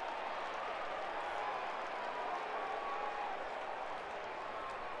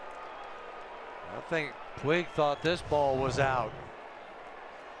 I think Puig thought this ball was out.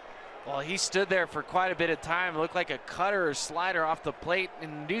 Well, he stood there for quite a bit of time. It looked like a cutter or slider off the plate.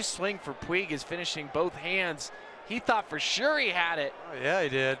 And new swing for Puig is finishing both hands. He thought for sure he had it. Oh, yeah, he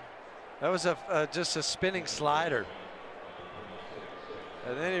did. That was just a spinning slider.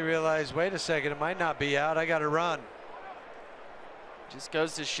 And then he realized, wait a second, it might not be out. I got to run. Just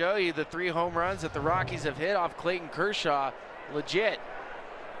goes to show you the 3 home runs that the Rockies have hit off Clayton Kershaw. Legit.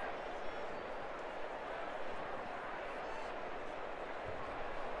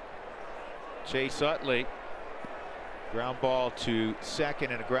 Chase Utley, ground ball to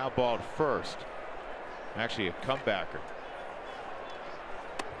second and a ground ball to first. Actually a comebacker.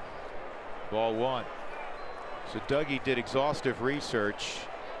 Ball one. So Dougie did exhaustive research,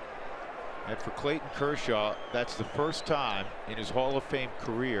 and for Clayton Kershaw, that's the first time in his Hall of Fame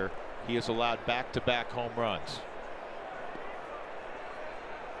career he has allowed back-to-back home runs.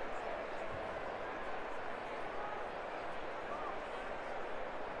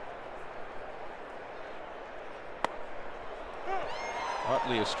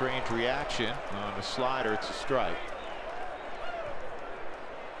 Utley, a strange reaction on the slider. It's a strike.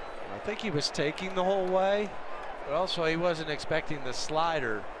 I think he was taking the whole way, but also he wasn't expecting the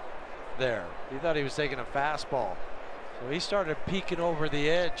slider there. He thought he was taking a fastball. So he started peeking over the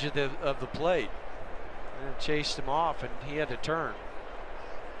edge of the plate and chased him off, and he had to turn.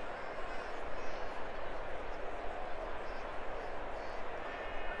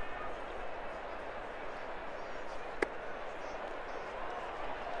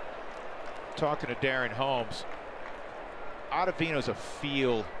 Talking to Darren Holmes, Ottavino's a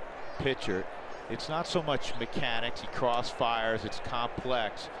feel pitcher. It's not so much mechanics, he crossfires, it's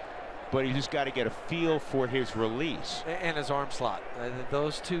complex, but he just got to get a feel for his release. And his arm slot.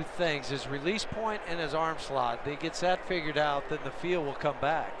 Those two things, his release point and his arm slot. If he gets that figured out, then the feel will come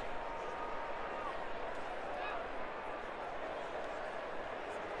back.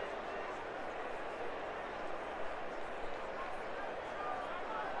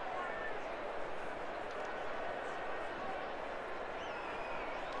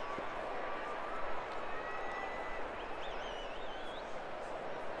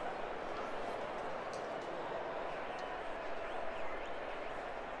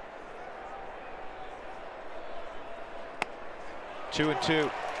 2-2.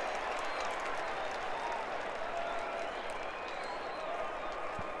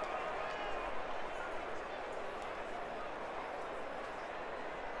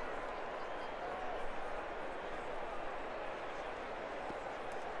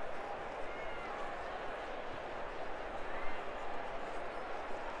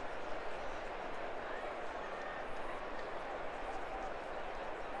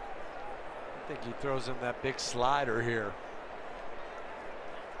 I think he throws him that big slider here.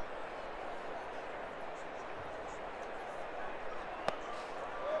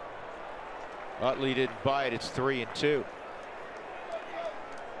 Utley didn't bite. It's 3-2.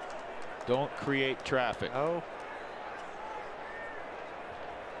 Don't create traffic. Oh.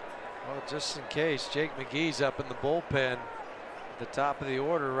 Well, just in case, Jake McGee's up in the bullpen at the top of the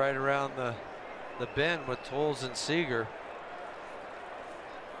order, right around the bend with Tolles and Seager.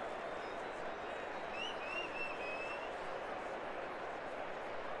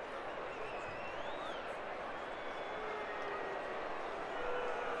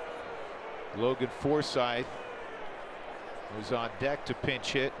 Logan Forsythe was on deck to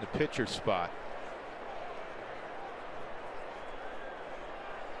pinch hit in the pitcher spot.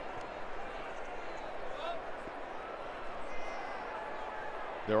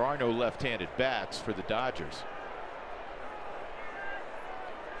 There are no left-handed bats for the Dodgers.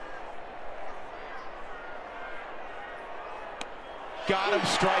 Got him,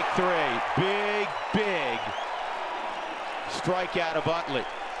 strike 3. Big strikeout of Utley.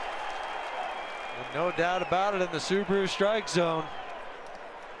 No doubt about it in the Subaru strike zone.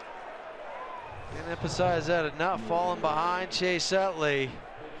 Can't emphasize that enough. Falling behind Chase Utley.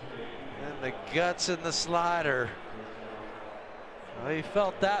 And the guts in the slider. Well, he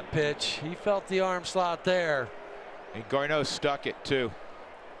felt that pitch. He felt the arm slot there. And Garneau stuck it too.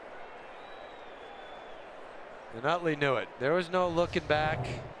 And Utley knew it. There was no looking back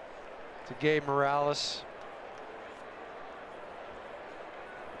to Gabe Morales.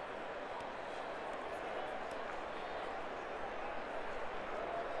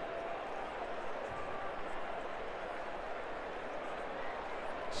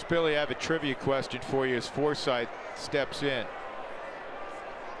 Billy, I have a trivia question for you as Forsythe steps in.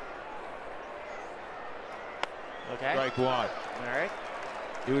 Okay. Strike 1. All right.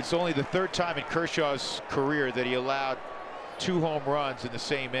 It was only the 3rd time in Kershaw's career that he allowed 2 home runs in the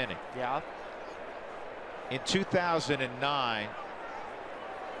same inning. Yeah. In 2009,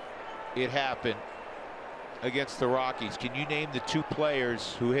 it happened against the Rockies. Can you name the 2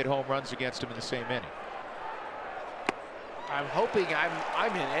 players who hit home runs against him in the same inning? I'm hoping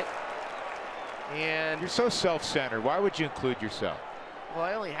I'm in it. And you're so self-centered. Why would you include yourself? Well,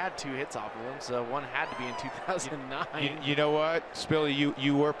 I only had 2 hits off of him, so one had to be in 2009. You know what, Spilly,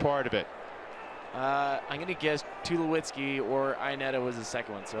 you were part of it. I'm gonna guess Tulowitzki or Iannetta was the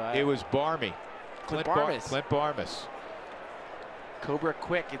second one. So it was Barmy. Clint Barmas. Clint Barmas. Cobra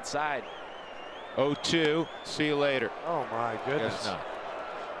quick inside. 0-2. See you later. Oh my goodness. Guess not.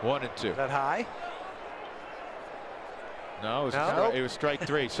 1 and 2. That high? No, it was strike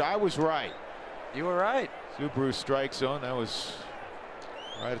 3. So I was right. You were right. Subaru strike zone. That was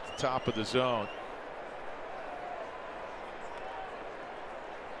right at the top of the zone.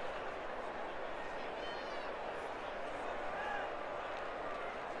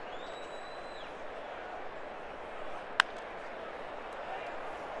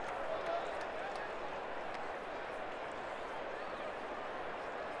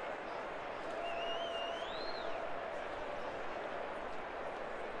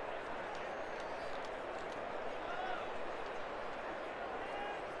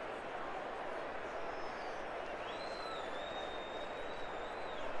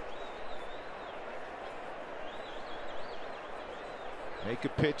 Make a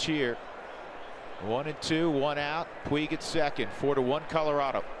pitch here. 1 and 2, 1 out. Puig at second. 4-1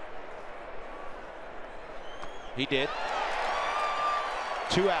 Colorado. He did.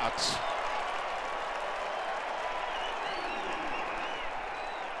 2 outs.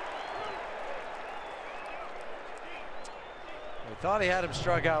 I thought he had him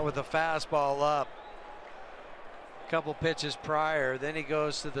struck out with a fastball up a couple pitches prior. Then he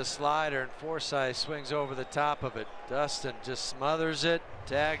goes to the slider and Forsythe swings over the top of it. Dustin just smothers it,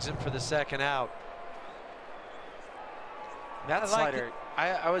 tags him for the second out. That slider,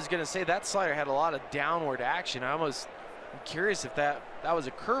 I was going to say that slider had a lot of downward action. I'm curious if that was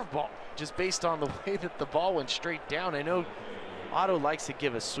a curveball, just based on the way that the ball went straight down. I know Otto likes to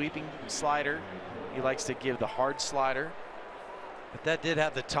give a sweeping slider. He likes to give the hard slider. But that did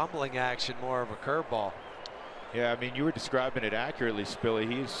have the tumbling action, more of a curveball. Yeah, I mean, you were describing it accurately, Spilly.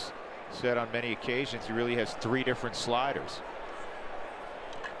 He's said on many occasions he really has 3 different sliders.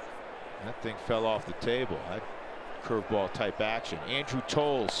 That thing fell off the table. That curveball type action. Andrew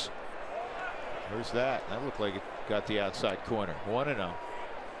Tolles. Where's that? That looked like it got the outside corner. 1-0.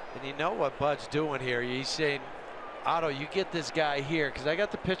 And you know what Bud's doing here? He's saying, Otto, you get this guy here because I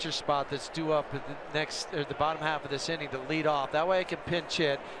got the pitcher spot that's due up at the next or the bottom half of this inning to lead off. That way I can pinch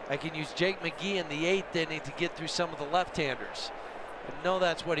hit. I can use Jake McGee in the 8th inning to get through some of the left-handers. I know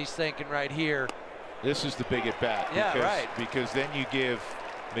that's what he's thinking right here. This is the big at bat. Yeah, right. Because then you give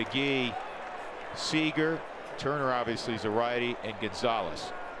McGee, Seager, Turner obviously is a righty, and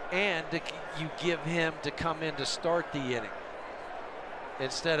Gonzalez. And you give him to come in to start the inning.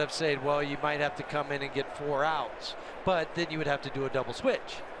 Instead of saying, well, you might have to come in and get 4 outs, but then you would have to do a double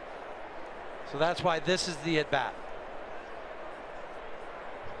switch. So that's why this is the at bat.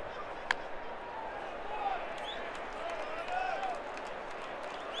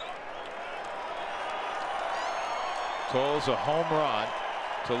 Tolles a home run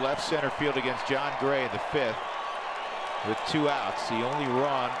to left center field against John Gray in the 5th with 2 outs. The only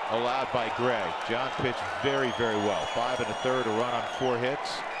run allowed by Gray. John pitched very, very well. 5 1/3, a run on 4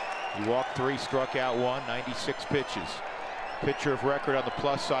 hits. He walked 3, struck out 1, 96 pitches. Pitcher of record on the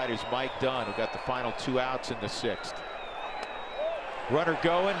plus side is Mike Dunn, who got the final 2 outs in the 6th. Runner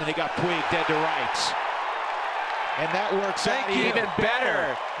going, and they got Puig dead to rights. And that works out even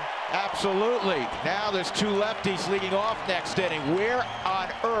better. Absolutely. Now there's 2 lefties leading off next inning. Where on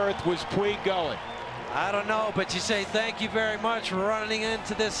earth was Puig going? I don't know, but you say thank you very much for running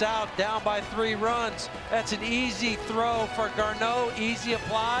into this out, down by 3 runs. That's an easy throw for Garneau, easy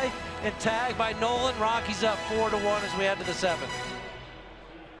apply, and tag by Nolan. Rockies up 4-1 as we head to the 7th.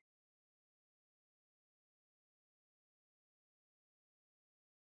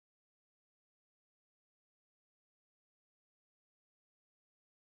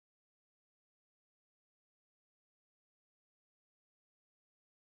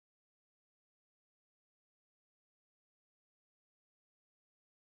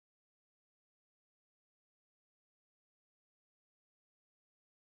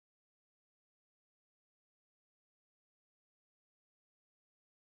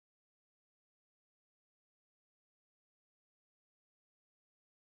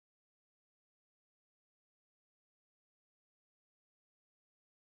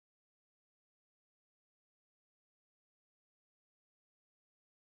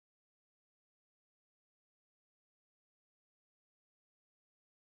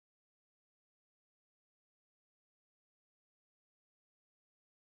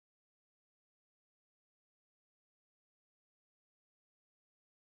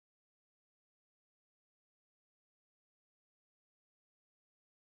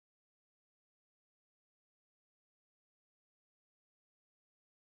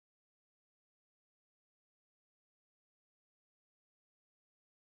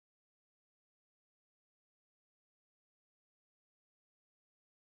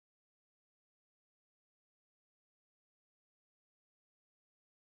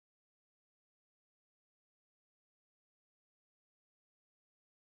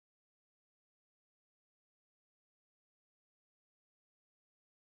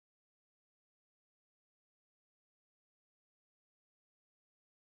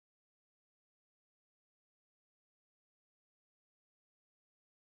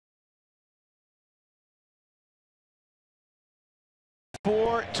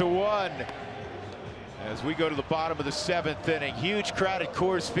 Four to 1 as we go to the bottom of the 7th inning. Huge crowd at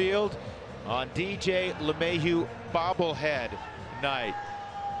Coors Field on DJ LeMahieu bobblehead night.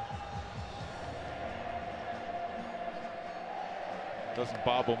 Doesn't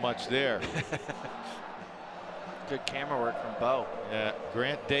bobble much there. Good camera work from Bo. Yeah,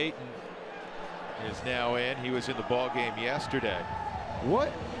 Grant Dayton is now in. He was in the ball game yesterday.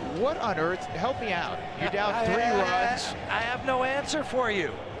 What on earth? Help me out. You're down 3 runs. I have no answer for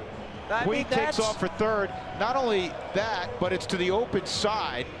you. Puig takes off for 3rd. Not only that, but it's to the open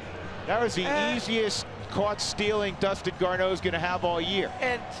side. That was the easiest caught stealing Dustin Garneau's going to have all year.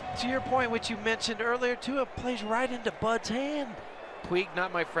 And to your point, which you mentioned earlier too, it plays right into Bud's hand. Puig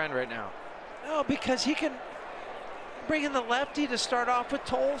not my friend right now. No, because he can bring in the lefty to start off with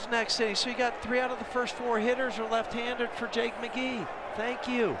Tolles next inning. So you got 3 out of the first 4 hitters are left-handed for Jake McGee. Thank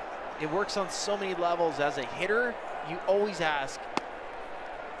you. It works on so many levels. As a hitter, you always ask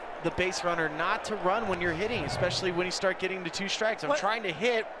the base runner not to run when you're hitting, especially when you start getting to 2 strikes. I'm trying to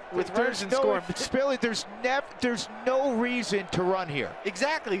hit with runners and scoring. Spilly, there's no reason to run here.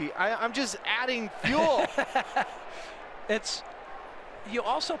 Exactly. I'm just adding fuel. You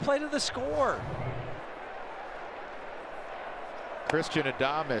also play to the score. Christian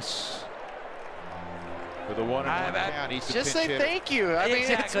Adames For the 1-1 count, he's just say thank you. I mean,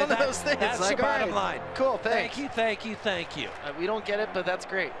 it's one of those things. That's like, the bottom all line. right, cool, thanks. Thank you, thank you, thank you. We don't get it, but that's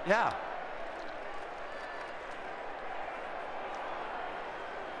great. Yeah.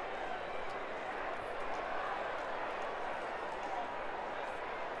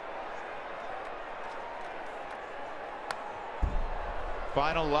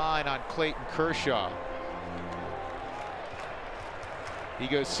 Final line on Clayton Kershaw. He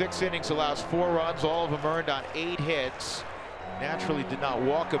goes 6 innings, allows 4 runs, all of them earned on 8 hits. Naturally did not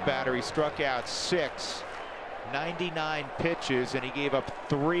walk a batter. He struck out 6, 99 pitches, and he gave up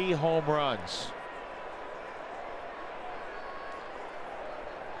 3 home runs.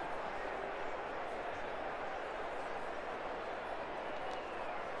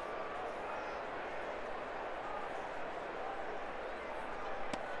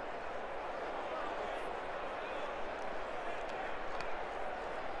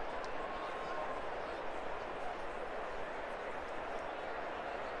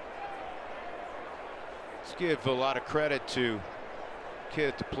 Let's give a lot of credit to kid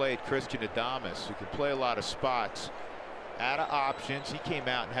at the plate, Christian Adames, who can play a lot of spots. Out of options, he came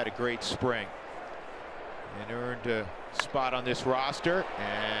out and had a great spring and earned a spot on this roster,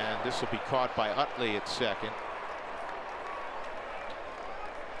 and this will be caught by Utley at second.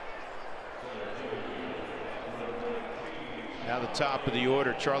 Now the top of the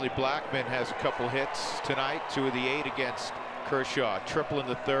order, Charlie Blackmon has a couple hits tonight, 2 of the 8 against Kershaw, triple in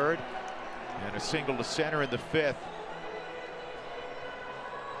the 3rd. And a single to center in the 5th.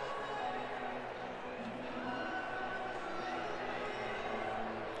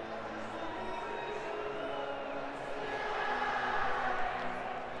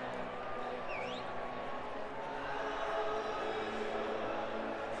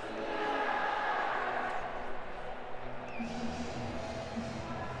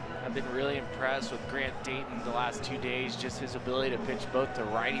 I've been really impressed with Grant Dayton the last 2 days, just his ability to pitch both to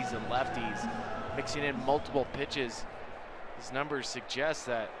righties and lefties, mixing in multiple pitches. His numbers suggest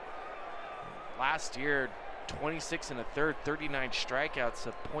that last year, 26 1/3, 39 strikeouts,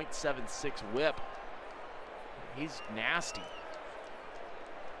 a .76 whip. He's nasty.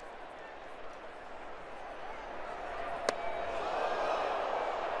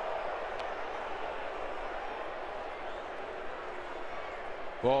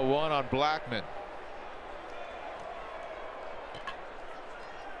 Ball 1 on Blackmon.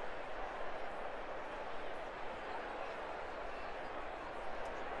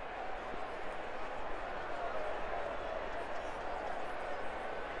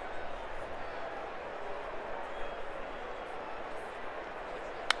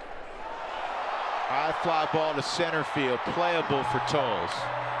 High fly ball to center field, playable for Tolles.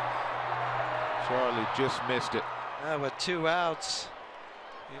 Charlie just missed it. With 2 outs,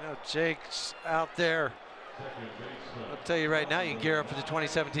 you know, Jake's out there. I'll tell you right now, you can gear up for the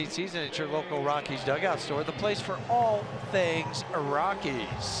 2017 season at your local Rockies dugout store, the place for all things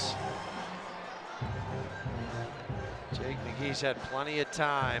Rockies. Jake McGee's had plenty of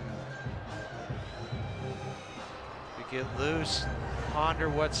time to get loose, ponder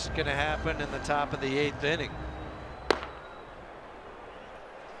what's going to happen in the top of the 8th inning.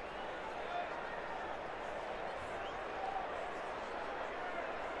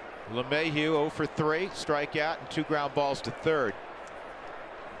 LeMahieu 0 for 3, strikeout and 2 ground balls to 3rd.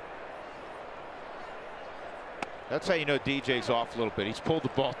 That's how you know DJ's off a little bit. He's pulled the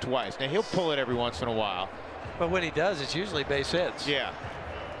ball twice. Now he'll pull it every once in a while. But when he does, it's usually base hits. Yeah.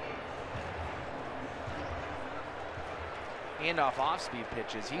 And off-speed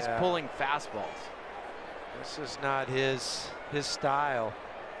pitches. He's pulling fastballs. This is not his style.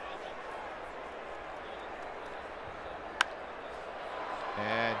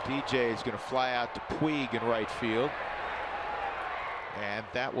 And DJ is going to fly out to Puig in right field. And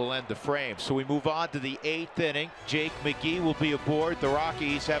that will end the frame. So we move on to the 8th inning. Jake McGee will be aboard. The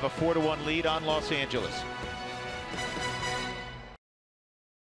Rockies have a 4-1 lead on Los Angeles.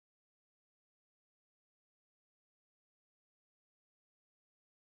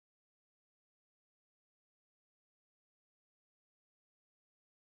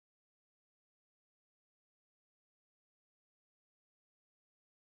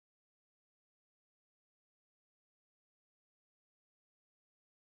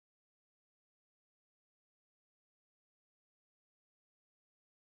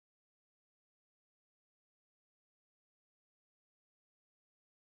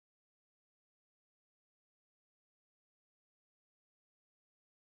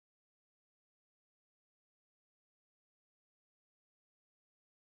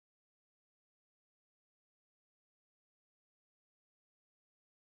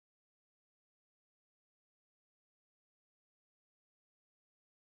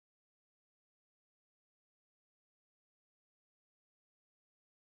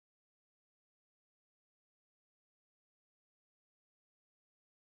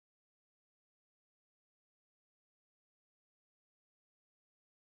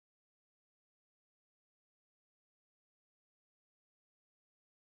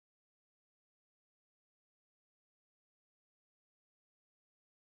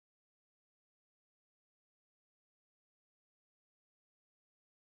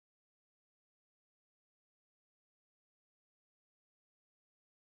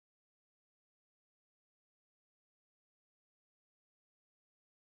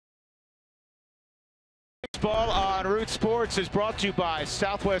 Baseball on Root Sports is brought to you by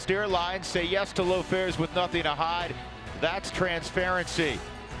Southwest Airlines. Say yes to low fares with nothing to hide. That's transparency.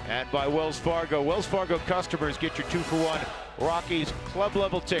 And by Wells Fargo. Wells Fargo customers get your 2-for-1 Rockies club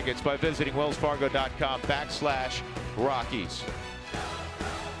level tickets by visiting wellsfargo.com/Rockies.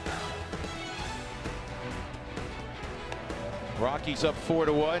 Rockies up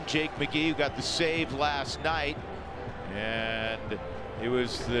 4-1. Jake McGee, who got the save last night. And it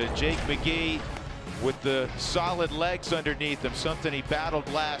was the Jake McGee with the solid legs underneath him, something he battled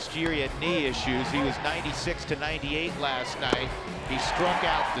last year. He had knee issues. He was 96-98 last night. He struck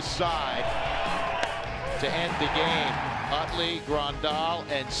out the side to end the game. Utley, Grandal,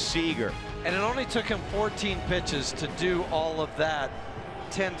 and Seager. And it only took him 14 pitches to do all of that.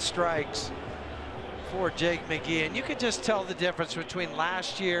 10 strikes for Jake McGee. And you could just tell the difference between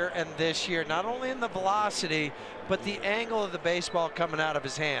last year and this year, not only in the velocity, but the angle of the baseball coming out of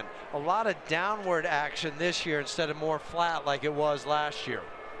his hand. A lot of downward action this year instead of more flat like it was last year.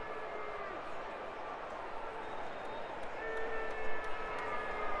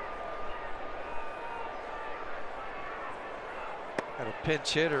 Got a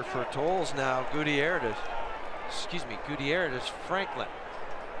pinch hitter for Tolles now, Gutierrez. Franklin.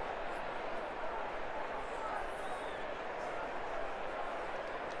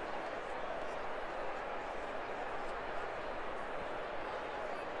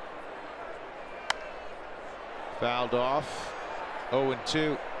 Fouled off.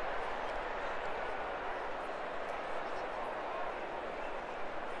 0-2.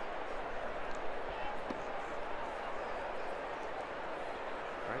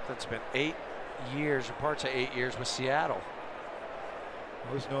 Franklin's been 8 years, or parts of 8 years, with Seattle.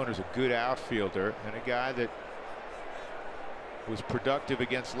 Was known as a good outfielder and a guy that was productive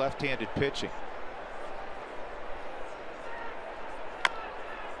against left-handed pitching.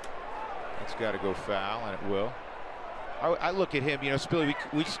 It's got to go foul, and it will. I look at him, you know, Spilly,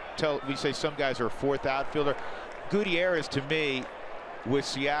 we say some guys are a fourth outfielder. Gutierrez, to me, with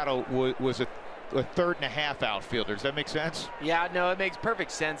Seattle, was a third and a half outfielder. Does that make sense? Yeah, no, it makes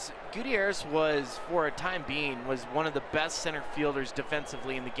perfect sense. Gutierrez was, for a time being, was one of the best center fielders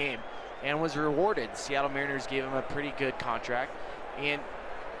defensively in the game and was rewarded. Seattle Mariners gave him a pretty good contract and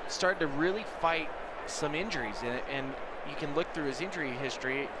started to really fight some injuries. And you can look through his injury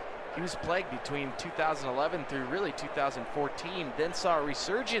history. He was plagued between 2011 through really 2014, then saw a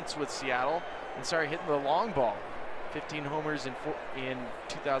resurgence with Seattle and started hitting the long ball. 15 homers in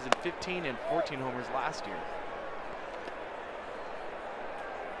 2015 and 14 homers last year.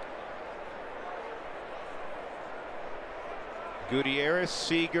 Gutierrez,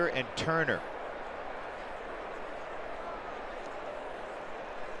 Seager, and Turner.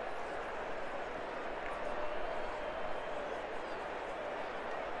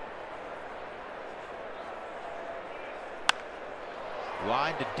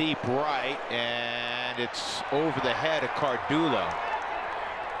 Line to deep right, and it's over the head of Cardullo.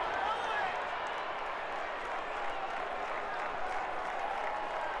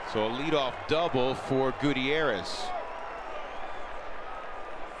 So a leadoff double for Gutierrez.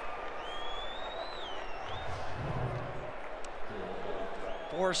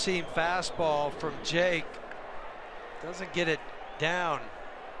 Four-seam fastball from Jake. Doesn't get it down.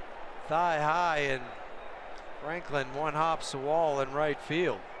 Thigh high, and Franklin one hops the wall in right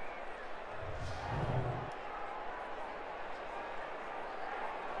field.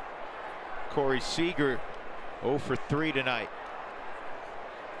 Corey Seager 0 for 3 tonight.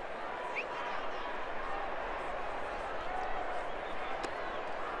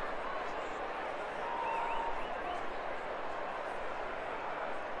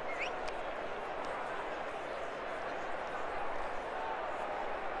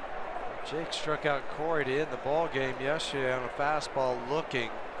 Jake struck out Corey to end the ball game yesterday on a fastball looking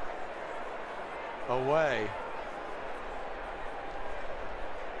away.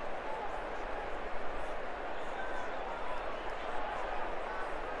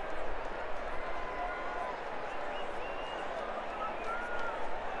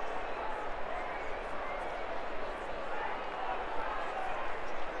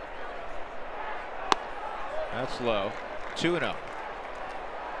 That's low. 2-0.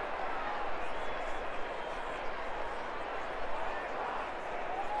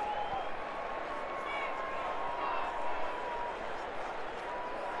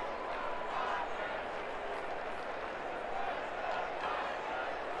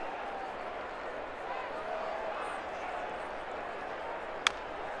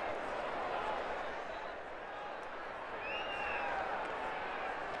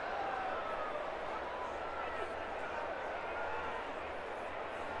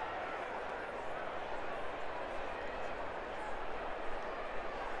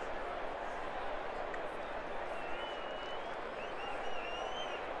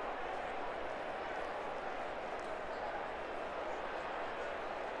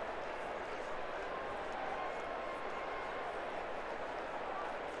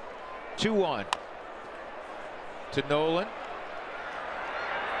 2-1 to Nolan.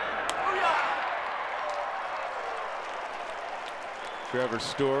 Trevor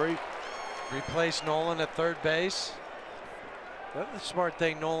Story. Replace Nolan at third base. That's the smart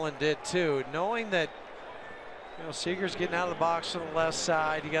thing Nolan did too, knowing that Seager's getting out of the box on the left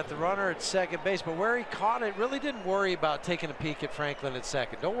side. You got the runner at second base, but where he caught it, really didn't worry about taking a peek at Franklin at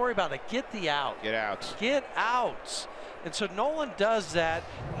second. Don't worry about it. Get the out. Get out. Get out. And so Nolan does that,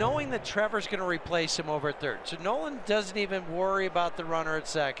 knowing that Trevor's going to replace him over at third. So Nolan doesn't even worry about the runner at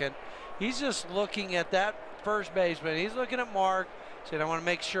second. He's just looking at that first baseman. He's looking at Mark, saying, I want to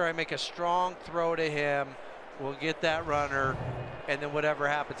make sure I make a strong throw to him. We'll get that runner, and then whatever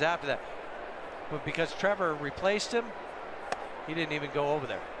happens after that. But because Trevor replaced him, he didn't even go over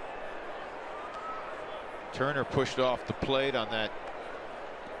there. Turner pushed off the plate on that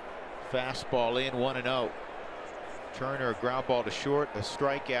fastball in, 1-0. Turner, a ground ball to short, a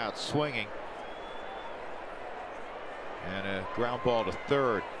strikeout swinging, and a ground ball to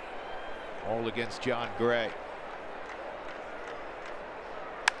third, all against John Gray.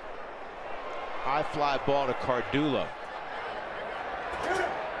 High fly ball to Cardullo.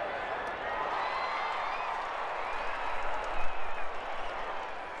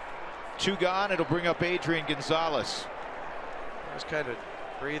 Two gone. It'll bring up Adrian Gonzalez. Just kind of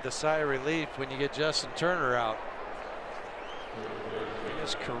breathe a sigh of relief when you get Justin Turner out. In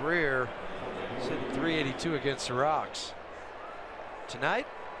his career, he's hitting .382 against the Rocks. Tonight,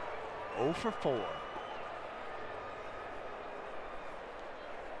 0 for 4.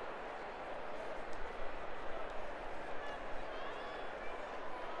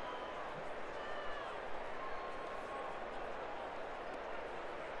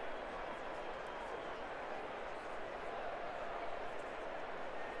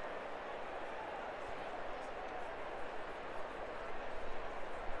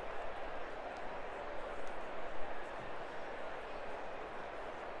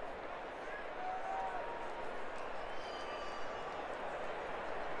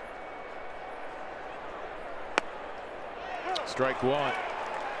 Strike one.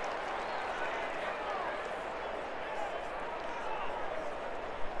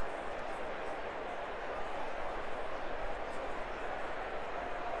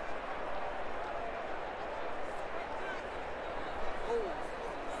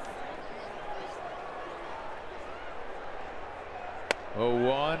 Oh,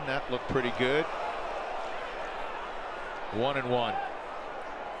 1. That looked pretty good. 1-1.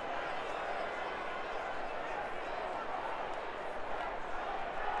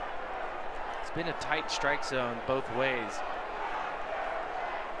 It's been a tight strike zone both ways.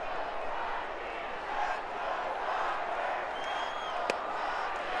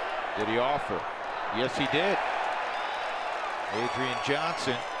 Did he offer? Yes, he did. Adrian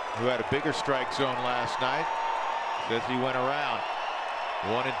Johnson, who had a bigger strike zone last night, says he went around.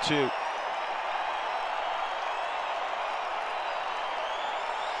 1-2.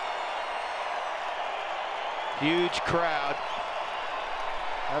 Huge crowd.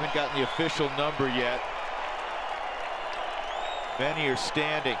 Haven't gotten the official number yet. Many are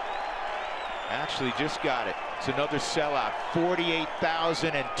standing. Actually just got it. It's another sellout.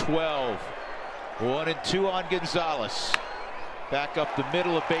 48,012. 1-2 on Gonzalez. Back up the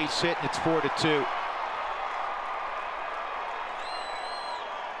middle, of base hit, and it's 4-2.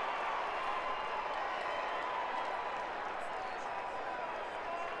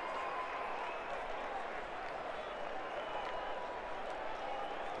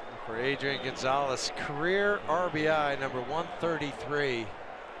 For Adrian Gonzalez, career RBI number 133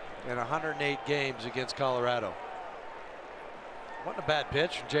 in 108 games against Colorado. Wasn't a bad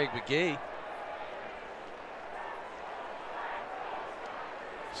pitch from Jake McGee.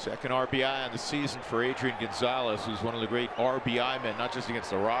 Second RBI on the season for Adrian Gonzalez, who's one of the great RBI men, not just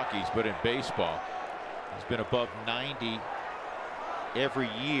against the Rockies, but in baseball. He's been above 90 every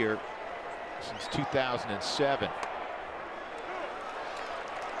year since 2007.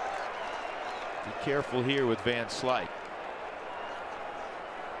 Be careful here with Van Slyke.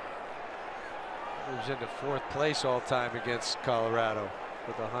 Moves into fourth place all time against Colorado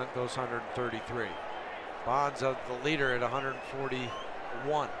with those 133. Bonds the leader at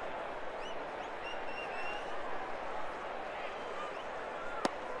 141.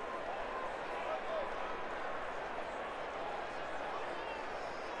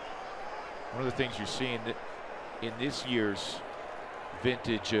 One of the things you're seeing in this year's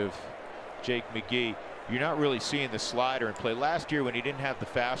vintage of Jake McGee, you're not really seeing the slider in play. Last year when he didn't have the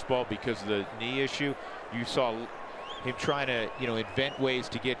fastball because of the knee issue, you saw him trying to invent ways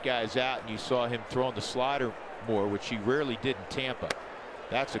to get guys out, and you saw him throwing the slider more, which he rarely did in Tampa.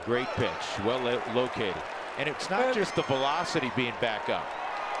 That's a great pitch, well located. And it's not just the velocity being back up.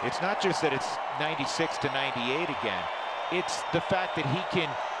 It's not just that it's 96 to 98 again. It's the fact that he can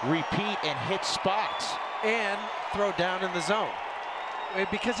repeat and hit spots. And throw down in the zone.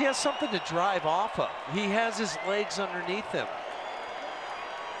 Because he has something to drive off of. He has his legs underneath him.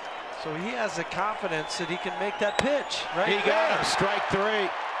 So he has the confidence that he can make that pitch. Right He got him, strike 3.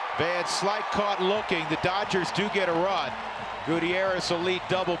 Van Slyke caught looking. The Dodgers do get a run. Gutierrez, a lead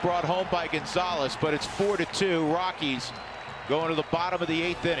double brought home by Gonzalez, but it's 4-2. Rockies going to the bottom of the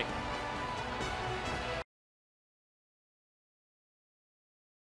 8th inning.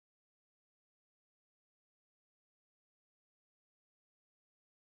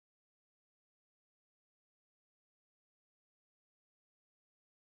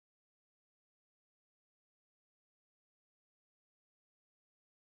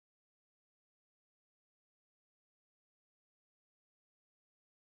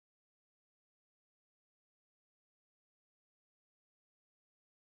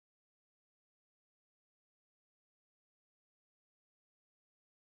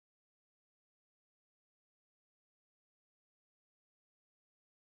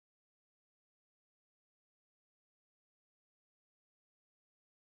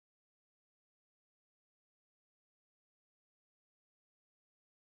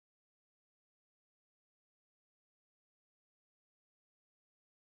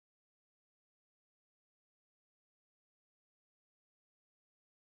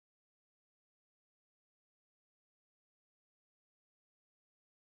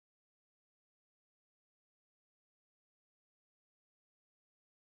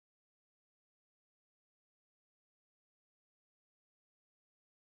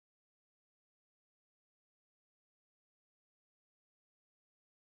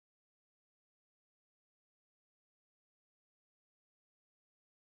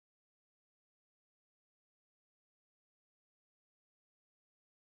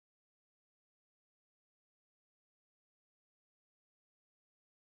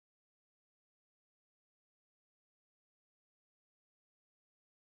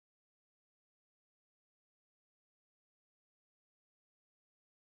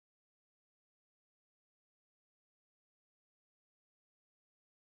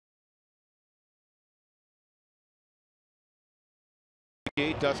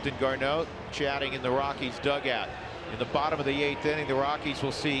 Dustin Garneau chatting in the Rockies dugout. In the bottom of the 8th inning, the Rockies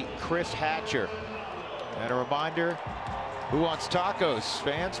will see Chris Hatcher. And a reminder, who wants tacos?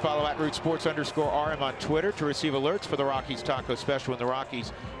 Fans, follow @RootSports_RM on Twitter to receive alerts for the Rockies taco special when the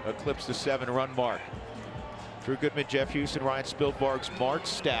Rockies eclipse the 7-run mark. Drew Goodman, Jeff Houston, Ryan Spielberg's Mark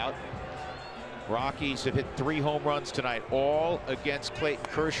Stout. Rockies have hit 3 home runs tonight, all against Clayton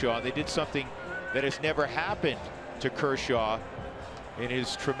Kershaw. They did something that has never happened to Kershaw in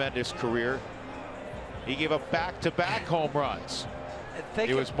his tremendous career. He gave up back-to-back home runs.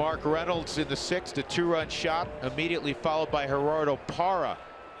 It was Mark Reynolds in the 6th, a 2-run shot, immediately followed by Gerardo Parra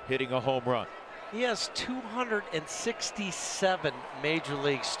hitting a home run. He has 267 major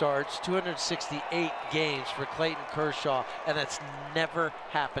league starts, 268 games for Clayton Kershaw, and that's never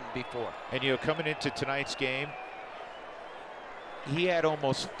happened before. And you know, coming into tonight's game, he had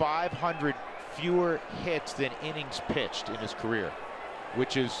almost 500 fewer hits than innings pitched in his career,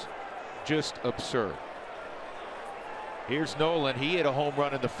 which is just absurd. Here's Nolan. He hit a home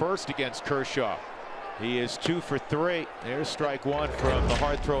run in the 1st against Kershaw. He is 2 for 3. There's strike 1 from the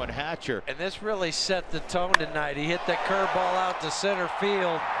hard throwing Hatcher. And this really set the tone tonight. He hit that curveball out to center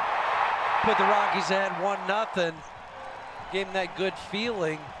field, put the Rockies ahead 1-0, gave him that good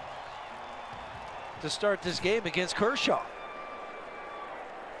feeling to start this game against Kershaw.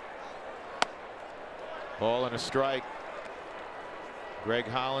 Ball and a strike. Greg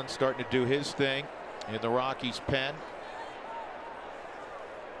Holland starting to do his thing in the Rockies pen.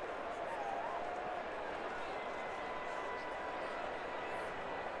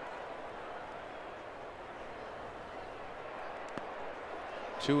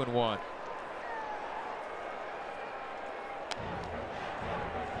 Two and one.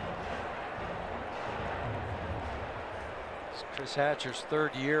 It's Chris Hatcher's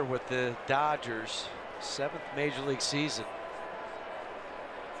 3rd year with the Dodgers, 7th major league season.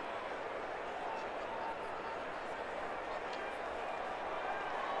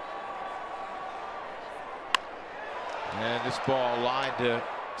 And this ball lined to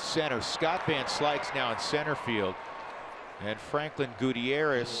center. Scott Van Slyke's now in center field. And Franklin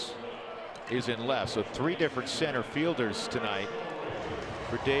Gutierrez is in left. So 3 different center fielders tonight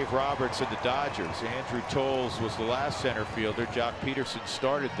for Dave Roberts and the Dodgers. Andrew Tolles was the last center fielder. Jock Peterson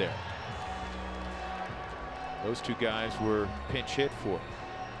started there. Those 2 guys were pinch hit for.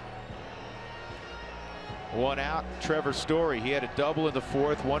 One out, Trevor Story. He had a double in the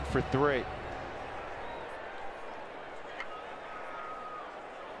fourth, 1 for 3.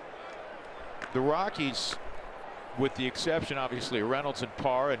 The Rockies, with the exception obviously of Reynolds and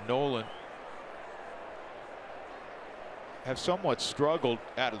Parr and Nolan, have somewhat struggled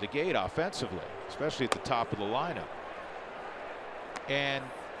out of the gate offensively, especially at the top of the lineup. And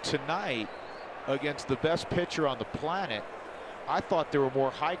tonight, against the best pitcher on the planet, I thought there were more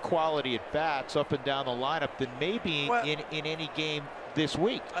high quality at bats up and down the lineup than maybe in any game this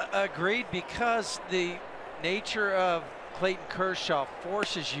week. Agreed, because the nature of Clayton Kershaw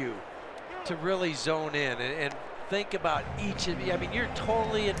forces you to really zone in and think about each of you. I mean, you're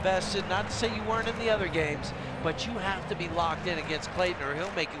totally invested, not to say you weren't in the other games, but you have to be locked in against Clayton or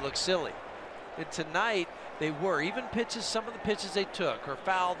he'll make you look silly. And tonight, they were. Even pitches, some of the pitches they took or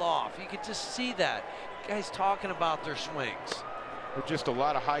fouled off, you could just see that. Guys talking about their swings. With just a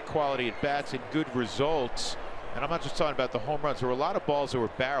lot of high quality at bats and good results. And I'm not just talking about the home runs. There were a lot of balls that were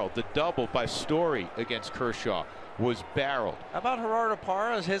barreled. The double by Story against Kershaw was barreled. How about Gerardo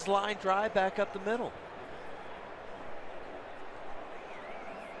Parra, his line drive back up the middle?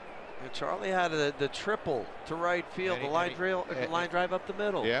 And Charlie had the triple to right field, the line drive up the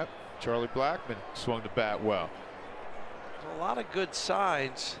middle. Yeah, Charlie Blackmon swung the bat well. A lot of good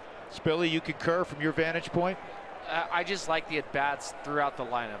signs. Spilly, you concur from your vantage point? I just like the at-bats throughout the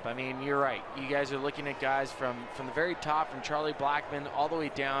lineup. I mean, you're right. You guys are looking at guys from the very top, from Charlie Blackmon all the way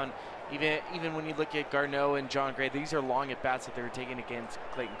down. Even when you look at Garneau and John Gray, these are long at-bats that they were taking against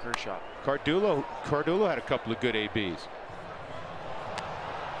Clayton Kershaw. Cardullo had a couple of good ABs.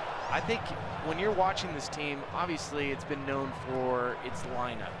 I think when you're watching this team, obviously it's been known for its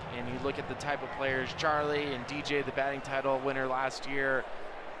lineup. And you look at the type of players, Charlie and DJ, the batting title winner last year,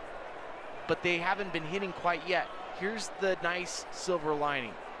 but they haven't been hitting quite yet. Here's the nice silver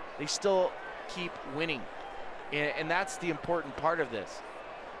lining. They still keep winning. And that's the important part of this.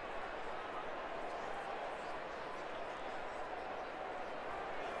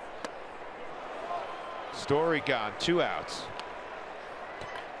 Story gone, 2 outs.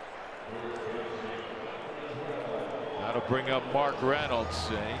 That'll bring up Mark Reynolds.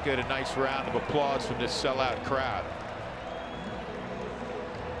 He got a nice round of applause from this sellout crowd.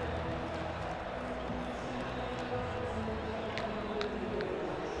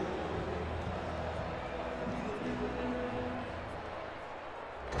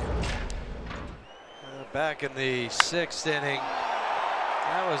 Back in the 6th inning.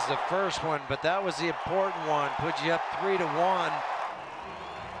 That was the first one, but that was the important one. Put you up 3-1.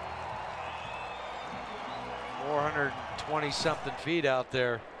 420 something feet out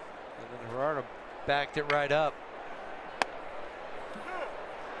there. And then Gerardo backed it right up.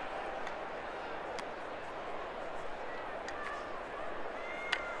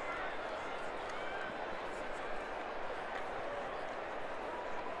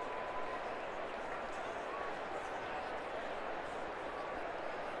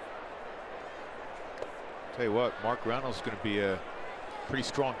 Tell you what, Mark Reynolds is going to be a pretty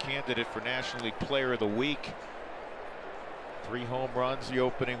strong candidate for National League Player of the Week. 3 home runs the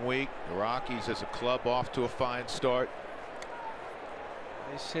opening week. The Rockies as a club off to a fine start.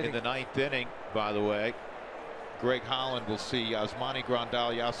 In the 9th inning, by the way, Greg Holland will see Yasmani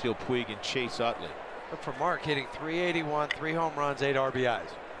Grandal, Yasiel Puig, and Chase Utley. But for Mark, hitting .381, 3 home runs, 8 RBIs.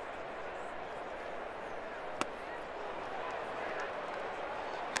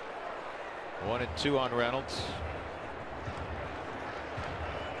 One and 2 on Reynolds.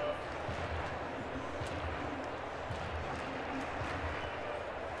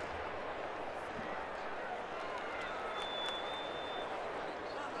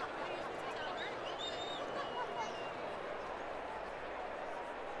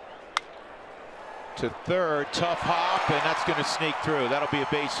 To third, tough hop, and that's going to sneak through. That'll be a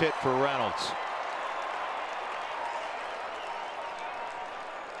base hit for Reynolds.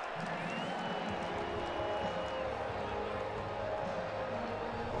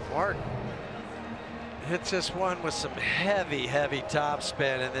 Mark hits this one with some heavy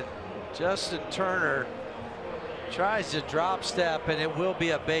topspin, and then Justin Turner tries to drop step, and it will be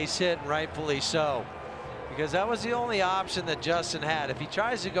a base hit, and rightfully so, because that was the only option that Justin had. If he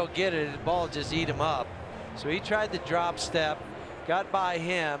tries to go get it, the ball will just eat him up. So he tried the drop step, got by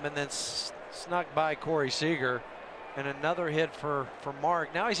him, and then snuck by Corey Seager, and another hit for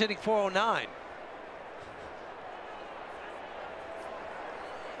Mark. Now he's hitting .409.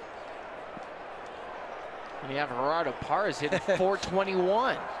 And you have Gerardo Parra hitting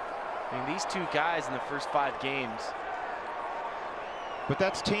 .421. I mean, these two guys in the first 5 games. But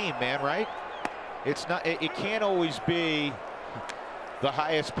that's team, man, right? It's not. It can't always be the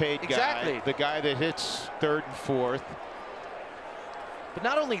highest paid guy. Exactly. The guy that hits third and fourth. But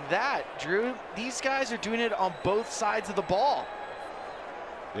not only that, Drew, these guys are doing it on both sides of the ball.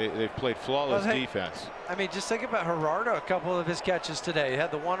 They've played flawless defense. I mean, just think about Gerardo, a couple of his catches today. He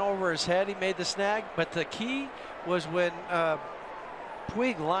had the one over his head, he made the snag, but the key was when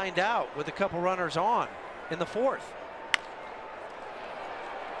Puig lined out with a couple runners on in the fourth.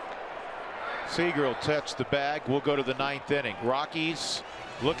 Seager will touch the bag. We'll go to the ninth inning. Rockies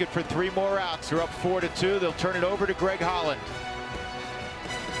looking for 3 more outs. They're up 4-2. They'll turn it over to Greg Holland.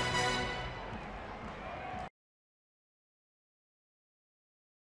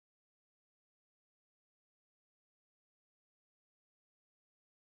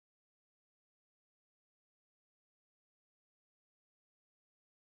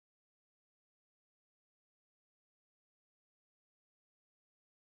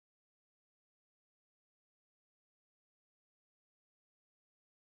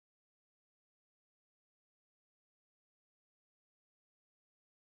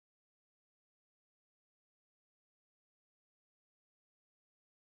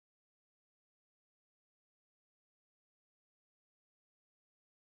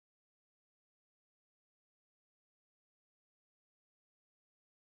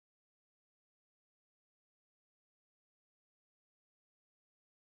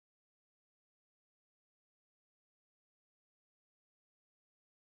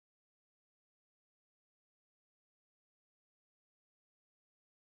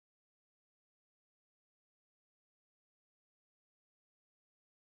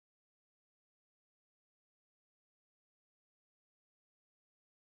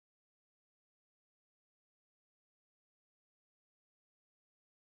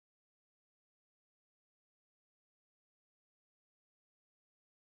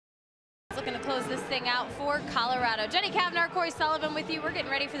 Looking to close this thing out for Colorado. Jenny Kavner, Corey Sullivan with you. We're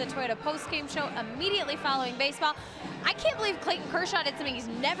getting ready for the Toyota post-game show immediately following baseball. I can't believe Clayton Kershaw did something he's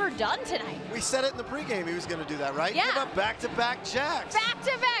never done tonight. We said it in the pregame he was going to do that, right? Yeah. Give up back-to-back jacks.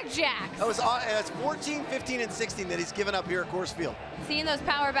 Back-to-back jacks. That's 14, 15, and 16 that he's given up here at Coors Field. Seeing those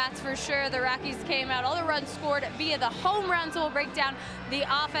power bats for sure. The Rockies came out. All the runs scored via the home run, so we'll break down the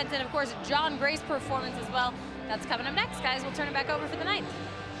offense and, of course, John Gray's performance as well. That's coming up next, guys. We'll turn it back over for the ninth.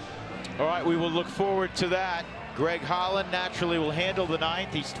 All right, we will look forward to that. Greg Holland naturally will handle the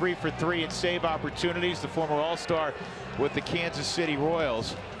ninth. He's 3 for 3 in save opportunities, the former All-Star with the Kansas City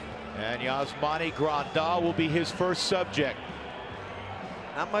Royals. And Yasmani Grandal will be his first subject.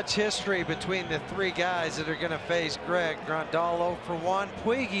 Not much history between the 3 guys that are going to face Greg. Grandal 0 for 1.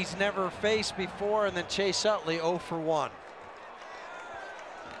 Puig he's never faced before, and then Chase Utley 0 for 1.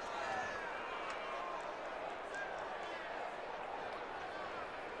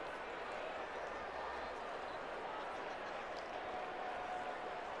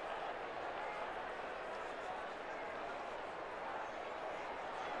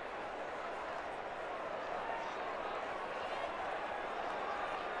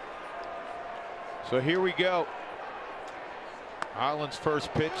 So here we go. Holland's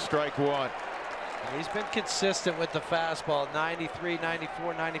first pitch, strike 1. He's been consistent with the fastball, 93,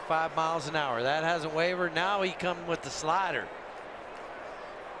 94, 95 miles an hour. That hasn't wavered. Now he comes with the slider.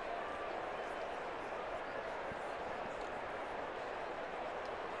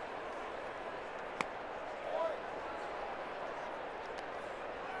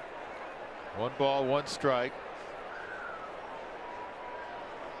 One ball, one strike.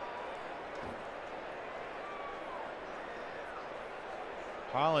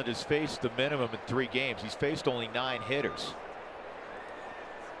 Holland has faced the minimum in 3 games. He's faced only 9 hitters.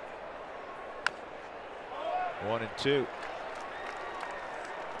 1-2.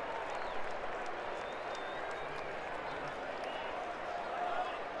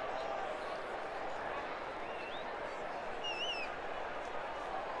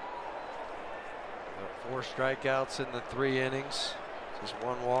 Four strikeouts in the 3 innings. Just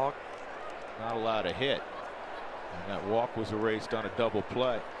 1 walk. Not allowed a hit. And that walk was erased on a double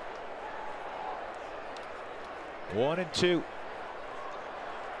play. 1-2.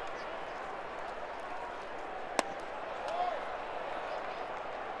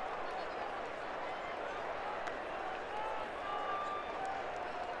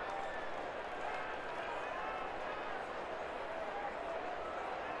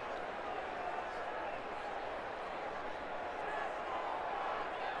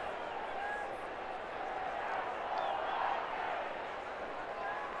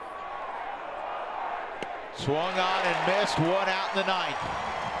 Swung on and missed. 1 out in the 9th.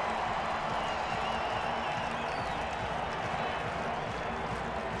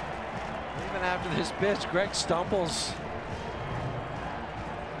 Even after this pitch, Greg stumbles.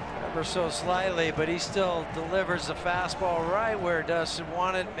 ever so slightly, but he still delivers the fastball right where Dustin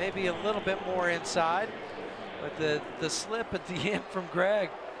wanted, maybe a little bit more inside. But the slip at the end from Greg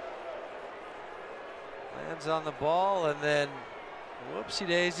lands on the ball, and then whoopsie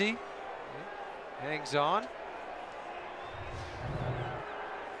daisy, hangs on.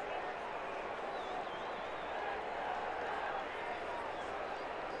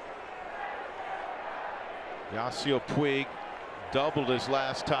 Yasiel Puig doubled his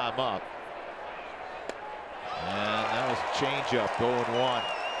last time up. And that was changeup, 0-1.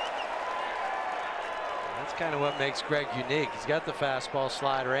 That's kind of what makes Greg unique. He's got the fastball,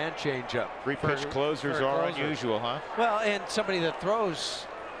 slider, and changeup. Three-pitch closers are unusual, huh? Well, and somebody that throws,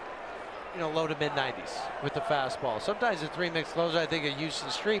 you know, low to mid-90s with the fastball. Sometimes the three-mix closer, I think, are used to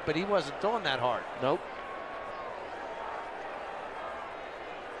the street, but he wasn't throwing that hard. Nope.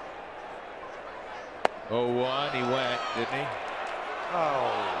 Oh, 1, he went, didn't he?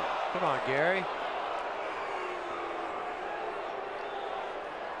 Oh, come on, Gary.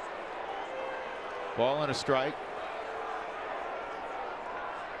 Ball and a strike.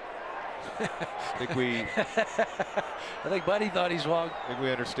 I think Buddy thought he swung. I think we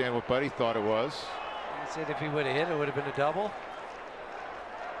understand what Buddy thought it was. He said if he would have hit, it would have been a double.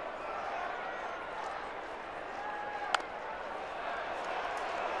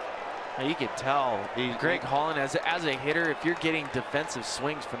 Now you can tell Greg Holland as a hitter, if you're getting defensive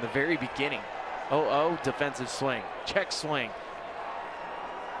swings from the very beginning. Defensive swing, check swing.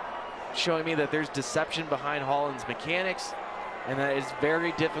 Showing me that there's deception behind Holland's mechanics, and that it's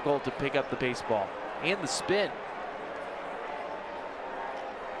very difficult to pick up the baseball and the spin.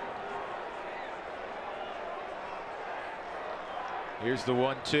 Here's the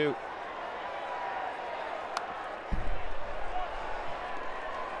 1-2.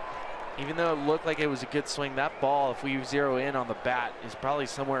 Even though it looked like it was a good swing, that ball, if we zero in on the bat, is probably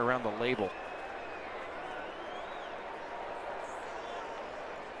somewhere around the label.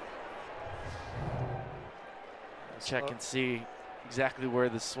 Check and see exactly where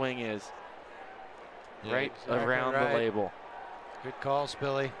the swing is. Yeah, right exactly around right. the label. Good call,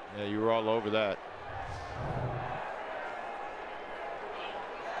 Spilly. Yeah, you were all over that.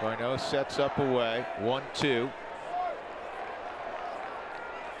 Garneau sets up away. 1-2.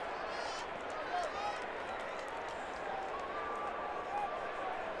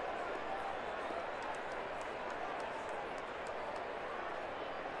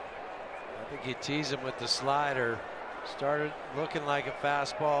 I think you tease him with the slider. Started looking like a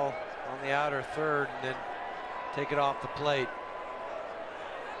fastball on the outer third, and then take it off the plate.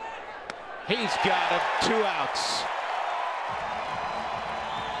 He's got him. 2 outs.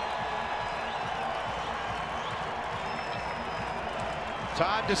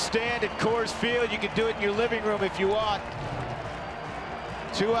 Time to stand at Coors Field. You can do it in your living room if you want.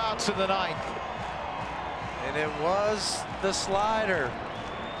 2 outs in the 9th. And it was the slider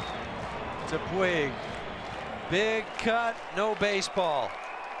to Puig. Big cut, no baseball.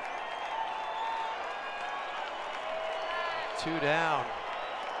 2 down.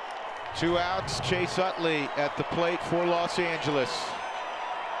 2 outs. Chase Utley at the plate for Los Angeles.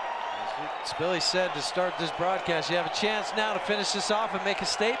 As Billy said to start this broadcast, you have a chance now to finish this off and make a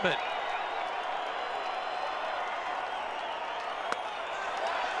statement.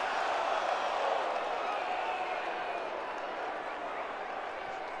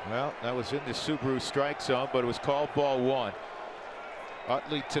 Well, that was in the Subaru strike zone, but it was called ball 1.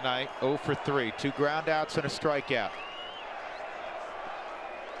 Utley tonight 0 for 3. 2 ground outs and a strikeout.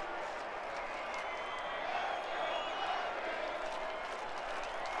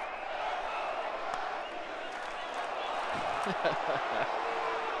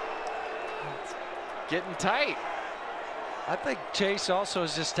 It's getting tight. I think Chase also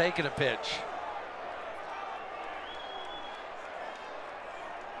is just taking a pitch.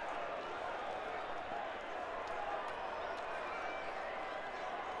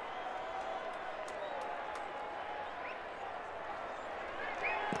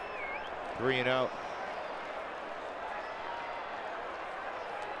 Three and out.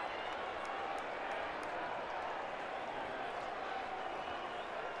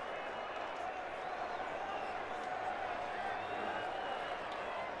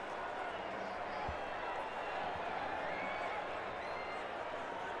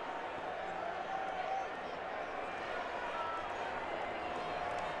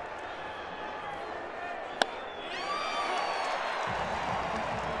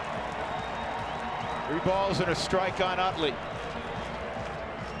 Three balls and a strike on Utley.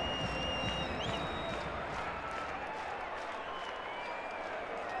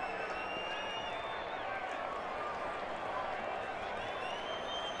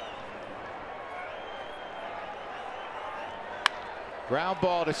 Ground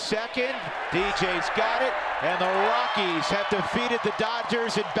ball to second. DJ's got it, and the Rockies have defeated the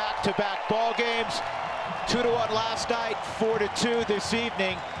Dodgers in back-to-back ball games. 2-1 last night, 4-2 this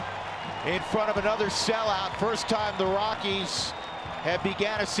evening in front of another sellout. First time the Rockies have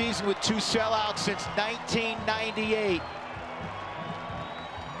began a season with 2 sellouts since 1998.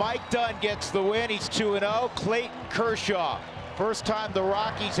 Mike Dunn gets the win. He's 2-0. Clayton Kershaw, first time the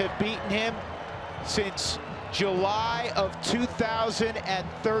Rockies have beaten him since July of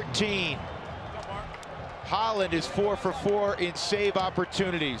 2013. Holland is 4 for 4 in save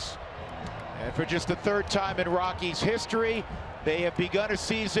opportunities. And for just the 3rd time in Rockies history, they have begun a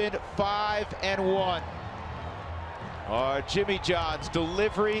season 5-1. Our Jimmy John's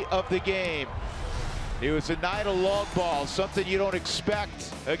delivery of the game. It was a night of long ball, something you don't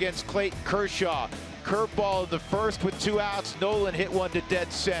expect against Clayton Kershaw. Curveball in the first with 2 outs. Nolan hit one to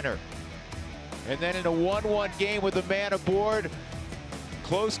dead center. And then in a 1-1 game with a man aboard,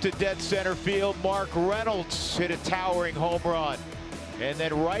 close to dead center field, Mark Reynolds hit a towering home run. And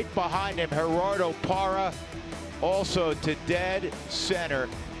then right behind him, Gerardo Parra, also to dead center.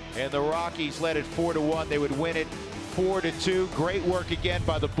 And the Rockies led it 4-1. They would win it 4-2. Great work again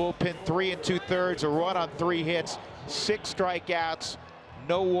by the bullpen. 3 2/3, a run on 3 hits, 6 strikeouts,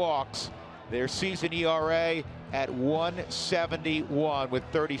 no walks. Their season ERA at 1.71 with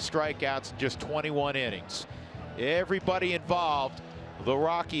 30 strikeouts in just 21 innings. Everybody involved. The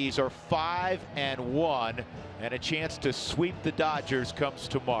Rockies are 5-1, and a chance to sweep the Dodgers comes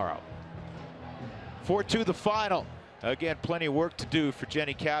tomorrow. 4-2 the final. Again, plenty of work to do for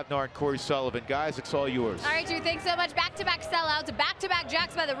Jenny Cavnar and Corey Sullivan. Guys, it's all yours. All right, Drew, thanks so much. Back-to-back sellouts, back-to-back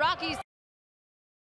jacks by the Rockies.